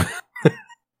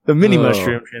 The Mini Oh.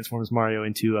 Mushroom transforms Mario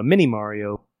into a Mini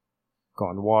Mario, go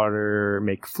on water,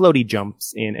 make floaty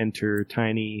jumps, and enter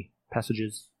tiny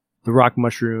passages. The Rock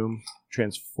Mushroom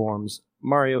transforms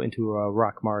Mario into a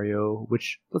Rock Mario,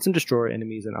 which lets him destroy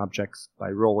enemies and objects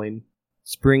by rolling.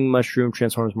 Spring Mushroom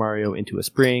transforms Mario into a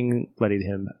spring, letting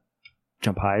him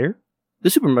jump higher.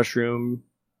 The Super Mushroom,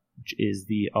 which is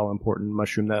the all-important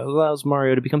mushroom that allows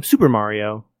Mario to become Super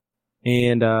Mario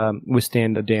and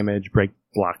withstand the damage, break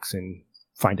blocks, and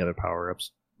find other power-ups.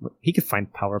 He could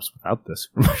find power-ups without this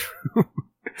mushroom.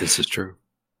 This is true.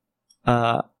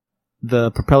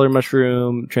 The Propeller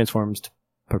Mushroom transforms to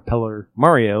Propeller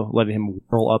Mario, letting him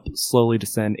roll up, slowly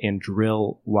descend, and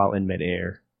drill while in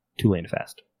midair to land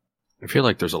fast. I feel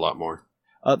like there's a lot more.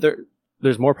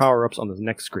 There's more power-ups on the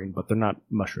next screen, but they're not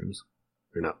mushrooms.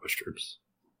 They're not mushrooms.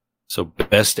 So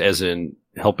best as in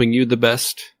helping you the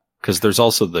best? Because there's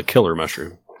also the killer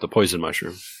mushroom, the poison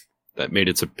mushroom, that made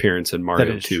its appearance in Mario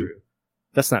That is 2. true.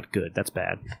 That's not good. That's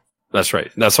bad. That's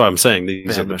right. That's why I'm saying these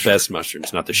Bad are the mushroom. best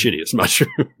mushrooms, not the shittiest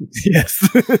mushrooms. Yes.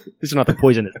 These are not the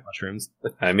poisonous mushrooms.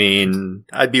 I mean,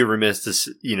 I'd be remiss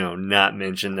to, not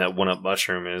mention that 1-Up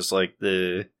Mushroom is like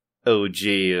the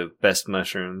OG of best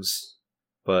mushrooms.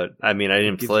 But, I mean, I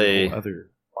didn't Gives you a play... whole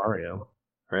other Mario.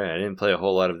 Right, I didn't play a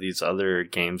whole lot of these other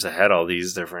games that had all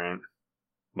these different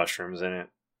mushrooms in it.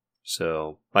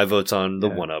 So, my vote's on the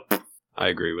Yeah. 1-Up. I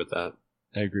agree with that.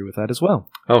 I agree with that as well.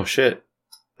 Oh, shit.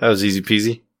 That was easy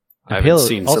peasy. I haven't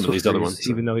seen some of these other ones.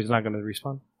 even though he's not going to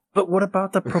respond. But what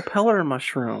about the propeller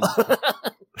mushroom?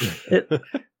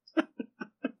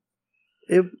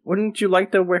 Wouldn't you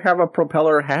like to have a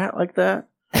propeller hat like that?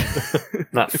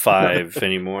 Not 5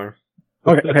 anymore.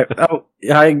 Okay. Oh,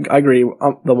 yeah, I agree.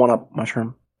 The 1-Up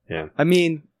mushroom. I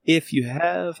mean, if you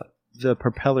have the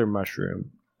propeller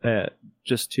mushroom,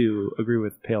 just to agree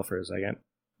with Pale for a second,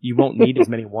 you won't need as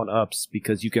many 1-ups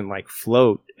because you can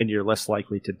float and you're less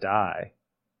likely to die.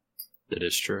 That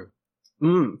is true.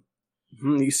 You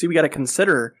see, we got to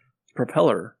consider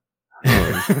propeller.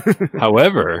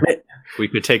 However, we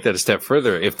could take that a step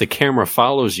further. If the camera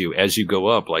follows you as you go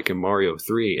up, like in Mario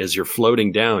 3, as you're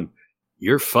floating down,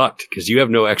 you're fucked because you have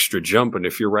no extra jump, and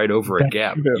if you're right over a That's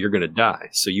gap, true. you're going to die.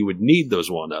 So you would need those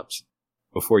 1-ups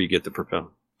before you get the propeller.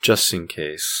 Just in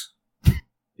case.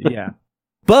 Yeah.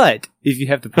 But if you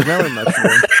have the propeller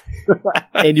mushroom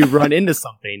and you run into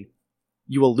something,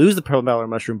 you will lose the propeller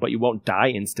mushroom, but you won't die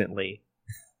instantly.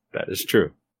 That is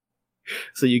true.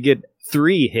 So you get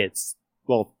 3 hits.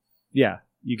 Well, yeah,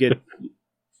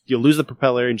 you'll lose the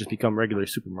propeller and just become regular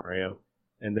Super Mario,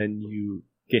 and then you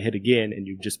get hit again and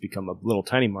you just become a little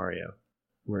tiny Mario.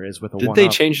 Whereas with a Did 1-up, they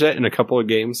change that in a couple of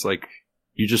games? Like,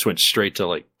 you just went straight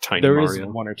to, tiny there is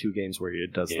Mario? 1 or 2 games where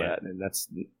it does Yeah. that, and that's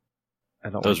I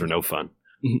don't. Those like are no fun.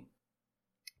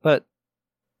 But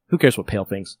who cares what Pale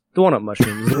thinks? The 1-up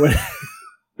mushroom is the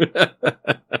winner.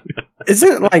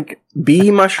 Isn't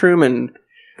bee mushroom and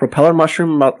propeller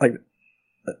mushroom about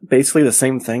basically the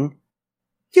same thing?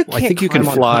 You Well, I think you can climb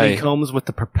on fly. honeycombs with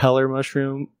the propeller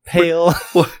mushroom. Pale.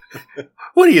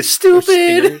 What are you,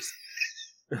 stupid?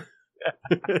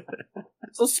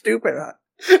 So stupid. I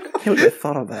can't believe I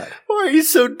thought of that. Why are you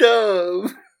so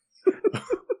dumb?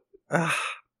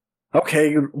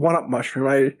 Okay, 1-Up mushroom.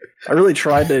 I really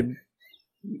tried to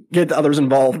get the others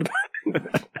involved.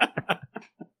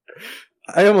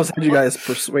 I almost had you guys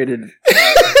persuaded.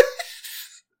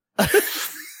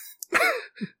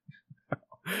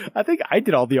 I think I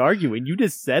did all the arguing. You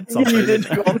just said something. You did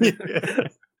do all the-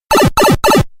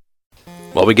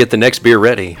 While we get the next beer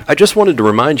ready, I just wanted to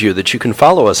remind you that you can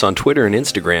follow us on Twitter and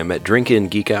Instagram at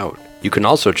DrinkInGeekOut. You can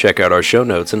also check out our show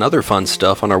notes and other fun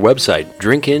stuff on our website,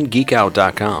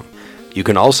 drinkingeekout.com. You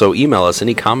can also email us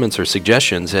any comments or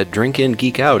suggestions at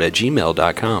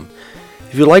drinkingeekout@gmail.com.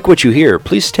 If you like what you hear,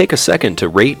 please take a second to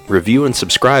rate, review, and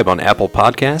subscribe on Apple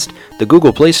Podcast, the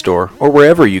Google Play Store, or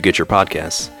wherever you get your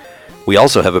podcasts. We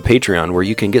also have a Patreon where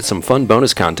you can get some fun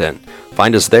bonus content.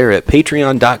 Find us there at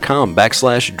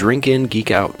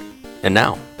patreon.com/drinkingeekout. And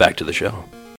now, back to the show.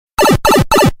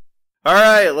 All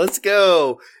right, let's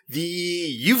go. The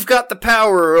You've Got the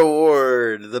Power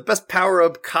Award, the best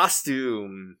power-up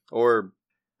costume, or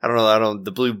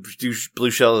the blue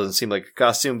shell doesn't seem like a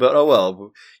costume, but oh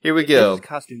well. Here we go. It's a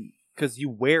costume because you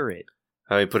wear it.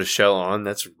 How you put a shell on?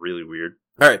 That's really weird.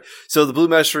 All right, so the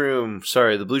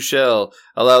blue shell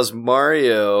allows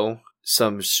Mario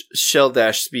some shell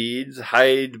dash speed,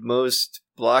 hide most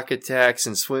block attacks,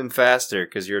 and swim faster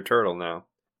because you're a turtle now.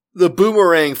 The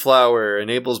boomerang flower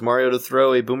enables Mario to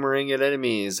throw a boomerang at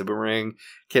enemies. The boomerang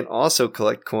can also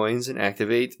collect coins and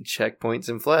activate checkpoints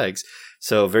and flags.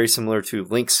 So very similar to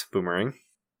Link's boomerang.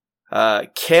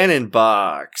 Cannon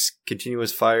box.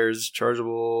 Continuous fires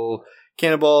chargeable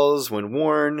cannonballs when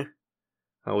worn,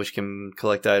 which can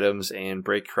collect items and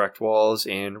break cracked walls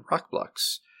and rock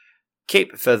blocks.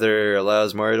 Cape feather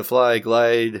allows Mario to fly,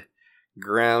 glide,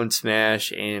 ground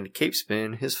smash, and cape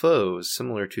spin his foes,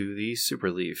 similar to the Super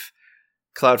Leaf.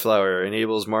 Cloudflower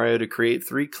enables Mario to create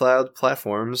 3 cloud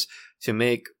platforms to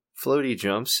make floaty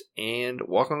jumps and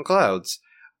walk on clouds.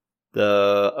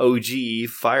 The OG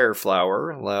Fire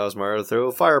Flower allows Mario to throw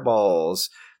fireballs.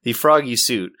 The Froggy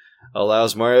Suit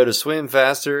allows Mario to swim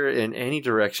faster in any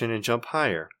direction and jump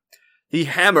higher. The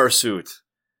Hammer Suit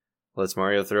lets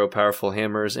Mario throw powerful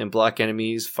hammers and block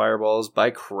enemies' fireballs by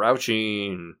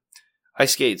crouching.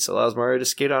 Ice Skates allows Mario to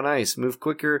skate on ice, move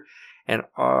quicker, and is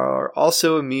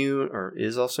also immune.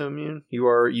 You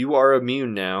are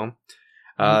immune now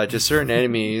to certain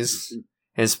enemies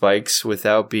and spikes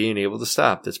without being able to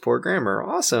stop. That's poor grammar.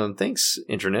 Awesome. Thanks,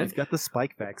 Internet. He's got the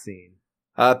spike vaccine.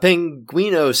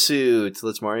 Penguino Suit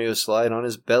lets Mario slide on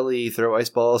his belly, throw ice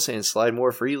balls, and slide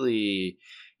more freely.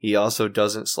 He also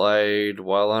doesn't slide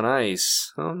while on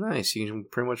ice. Oh, nice. You can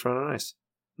pretty much run on ice.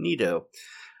 Neato.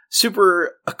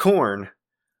 Super Acorn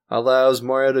allows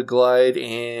Mario to glide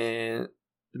and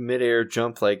midair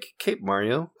jump like Cape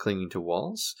Mario, clinging to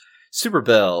walls. Super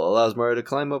Bell allows Mario to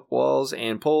climb up walls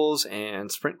and poles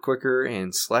and sprint quicker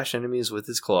and slash enemies with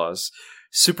his claws.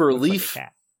 Super Leaf. Like a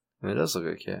cat. It does look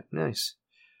like a cat. Nice.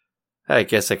 I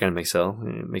guess that kind of makes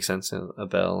sense. A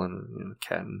bell and a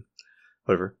cat and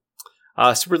whatever.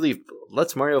 Super Leaf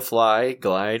lets Mario fly,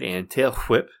 glide, and tail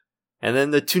whip. And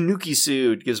then the Tanuki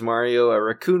Suit gives Mario a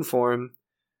raccoon form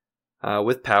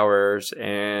with powers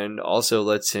and also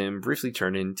lets him briefly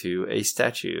turn into a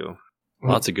statue.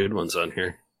 Lots of good ones on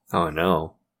here. Oh,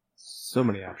 no. So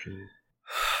many options.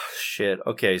 Shit.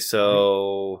 Okay,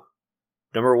 so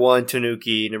number 1,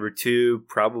 Tanuki. Number 2,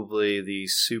 probably the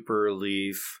Super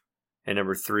Leaf. And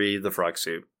number 3, the Frog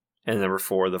Suit. And number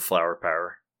 4, the Flower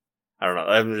Power. I don't know.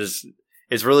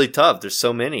 It's really tough. There's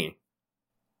so many.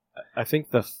 I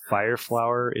think the Fire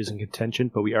Flower is in contention,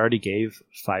 but we already gave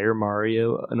Fire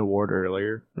Mario an award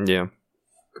earlier. Yeah.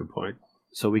 Good point.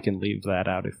 So we can leave that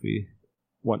out if we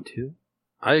want to.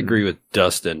 I agree with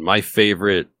Dustin. My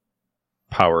favorite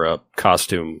power-up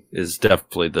costume is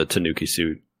definitely the Tanuki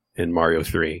Suit in Mario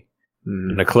 3.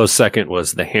 Mm. And a close second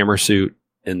was the Hammer Suit,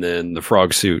 and then the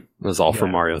Frog Suit was all from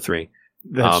Yeah. Mario 3.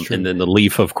 That's true. And then the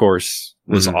Leaf, of course,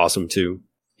 was Mhm. awesome too,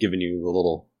 giving you the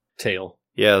little tail.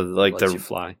 Yeah, like Lets you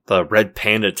fly. the red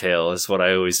panda tail is what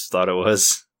I always thought it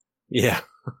was. Yeah.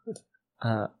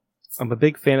 I'm a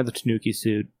big fan of the Tanuki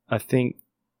Suit. I think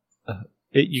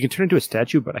you can turn into a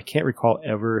statue, but I can't recall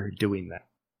ever doing that.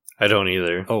 I don't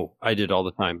either. Oh, I did all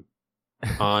the time.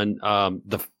 On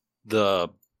the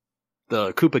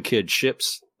Koopa Kid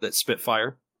ships that spit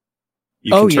fire.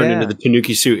 You can turn into the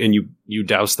Tanuki Suit and you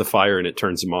douse the fire and it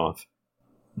turns them off.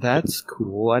 That's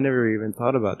cool. I never even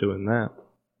thought about doing that.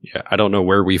 Yeah, I don't know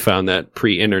where we found that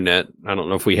pre-internet. I don't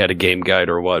know if we had a game guide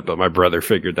or what, but my brother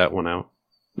figured that one out.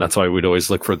 That's why we'd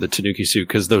always look for the Tanuki Suit,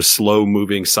 because those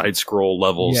slow-moving side-scroll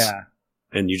levels, Yeah.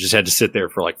 and you just had to sit there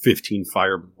for like 15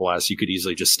 fire blasts. You could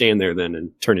easily just stand there then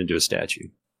and turn into a statue.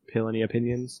 Pill, any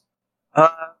opinions?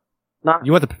 Not.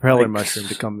 You want the propeller Like- mushroom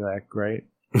to come back, right?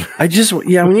 We just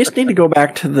need to go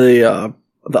back to the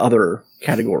other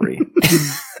category.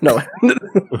 No.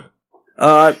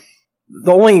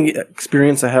 The only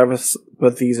experience I have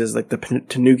with these is like the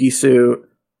Tanuki Suit,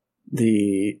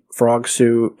 the Frog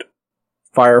Suit,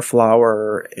 Fire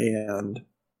Flower, and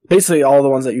basically all the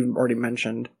ones that you've already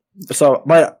mentioned. So,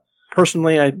 but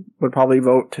personally, I would probably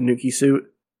vote Tanuki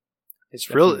Suit. It's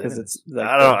really. Because it's like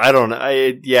I don't know.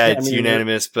 It's I mean,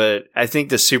 unanimous, but I think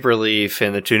the Super Leaf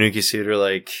and the Tanuki Suit are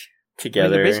like I mean, together.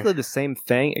 they're basically the same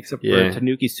thing, except Yeah. for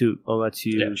Tanuki suit lets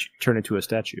you Statue. turn into a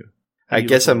statue. I You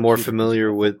guess look I'm more cute.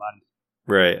 familiar with.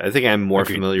 Right. I think I'm more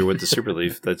Agreed. familiar with the Super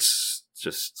Leaf. That's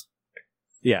just.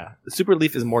 Yeah, the Super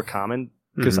Leaf is more common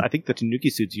because Mhm. I think the Tanuki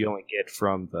suits you only get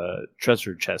from the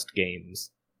treasure chest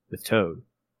games with Toad.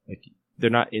 Like they're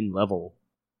not in level.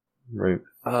 Right.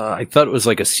 I thought it was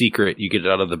like a secret. You get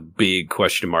it out of the big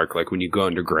question mark, like when you go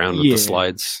underground with Yeah. the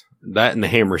slides. That and the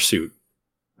hammer suit.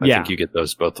 I Yeah. think you get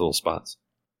those both little spots.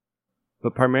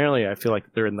 But primarily, I feel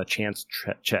like they're in the chance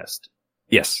chest.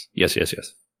 Yes.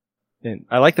 And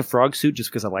I like the frog suit just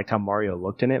because I liked how Mario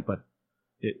looked in it, but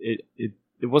it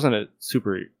wasn't a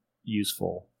super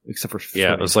useful except for Yeah,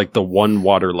 swimming. it was like the one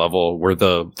water level where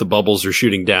the bubbles are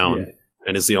shooting down, Yeah.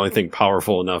 and is the only thing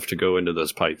powerful enough to go into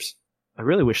those pipes. I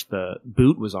really wish the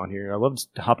boot was on here. I loved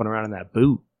hopping around in that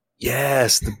boot.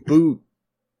 Yes, the boot.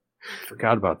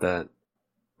 Forgot about that.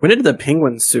 When did the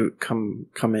penguin suit come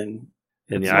in?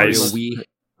 And the Mario ice. Wii,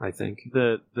 I think.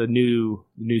 The new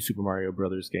Super Mario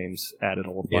Brothers games added a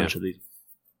whole bunch of these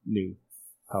new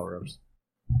power ups.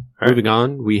 Moving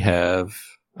on, we have.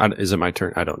 Is it my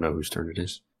turn? I don't know whose turn it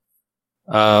is.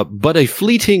 But a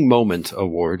fleeting moment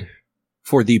award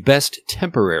for the best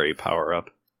temporary power up.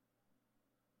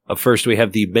 Up first, we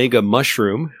have the Mega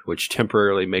Mushroom, which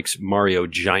temporarily makes Mario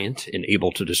giant and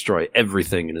able to destroy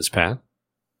everything in his path.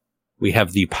 We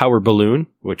have the Power Balloon,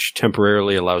 which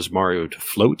temporarily allows Mario to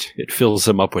float. It fills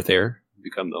him up with air,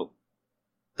 become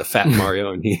the fat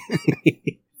Mario, and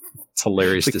it's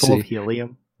hilarious It's like to full see. of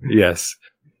helium. Yes.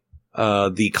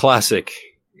 The classic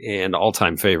and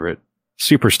all-time favorite,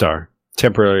 Superstar,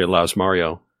 temporarily allows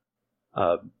Mario.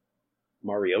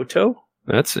 Marioto?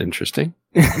 That's interesting.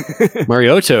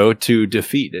 Marioto to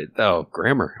defeat it. Oh,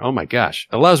 grammar. Oh my gosh.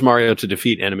 Allows Mario to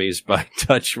defeat enemies by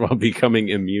touch while becoming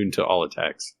immune to all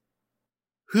attacks.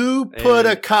 Who put a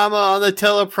And- comma on the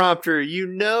teleprompter? You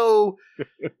know,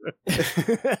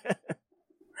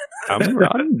 I'm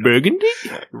Ron Burgundy.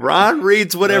 Ron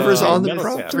reads whatever's on the That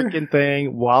prompter. freaking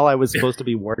thing while I was supposed to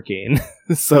be working,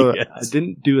 so Yes. I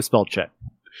didn't do a spell check.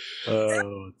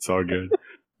 Oh, it's all good.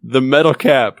 The Metal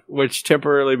Cap, which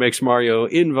temporarily makes Mario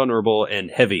invulnerable and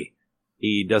heavy.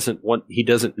 He doesn't want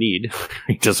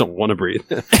to breathe.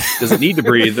 Doesn't need to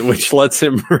breathe, which lets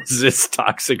him resist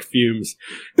toxic fumes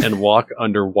and walk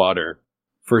underwater.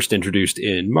 First introduced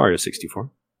in Mario 64.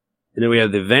 And then we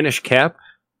have the Vanish Cap,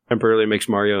 temporarily makes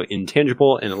Mario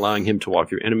intangible and allowing him to walk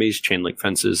through enemies, chain link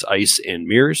fences, ice, and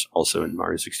mirrors, also in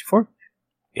Mario 64.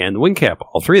 And the Wing Cap,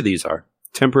 all three of these are.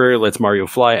 Temporarily lets Mario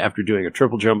fly after doing a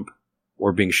triple jump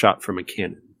or being shot from a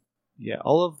cannon. Yeah,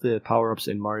 all of the power ups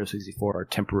in Mario 64 are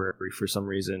temporary for some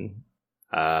reason.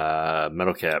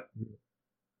 Metal Cap.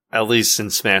 At least in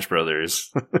Smash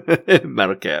Brothers.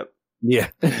 Metal Cap. Yeah.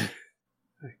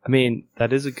 I mean,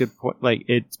 that is a good point. Like,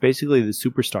 it's basically the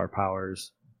superstar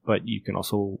powers, but you can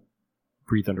also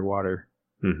breathe underwater.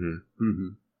 Mm-hmm. Mm-hmm.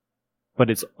 But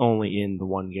it's only in the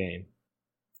one game.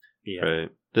 Yeah.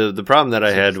 Right. The problem that I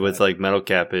So had it's with that- like Metal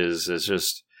Cap is it's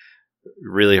just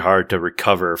really hard to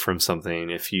recover from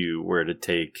something if you were to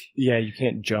take. Yeah, you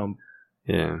can't jump.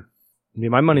 Yeah. I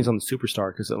mean, my money's on the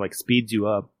superstar because it like speeds you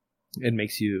up and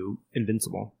makes you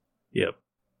invincible. Yep.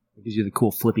 It gives you the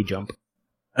cool flippy jump.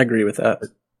 I agree with that.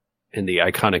 And the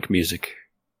iconic music.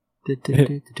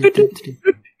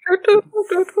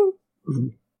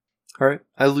 All right.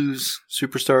 I lose.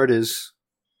 Superstar it is.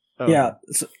 Oh. Yeah,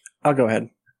 so I'll go ahead.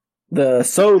 The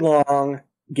So Long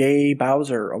Gay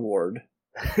Bowser Award.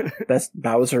 Best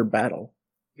Bowser Battle.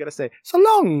 You gotta say, so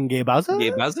long, Gay Bowser.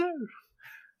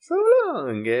 So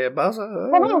long, yeah, Bowser.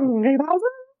 Gay Bowser.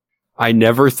 I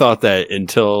never thought that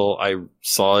until I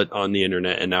saw it on the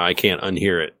internet, and now I can't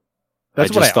unhear it.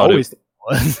 That's I what just I thought it- always thought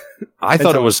it was. I thought it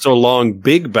Until- was so long,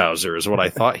 Big Bowser is what I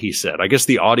thought he said. I guess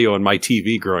the audio on my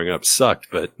TV growing up sucked,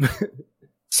 but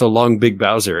so long, Big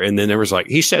Bowser. And then there was like,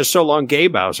 he says so long, Gay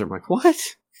Bowser. I'm like, what?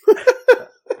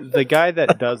 The guy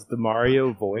that does the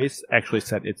Mario voice actually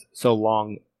said it's so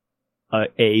long,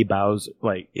 a Bowser.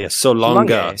 Like, Yeah, so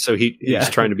longa. longa. So he's Yeah.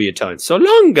 trying to be Italian. So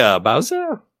longa,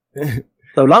 Bowser.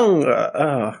 So Long.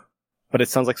 but it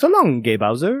sounds like so long, Gay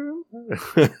Bowser.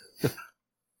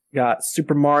 Got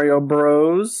Super Mario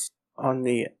Bros. On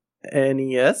the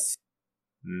NES.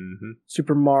 Mm-hmm.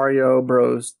 Super Mario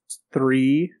Bros.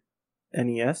 3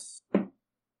 NES.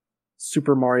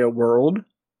 Super Mario World.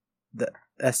 The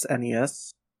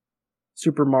SNES.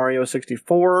 Super Mario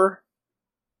 64.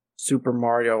 Super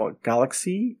Mario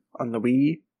Galaxy on the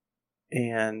Wii.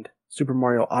 And Super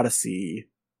Mario Odyssey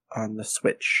on the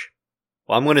Switch.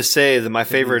 Well, I'm going to say that my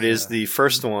favorite is, is the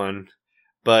first one,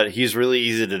 but he's really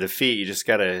easy to defeat. You just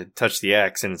got to touch the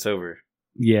X and it's over.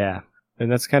 Yeah.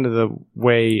 And that's kind of the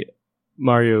way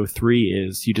Mario 3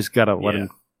 is. You just gotta let him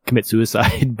commit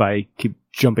suicide by keep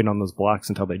jumping on those blocks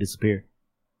until they disappear.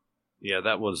 Yeah,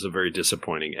 that was a very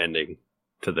disappointing ending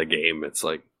to the game. It's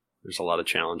like, there's a lot of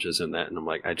challenges in that, and I'm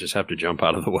like, I just have to jump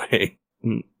out of the way.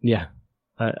 Yeah.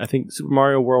 I think Super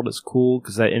Mario World is cool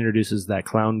because that introduces that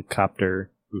clown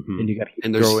copter, and you gotta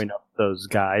keep throwing up those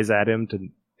guys at him to...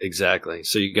 Exactly.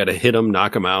 So you gotta hit them,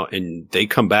 knock them out, and they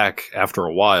come back after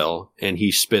a while, and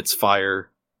he spits fire,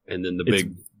 and then the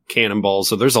big cannonballs.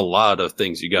 So there's a lot of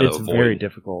things you gotta avoid. It's very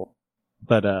difficult.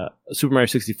 But Super Mario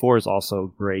 64 is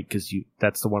also great because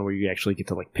that's the one where you actually get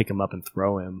to like pick him up and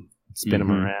throw him, and spin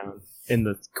him around. And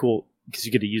the cool, because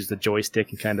you get to use the joystick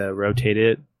and kind of rotate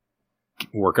it.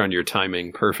 Work on your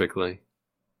timing perfectly.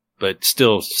 But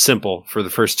still simple. For the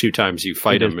first 2 times you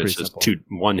fight him, it's just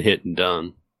one hit and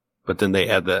done. But then they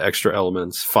add the extra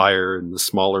elements, fire and the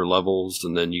smaller levels,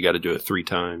 and then you got to do it 3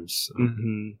 times.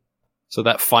 So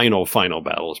that final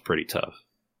battle is pretty tough.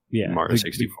 Yeah, Mario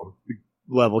 64. The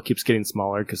level keeps getting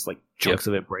smaller because like chunks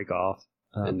of it break off.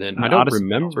 And then I don't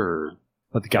remember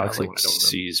what the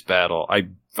Galaxy's battle.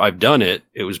 I've done it.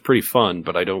 It was pretty fun,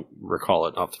 but I don't recall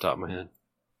it off the top of my head.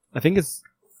 I think it's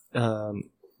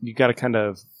you got to kind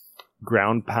of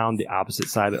ground pound the opposite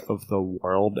side of the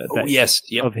world.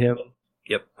 Of him.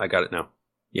 Yep, I got it now.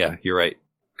 Yeah, you're right.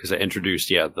 Because I introduced,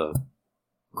 the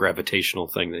gravitational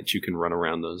thing that you can run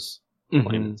around those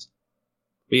planets.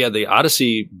 But yeah, the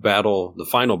Odyssey battle, the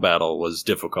final battle, was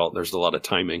difficult. There's a lot of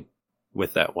timing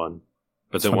with that one.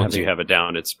 But then once you have it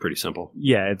down, it's pretty simple.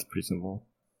 Yeah, it's pretty simple.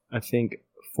 I think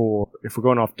if we're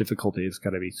going off difficulty, it's got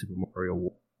to be Super Mario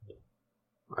World.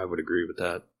 I would agree with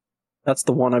that. That's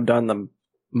the one I've done the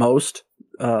most.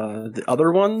 The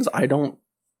other ones, I don't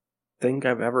think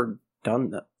I've ever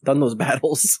done those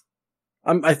battles.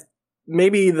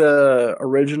 Maybe the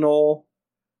original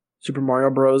Super Mario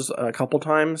Bros. A couple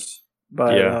times,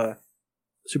 but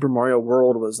Super Mario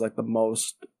World was like the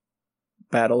most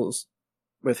battles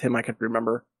with him I could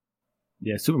remember.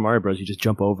 Yeah, Super Mario Bros. You just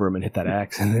jump over him and hit that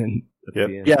axe, and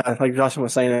then yeah, like Joshua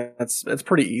was saying, it's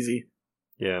pretty easy.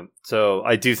 Yeah, so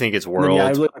I do think it's World. I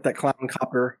really like that clown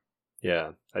copter.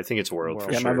 Yeah, I think it's World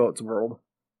for sure. Yeah, my vote's World.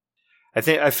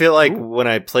 I feel like when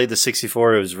I played the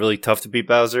 64, it was really tough to beat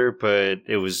Bowser, but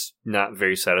it was not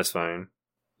very satisfying.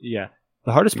 Yeah,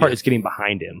 the hardest part is getting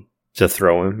behind him to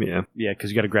throw him. Yeah, because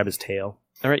you got to grab his tail.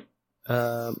 All right,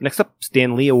 next up,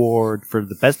 Stan Lee Award for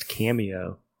the best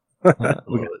cameo.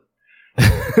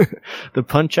 The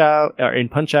Punch-Out! In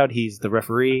Punch-Out!, he's the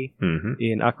referee.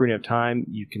 In Ocarina of Time,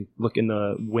 you can look in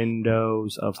the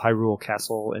windows of Hyrule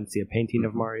Castle and see a painting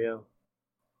of Mario.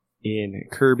 In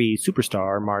Kirby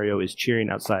Superstar, Mario is cheering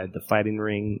outside the fighting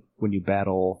ring when you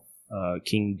battle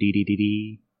King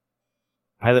Dedede.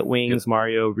 Pilot Wings,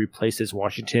 Mario replaces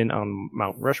Washington on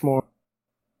Mount Rushmore.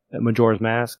 At Majora's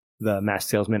Mask, the mask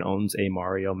salesman owns a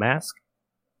Mario mask.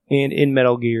 And in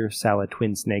Metal Gear Solid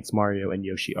Twin Snakes, Mario and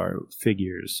Yoshi are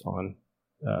figures on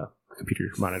a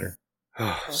computer monitor.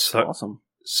 That's awesome.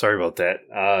 Sorry about that.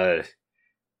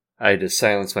 I had to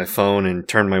silence my phone and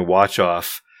turn my watch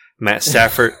off. Matt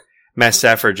Stafford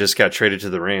just got traded to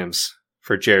the Rams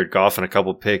for Jared Goff and a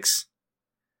couple picks.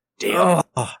 Damn.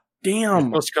 You're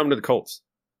supposed to come to the Colts.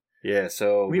 Yeah,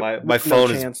 so my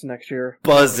phone is next year.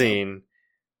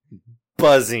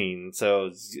 buzzing.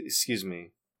 So, excuse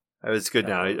me. It's good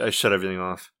now. I shut everything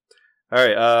off. All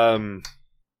right.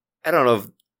 I don't know if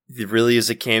it really is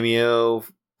a cameo,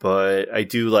 but I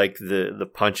do like the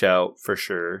Punch-Out for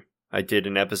sure. I did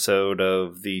an episode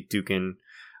of the Dukin.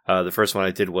 The first one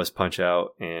I did was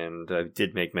Punch-Out, and I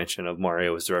did make mention of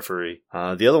Mario as the referee.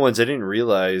 The other ones I didn't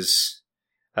realize,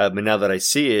 but now that I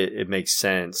see it, it makes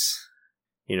sense.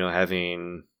 You know,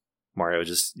 having Mario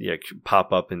just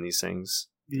pop up in these things.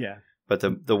 Yeah. But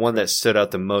the one that stood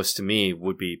out the most to me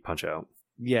would be Punch-Out!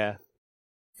 Yeah,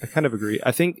 I kind of agree.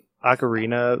 I think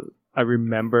Ocarina, I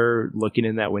remember looking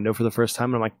in that window for the first time,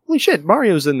 and I'm like, holy shit,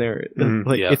 Mario's in there.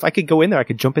 If I could go in there, I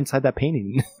could jump inside that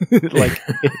painting, like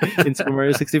in Super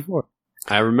Mario 64.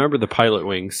 I remember the Pilot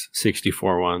Wings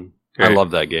 64 one. I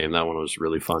love that game. That one was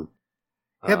really fun.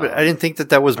 Yeah, but I didn't think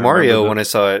that was Mario when I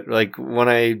saw it. Like, when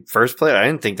I first played it, I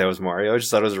didn't think that was Mario. I just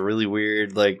thought it was a really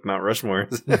weird, like, Mount Rushmore.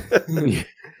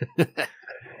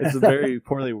 It's very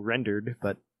poorly rendered,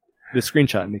 but the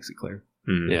screenshot makes it clear.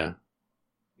 Yeah.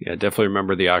 Yeah, definitely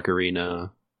remember the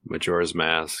Ocarina, Majora's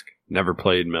Mask. Never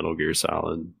played Metal Gear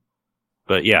Solid.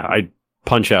 But yeah,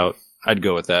 Punch-Out!, I'd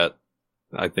go with that.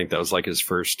 I think that was like his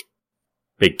first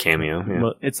big cameo. Yeah.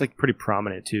 Well, it's like pretty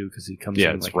prominent too, because he comes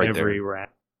in like right every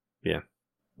rap. Yeah.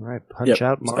 All right,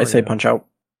 Punch-Out! Mario. I say Punch-Out!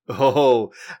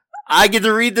 Oh, I get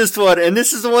to read this one, and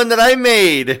this is the one that I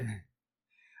made.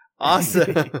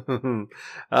 Awesome.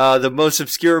 The most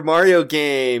obscure Mario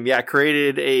game. Yeah, I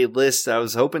created a list. I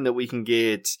was hoping that we can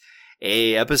get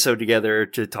a episode together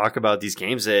to talk about these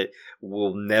games that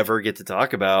we'll never get to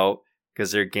talk about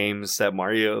because they're games that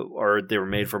they were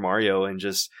made for Mario and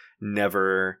just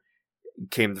never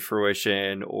came to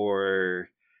fruition, or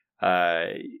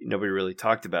nobody really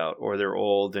talked about, or they're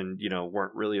old and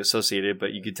weren't really associated,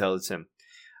 but you could tell it's him.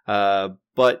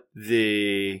 But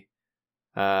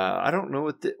I don't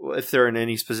know if they're in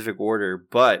any specific order,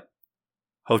 but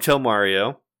Hotel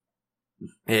Mario,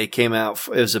 it came out.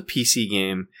 It was a PC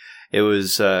game. It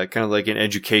was kind of like an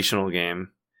educational game,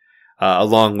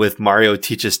 along with Mario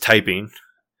Teaches Typing.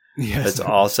 Yes. That's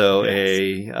also Yes.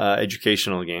 a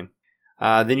educational game.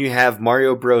 Then you have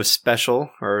Mario Bros. Special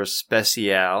or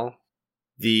Special.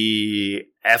 The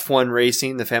F1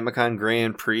 Racing, the Famicom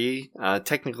Grand Prix,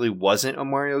 technically wasn't a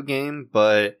Mario game,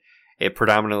 but it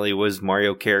predominantly was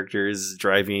Mario characters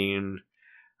driving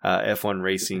F1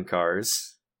 racing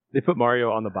cars. They put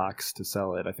Mario on the box to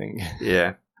sell it, I think.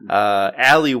 Yeah.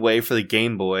 Alleyway for the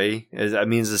Game Boy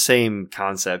it's the same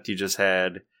concept. You just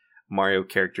had Mario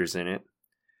characters in it.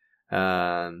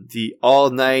 The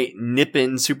All Night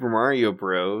Nippin' Super Mario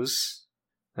Bros.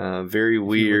 Very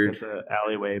weird. If you look at the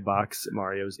alleyway box,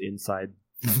 Mario's inside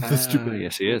the stupid.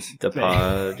 Yes, he is. The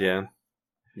pod, yeah.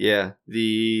 Yeah.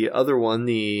 The other one,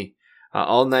 the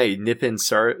All Night Nippin'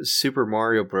 Super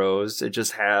Mario Bros. It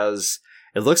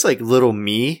looks like little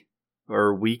Me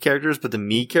or Wii characters, but the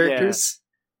Me characters.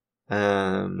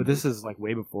 But this is like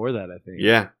way before that, I think.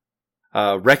 Yeah.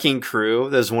 Wrecking Crew,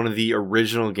 that was one of the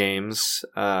original games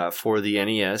for the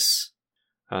NES.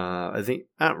 I think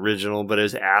not original, but it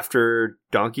was after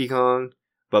Donkey Kong,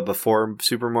 but before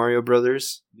Super Mario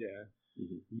Brothers. Yeah.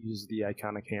 Use the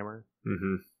iconic hammer.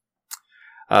 Mm-hmm.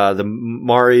 The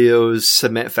Mario's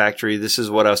Cement Factory. This is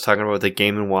what I was talking about with the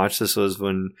Game & Watch. This was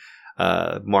when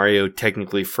Mario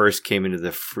technically first came into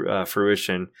the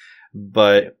fruition.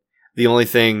 But the only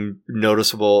thing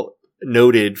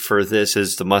noted for this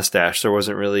is the mustache. There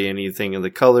wasn't really anything in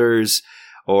the colors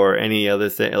or any other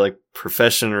thing like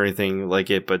profession or anything like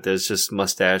it, but there's just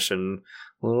mustache and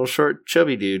a little short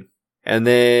chubby dude. And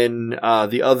then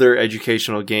the other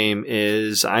educational game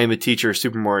is I Am a Teacher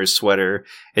Super Mario Sweater.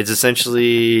 It's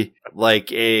essentially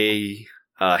like a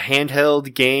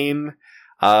handheld game,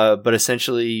 but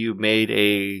essentially you made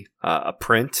a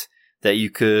print that you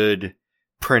could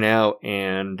print out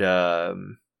and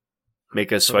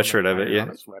make a sweatshirt of it. Yeah,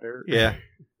 A sweater. yeah.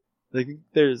 Like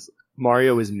there's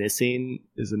Mario is Missing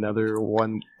is another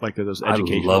one like those I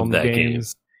educational love that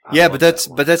games. Yeah, love but that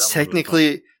one. that's That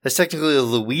one was technically a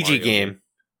Luigi Mario game.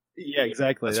 Yeah,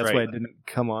 exactly. That's That's right. why it didn't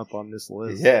come up on this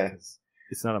list. Yeah. 'Cause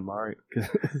it's not a Mario.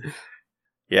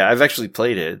 Yeah, I've actually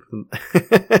played it.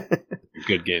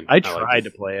 Good game. I like tried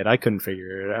it. to play it. I couldn't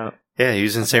figure it out. Yeah, he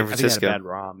was in San I think I had a Francisco. bad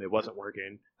ROM. It wasn't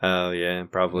working. Oh yeah,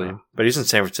 probably. Wow. But he's in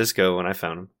San Francisco when I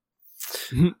found him.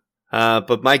 Mhm.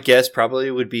 But my guess probably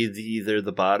would be either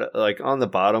the bottom, like on the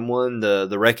bottom one,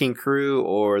 the Wrecking Crew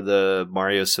or the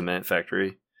Mario Cement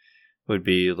Factory would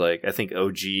be like I think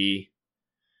OG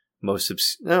no,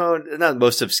 not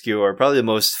most obscure, probably the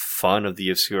most fun of the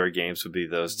obscure games would be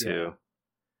those two.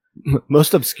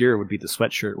 Most obscure would be the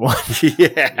sweatshirt one.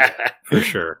 Yeah. For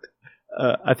sure.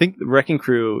 I think the Wrecking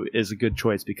Crew is a good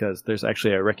choice because there's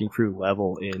actually a Wrecking Crew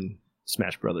level in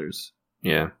Smash Brothers.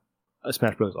 Yeah.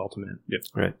 Smash Bros. Ultimate. Yep.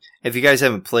 Right. If you guys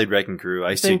haven't played Wrecking Crew,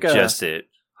 I think, suggest it.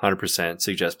 100%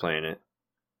 suggest playing it.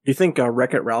 Do you think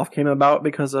Wreck-It Ralph came about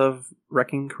because of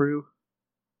Wrecking Crew?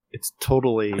 It's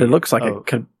totally. It looks like Oh. it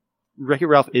could. Wreck-It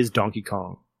Ralph is Donkey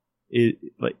Kong.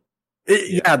 Look at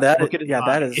his that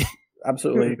body. is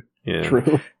absolutely Yeah.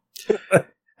 true.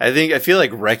 I feel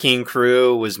like Wrecking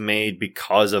Crew was made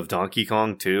because of Donkey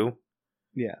Kong too.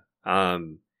 Yeah.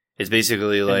 It's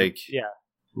basically like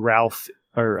Ralph,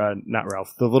 or not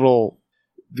Ralph,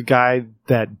 the guy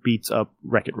that beats up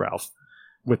Wreck-It Ralph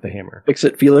with the hammer.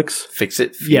 Fix-It Felix. Fix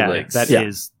It Yeah, Felix. that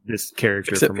is this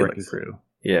character Fix-It from Felix. Wrecking Crew.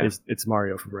 Yeah. It's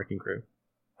Mario from Wrecking Crew.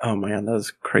 Oh man, that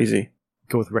was crazy.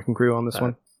 Go with Wrecking Crew on this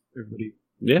one. Everybody,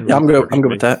 Yeah. Yeah, I'm good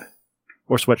with that.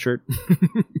 or sweatshirt.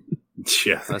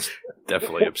 Yeah, that's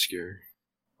definitely obscure.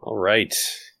 All right.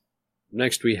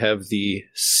 Next, we have the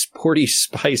Sporty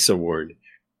Spice Award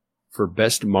for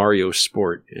Best Mario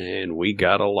Sport, and we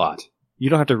got a lot. You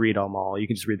don't have to read them all. You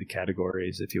can just read the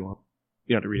categories if you want.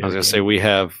 You don't have to read. I was going to say everything. we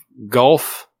have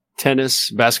golf, tennis,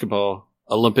 basketball,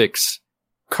 Olympics,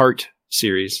 kart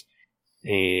series,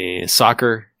 and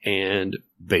soccer, and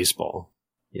baseball.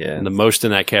 Yeah. And the most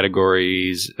in that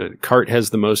category is kart has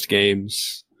the most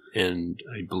games, and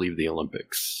I believe the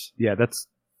Olympics. Yeah, that's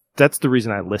that's the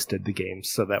reason I listed the games,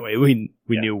 so that way we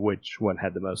knew which one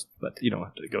had the most. But you don't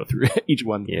have to go through each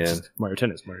one. Yeah. It's just Mario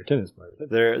Tennis, Mario Tennis,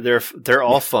 Mario Tennis. They're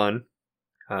all fun.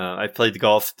 I played the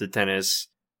golf, the tennis,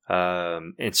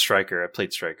 and Striker. I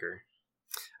played Striker.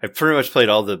 I've pretty much played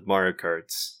all the Mario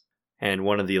Karts and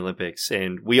one of the Olympics,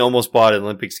 and we almost bought an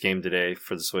Olympics game today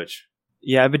for the Switch.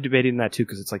 Yeah, I've been debating that too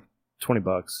because it's like $20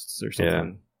 or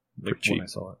something. Yeah. Like Cheap. when I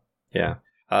saw it. Yeah.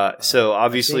 So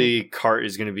obviously, kart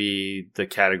is going to be the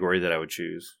category that I would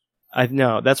choose. I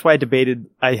know that's why I debated.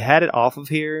 I had it off of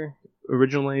here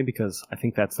originally because I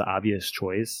think that's the obvious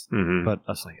choice. Mm-hmm. But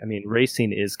I was like, I mean,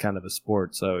 racing is kind of a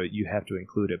sport, so you have to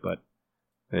include it. But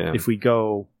Yeah. if we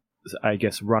go, I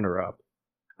guess runner up.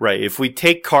 Right. If we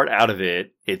take kart out of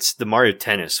it, it's the Mario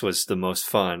Tennis was the most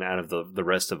fun out of the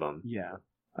rest of them. Yeah,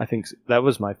 I think that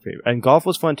was my favorite. And golf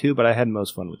was fun too, but I had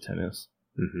most fun with tennis.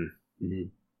 Mm-hmm. Mm-hmm.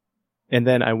 And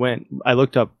then I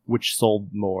looked up which sold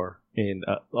more in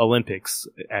Olympics.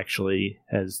 Actually,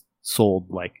 has sold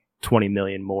like 20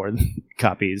 million more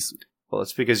copies. Well,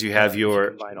 it's because you have if you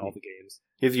your combine all the games.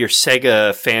 you have your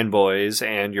Sega fanboys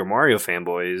and your Mario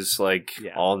fanboys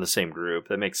Yeah. all in the same group.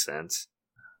 That makes sense.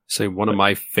 Say one of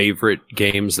my favorite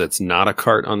games that's not a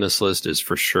kart on this list is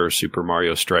for sure Super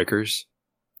Mario Strikers.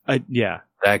 Yeah,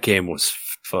 That game was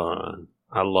fun.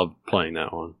 I loved playing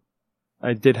that one.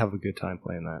 I did have a good time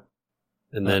playing that.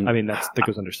 And then I mean, that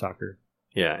goes under soccer.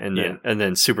 Yeah, and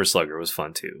then Super Slugger was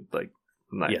fun too. Like,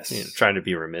 I'm not Yes. trying to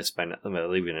be remiss by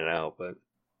leaving it out, but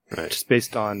right. Just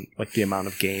based on like the amount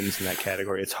of games in that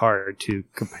category, it's hard to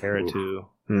compare it to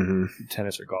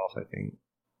tennis or golf. I think.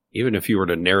 Even if you were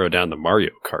to narrow down the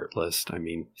Mario Kart list, I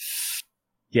mean,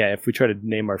 Yeah, if we try to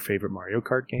name our favorite Mario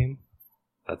Kart game,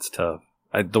 that's tough.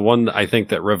 The one I think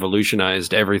that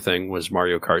revolutionized everything was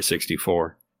Mario Kart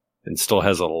 64 and still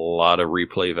has a lot of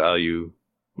replay value.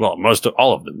 Well,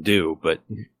 all of them do, but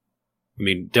I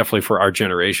mean, definitely for our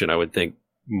generation, I would think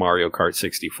Mario Kart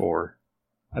 64.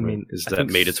 I mean, is I that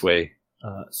think made its way?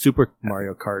 Super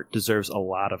Mario Kart deserves a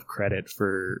lot of credit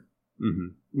for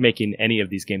making any of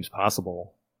these games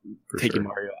possible. For Taking sure.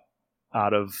 Mario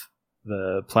out of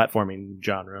the platforming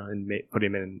genre and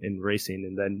putting him in racing,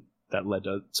 and then that led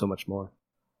to so much more.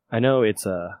 I know it's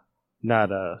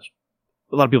not a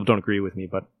lot of people don't agree with me,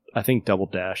 but I think Double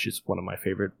Dash is one of my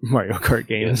favorite Mario Kart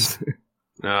games.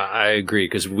 I agree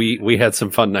because we had some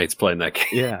fun nights playing that game.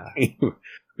 Yeah.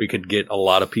 We could get a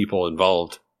lot of people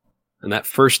involved, and that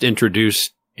first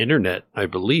introduced internet, I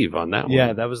believe, on that one.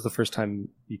 Yeah, that was the first time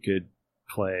you could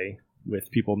play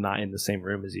with people not in the same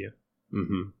room as you.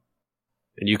 Mm-hmm.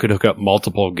 And you could hook up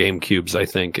multiple GameCubes, I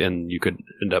think, and you could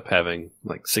end up having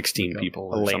like 16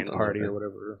 people. A or LAN something party like or that.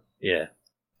 whatever. Yeah.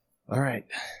 All right.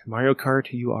 Mario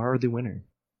Kart, you are the winner.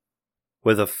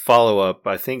 with a follow up,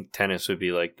 I think tennis would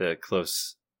be like the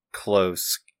close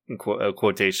in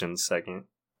quotations second.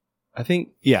 I think,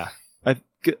 yeah.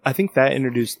 I think that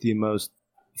introduced the most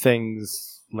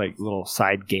things, like little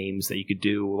side games that you could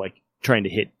do, like trying to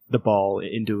hit the ball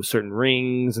into certain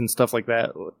rings and stuff like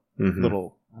that. Mm-hmm.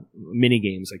 Little mini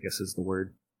games, I guess is the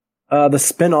word. The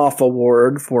spin-off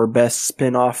award for best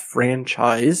spin-off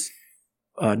franchise,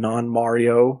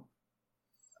 non-Mario,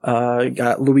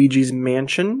 got Luigi's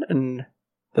Mansion and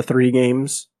the 3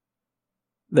 games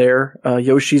there.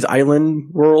 Yoshi's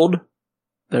Island World,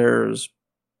 there's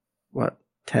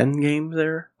 10 games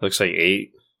there? Looks like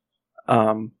 8.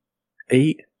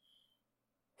 8.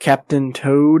 Captain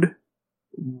Toad,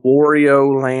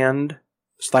 Wario Land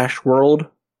 / World,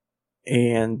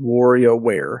 and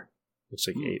WarioWare. Looks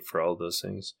like 8 for all those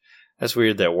things. That's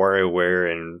weird that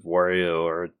WarioWare and Wario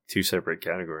are 2 separate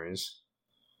categories.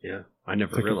 Yeah, I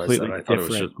never They're realized that. completely I thought it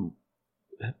was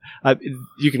different.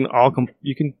 just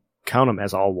You can count them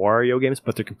as all Wario games,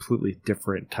 but they're completely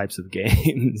different types of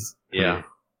games. yeah.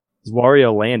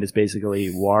 Wario Land is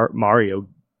basically Mario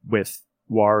with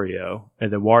Wario,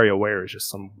 and then WarioWare is just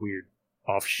some weird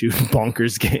offshoot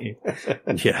bonkers game.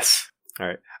 Yes. All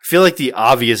right. I feel like the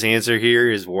obvious answer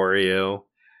here is Wario.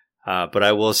 But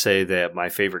I will say that my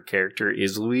favorite character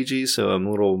is Luigi, so I'm a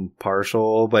little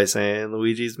partial by saying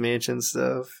Luigi's Mansion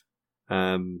stuff.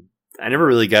 I never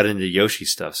really got into Yoshi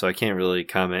stuff, so I can't really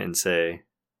comment and say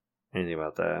anything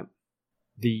about that.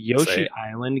 The Yoshi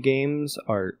Island games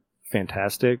are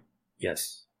fantastic,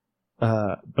 Yes.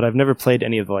 but I've never played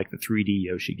any of the 3D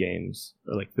Yoshi games,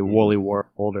 or like the Woolly World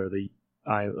or the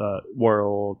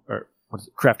World, or what is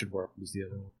it? Crafted World was the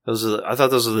other one. I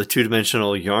thought those were the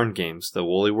 2-dimensional yarn games, the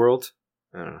Woolly World.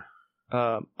 I don't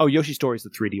know. Yoshi Story is the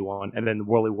 3D one, and then the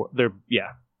Woolly World.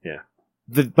 Yeah. Yeah.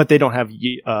 But they don't have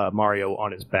Mario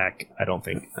on his back, I don't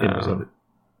think, in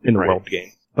the right. World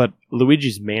game. But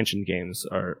Luigi's Mansion games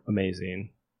are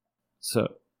amazing.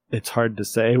 So it's hard to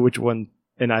say which one.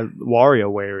 And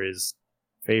WarioWare is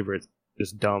favorite,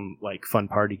 just dumb, like, fun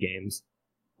party games.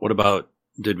 What about,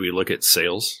 did we look at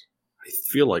sales? I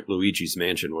feel like Luigi's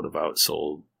Mansion would have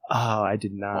outsold Oh, I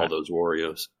did not. all those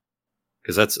Warrios.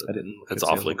 Because that's I didn't look that's at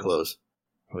awfully sales. close.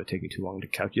 Probably take me too long to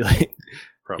calculate.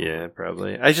 Probably. Yeah,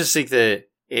 probably. I just think that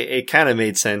it kind of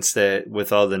made sense that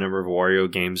with all the number of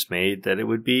Wario games made that it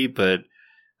would be, but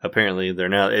apparently they're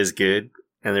not as good,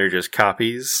 and they're just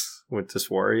copies with this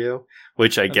Wario,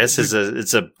 which I guess is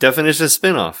it's a definition of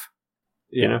spin-off.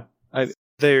 Yeah, You know?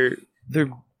 they're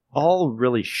all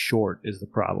really short is the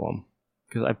problem,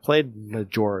 because I played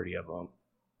majority of them.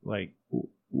 Like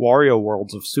Wario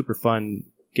World's a super fun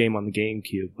game on the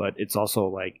GameCube, but it's also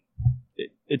like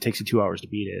it takes you 2 hours to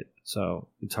beat it, so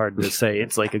it's hard to say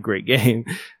it's like a great game.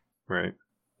 Right.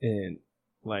 And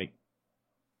like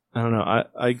I don't know,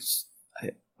 I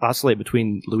oscillate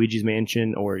between Luigi's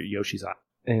Mansion or Yoshi's Island,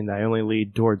 and I only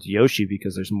lead towards Yoshi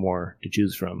because there's more to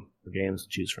choose from, or games to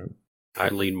choose from. I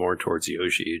lean more towards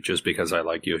Yoshi just because I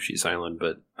like Yoshi's Island,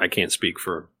 but I can't speak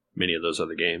for many of those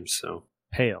other games. So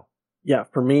Pale. Yeah,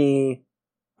 for me,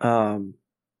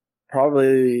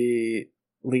 probably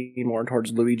lean more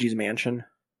towards Luigi's Mansion,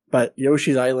 but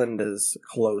Yoshi's Island is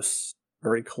close,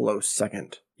 very close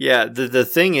second. Yeah, the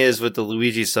thing is with the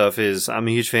Luigi stuff is I'm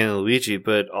a huge fan of Luigi,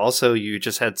 but also you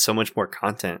just had so much more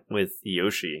content with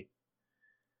Yoshi.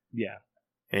 Yeah.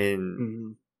 And,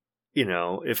 Mhm. you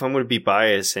know, if I'm going to be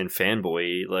biased and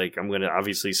fanboy, like, I'm going to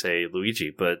obviously say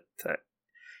Luigi, but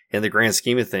in the grand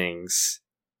scheme of things,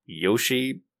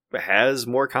 Yoshi has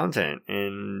more content,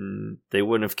 and they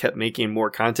wouldn't have kept making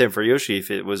more content for Yoshi if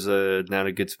it was not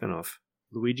a good spinoff.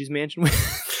 Luigi's Mansion.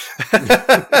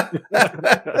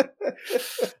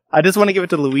 I just want to give it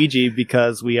to Luigi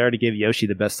because we already gave Yoshi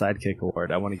the best sidekick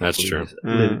award. I want to give That's true.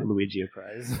 Luigi a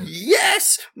prize.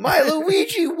 Yes! My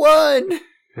Luigi won!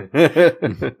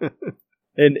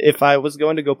 And if I was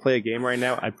going to go play a game right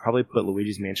now, I'd probably put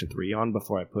Luigi's Mansion 3 on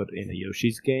before I put in a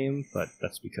Yoshi's game, but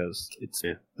that's because it's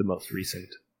the most recent.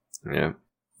 Yeah.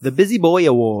 The Busy Boy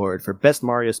Award for Best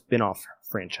Mario Spin-off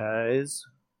Franchise.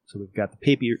 So we've got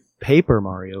the Paper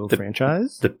Mario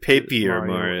franchise. The Papier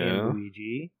Mario. And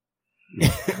Luigi.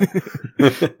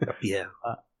 yeah,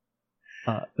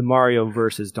 The Mario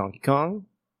versus Donkey Kong.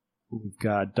 We've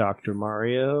got Dr.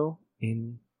 Mario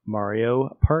and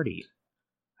Mario Party.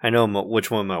 I know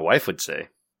which one my wife would say.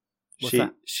 What's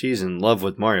that? She's in love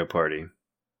with Mario Party.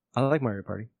 I like Mario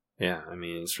Party. Yeah, I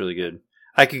mean, it's really good.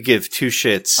 I could give two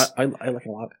shits. I like it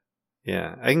a lot.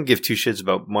 Yeah, I can give two shits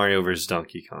about Mario versus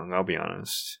Donkey Kong, I'll be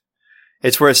honest.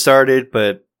 It's where it started,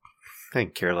 but I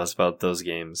can care less about those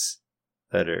games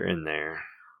that are in there.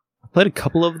 I played a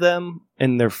couple of them,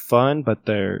 and they're fun, but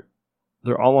they're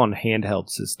all on handheld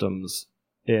systems,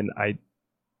 and I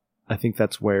think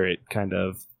that's where it kind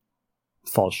of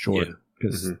falls short,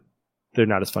 because they're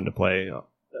not as fun to play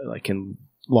like in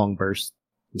long bursts.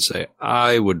 and say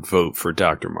I would vote for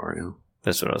Dr. Mario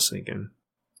That's what I was thinking.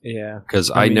 Yeah. because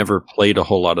I I mean- never played a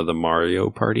whole lot of the Mario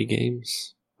Party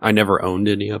games. I never owned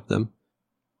any of them,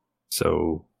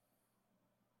 so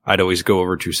I'd always go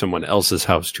over to someone else's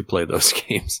house to play those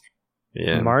games.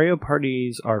 Yeah. Mario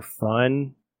parties are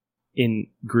fun in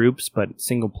groups, but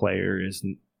single player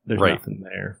isn't. There's Right. nothing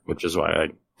there. Which is why I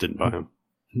didn't buy them.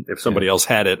 If somebody else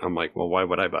had it, I'm like, well, why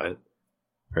would I buy it?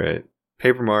 Right.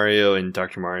 Paper Mario and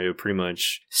Dr. Mario pretty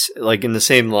much like in the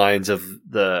same lines of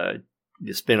the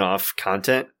spin-off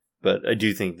content, but I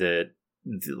do think that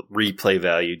the replay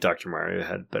value, Dr. Mario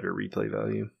had better replay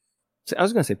value. So I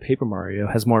was going to say Paper Mario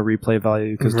has more replay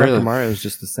value because Really? Dr. Mario is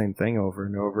just the same thing over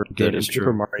and over again. is And Paper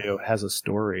true. Mario has a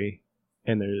story,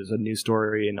 and there's a new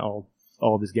story in all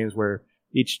of these games where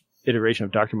each iteration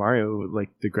of Dr. Mario, like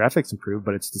the graphics improve,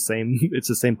 but it's the same. It's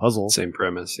the same puzzle. Same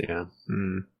premise, yeah.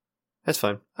 That's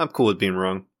fine. I'm cool with being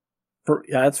wrong.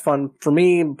 Yeah, it's fun. For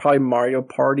me, probably Mario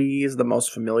Party is the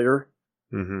most familiar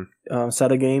Mm-hmm.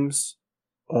 set of games.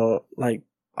 Like,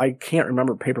 I can't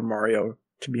remember Paper Mario,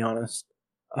 to be honest.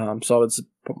 So it's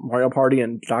Mario Party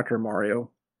and Dr. Mario.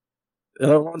 The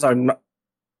other ones I'm not.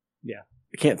 Yeah.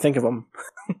 I can't think of them.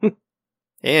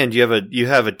 And you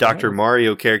have a Dr.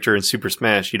 Mario character in Super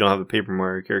Smash. You don't have a Paper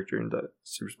Mario character in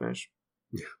Super Smash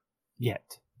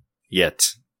Yet. yet.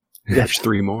 There's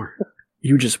 3 more.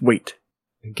 You just wait.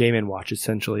 Game & Watch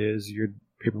essentially is your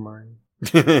Paper Mario.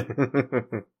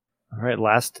 All right,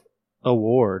 last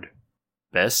award.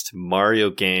 Best Mario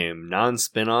game,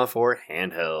 non-spin-off or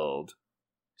handheld.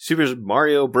 Super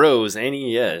Mario Bros.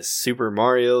 NES, Super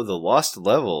Mario The Lost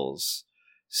Levels,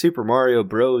 Super Mario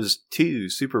Bros. 2,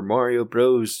 Super Mario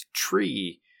Bros.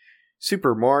 Tree,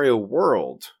 Super Mario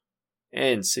World,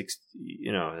 and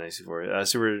 64,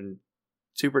 Super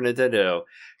Super Nintendo.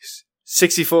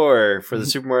 64 for the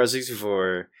Super Mario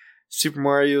 64. Super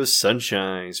Mario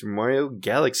Sunshine, Super Mario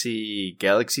Galaxy,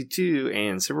 Galaxy 2,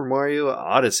 and Super Mario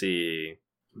Odyssey.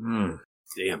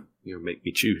 Damn, you make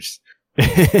me choose.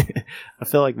 I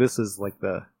feel like this is like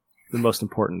the most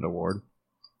important award.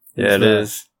 Yeah, it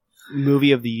is.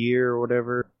 Movie of the year or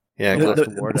whatever. Yeah, The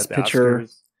award best at the picture.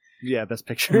 Oscars. Yeah, best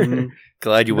picture. Mhm.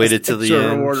 glad you waited till the Picture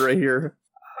end. award right here.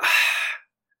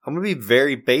 I'm gonna be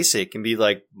very basic and be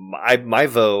like, my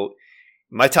vote,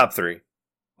 my top three.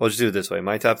 We'll just do it this way.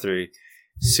 My top three.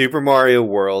 Super Mario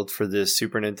World for this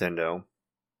Super Nintendo.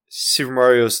 Super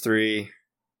Mario's 3.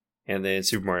 And then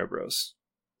Super Mario Bros.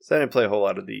 So I didn't play a whole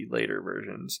lot of the later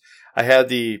versions. I had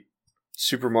the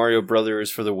Super Mario Brothers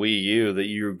for the Wii U that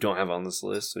you don't have on this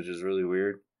list, which is really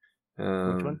weird.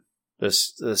 Which one? The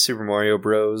Super Mario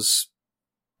Bros.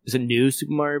 Is it new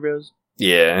Super Mario Bros?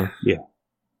 Yeah.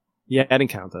 Yeah, I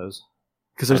didn't count those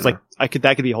because there's like that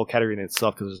could be a whole category in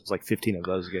itself because there's like 15 of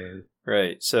those games.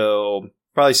 Right. So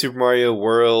probably Super Mario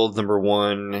World number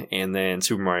 1, and then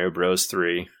Super Mario Bros.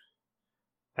 3,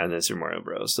 and then Super Mario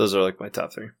Bros. Those are like my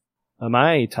top 3.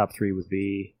 My top 3 would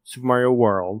be Super Mario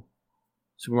World,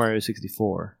 Super Mario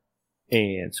 64,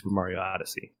 and Super Mario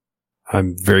Odyssey.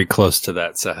 I'm very close to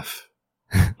that, Seth.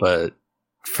 But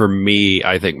for me,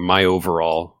 I think my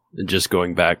overall, just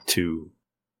going back to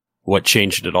what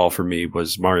changed it all for me,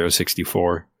 was Mario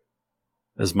 64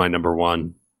 as my number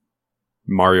 1.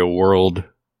 Mario World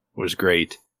was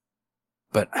great.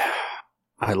 But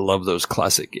I love those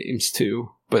classic games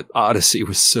too. But Odyssey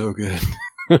was so good.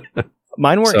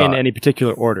 Mine weren't So, in any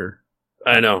particular order.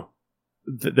 I know.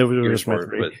 There was Yours just my were,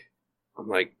 three. but I'm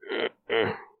like,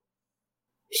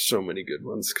 so many good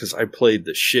ones because I played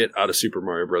the shit out of Super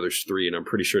Mario Brothers 3, and I'm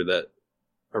pretty sure that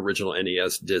original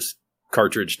NES disc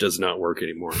cartridge does not work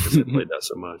anymore because I played that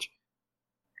so much.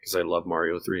 Because I love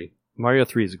Mario 3. Mario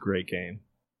 3 is a great game.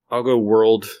 I'll go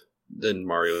World, then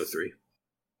Mario 3.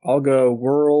 I'll go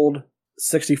World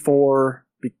 64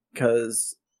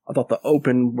 because I thought the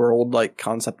open world like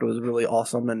concept was really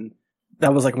awesome, and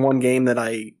that was like one game that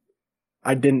I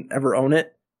didn't ever own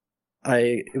it.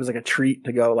 It was like a treat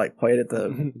to go like play it at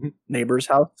the neighbor's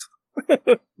house.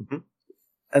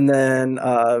 And then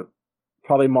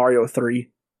probably Mario 3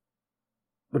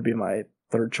 would be my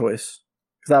third choice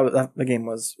because the game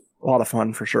was a lot of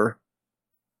fun for sure.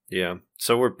 Yeah.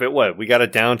 So we got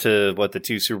it down to the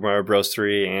 2 Super Mario Bros.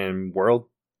 3 and World?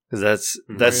 Because that's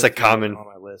Mario the 3 common. wasn't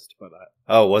on my list, but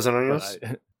Oh, wasn't on yours?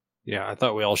 Yeah, I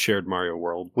thought we all shared Mario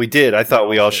World. We did. I thought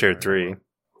we all sure. shared 3.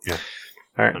 Yeah.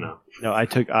 All I right. know. no, I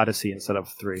took Odyssey instead of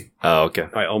 3. Oh, okay.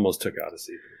 I almost took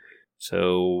Odyssey.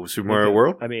 So Super Mario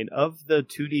World. I mean, of the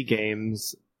 2D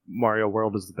games, Mario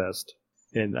World is the best,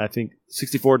 and I think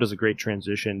 64 does a great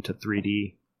transition to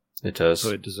 3D, It does. so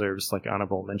it deserves like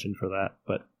honorable mention for that.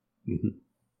 But Mm-hmm.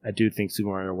 I do think Super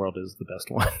Mario World is the best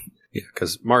one. Yeah,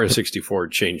 because Mario 64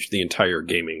 changed the entire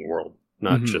gaming world,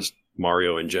 not Mhm. just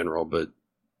Mario in general, but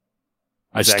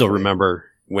I Exactly. still remember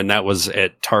when that was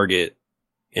at Target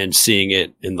and seeing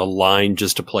it in the line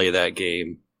just to play that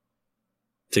game,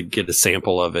 to get a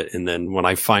sample of it. And then when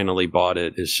I finally bought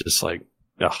it, it's just like,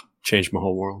 changed my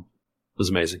whole world. It was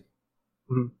amazing.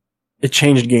 It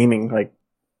changed gaming like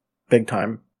big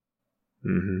time.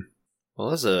 Mm-hmm. Well,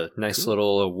 that's a nice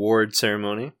little award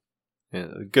ceremony. Yeah,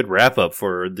 a good wrap up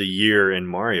for the year in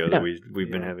Mario that we've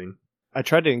been having. I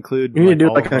tried to include We need to do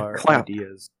all like of a our clap.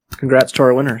 ideas. Congrats to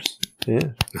our winners.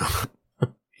 Yeah.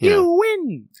 You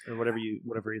win, or whatever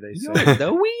they say.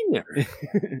 the wiener.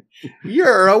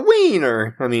 You're a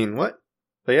wiener. I mean, what?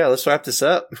 But yeah, let's wrap this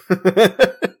up.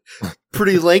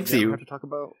 Pretty lengthy. Yeah, we have to talk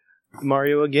about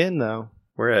Mario again, though.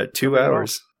 We're at 2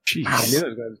 hours. I knew it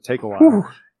was going to take a while. Whew.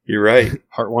 You're right.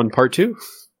 Part 1, Part 2.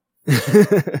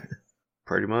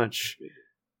 Pretty much.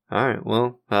 All right.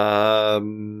 Well,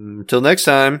 till next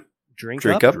time. Drink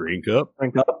Drink up. up. Drink up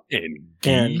Drink up and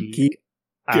and geek geek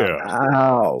out.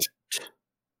 out.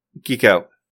 Geek out.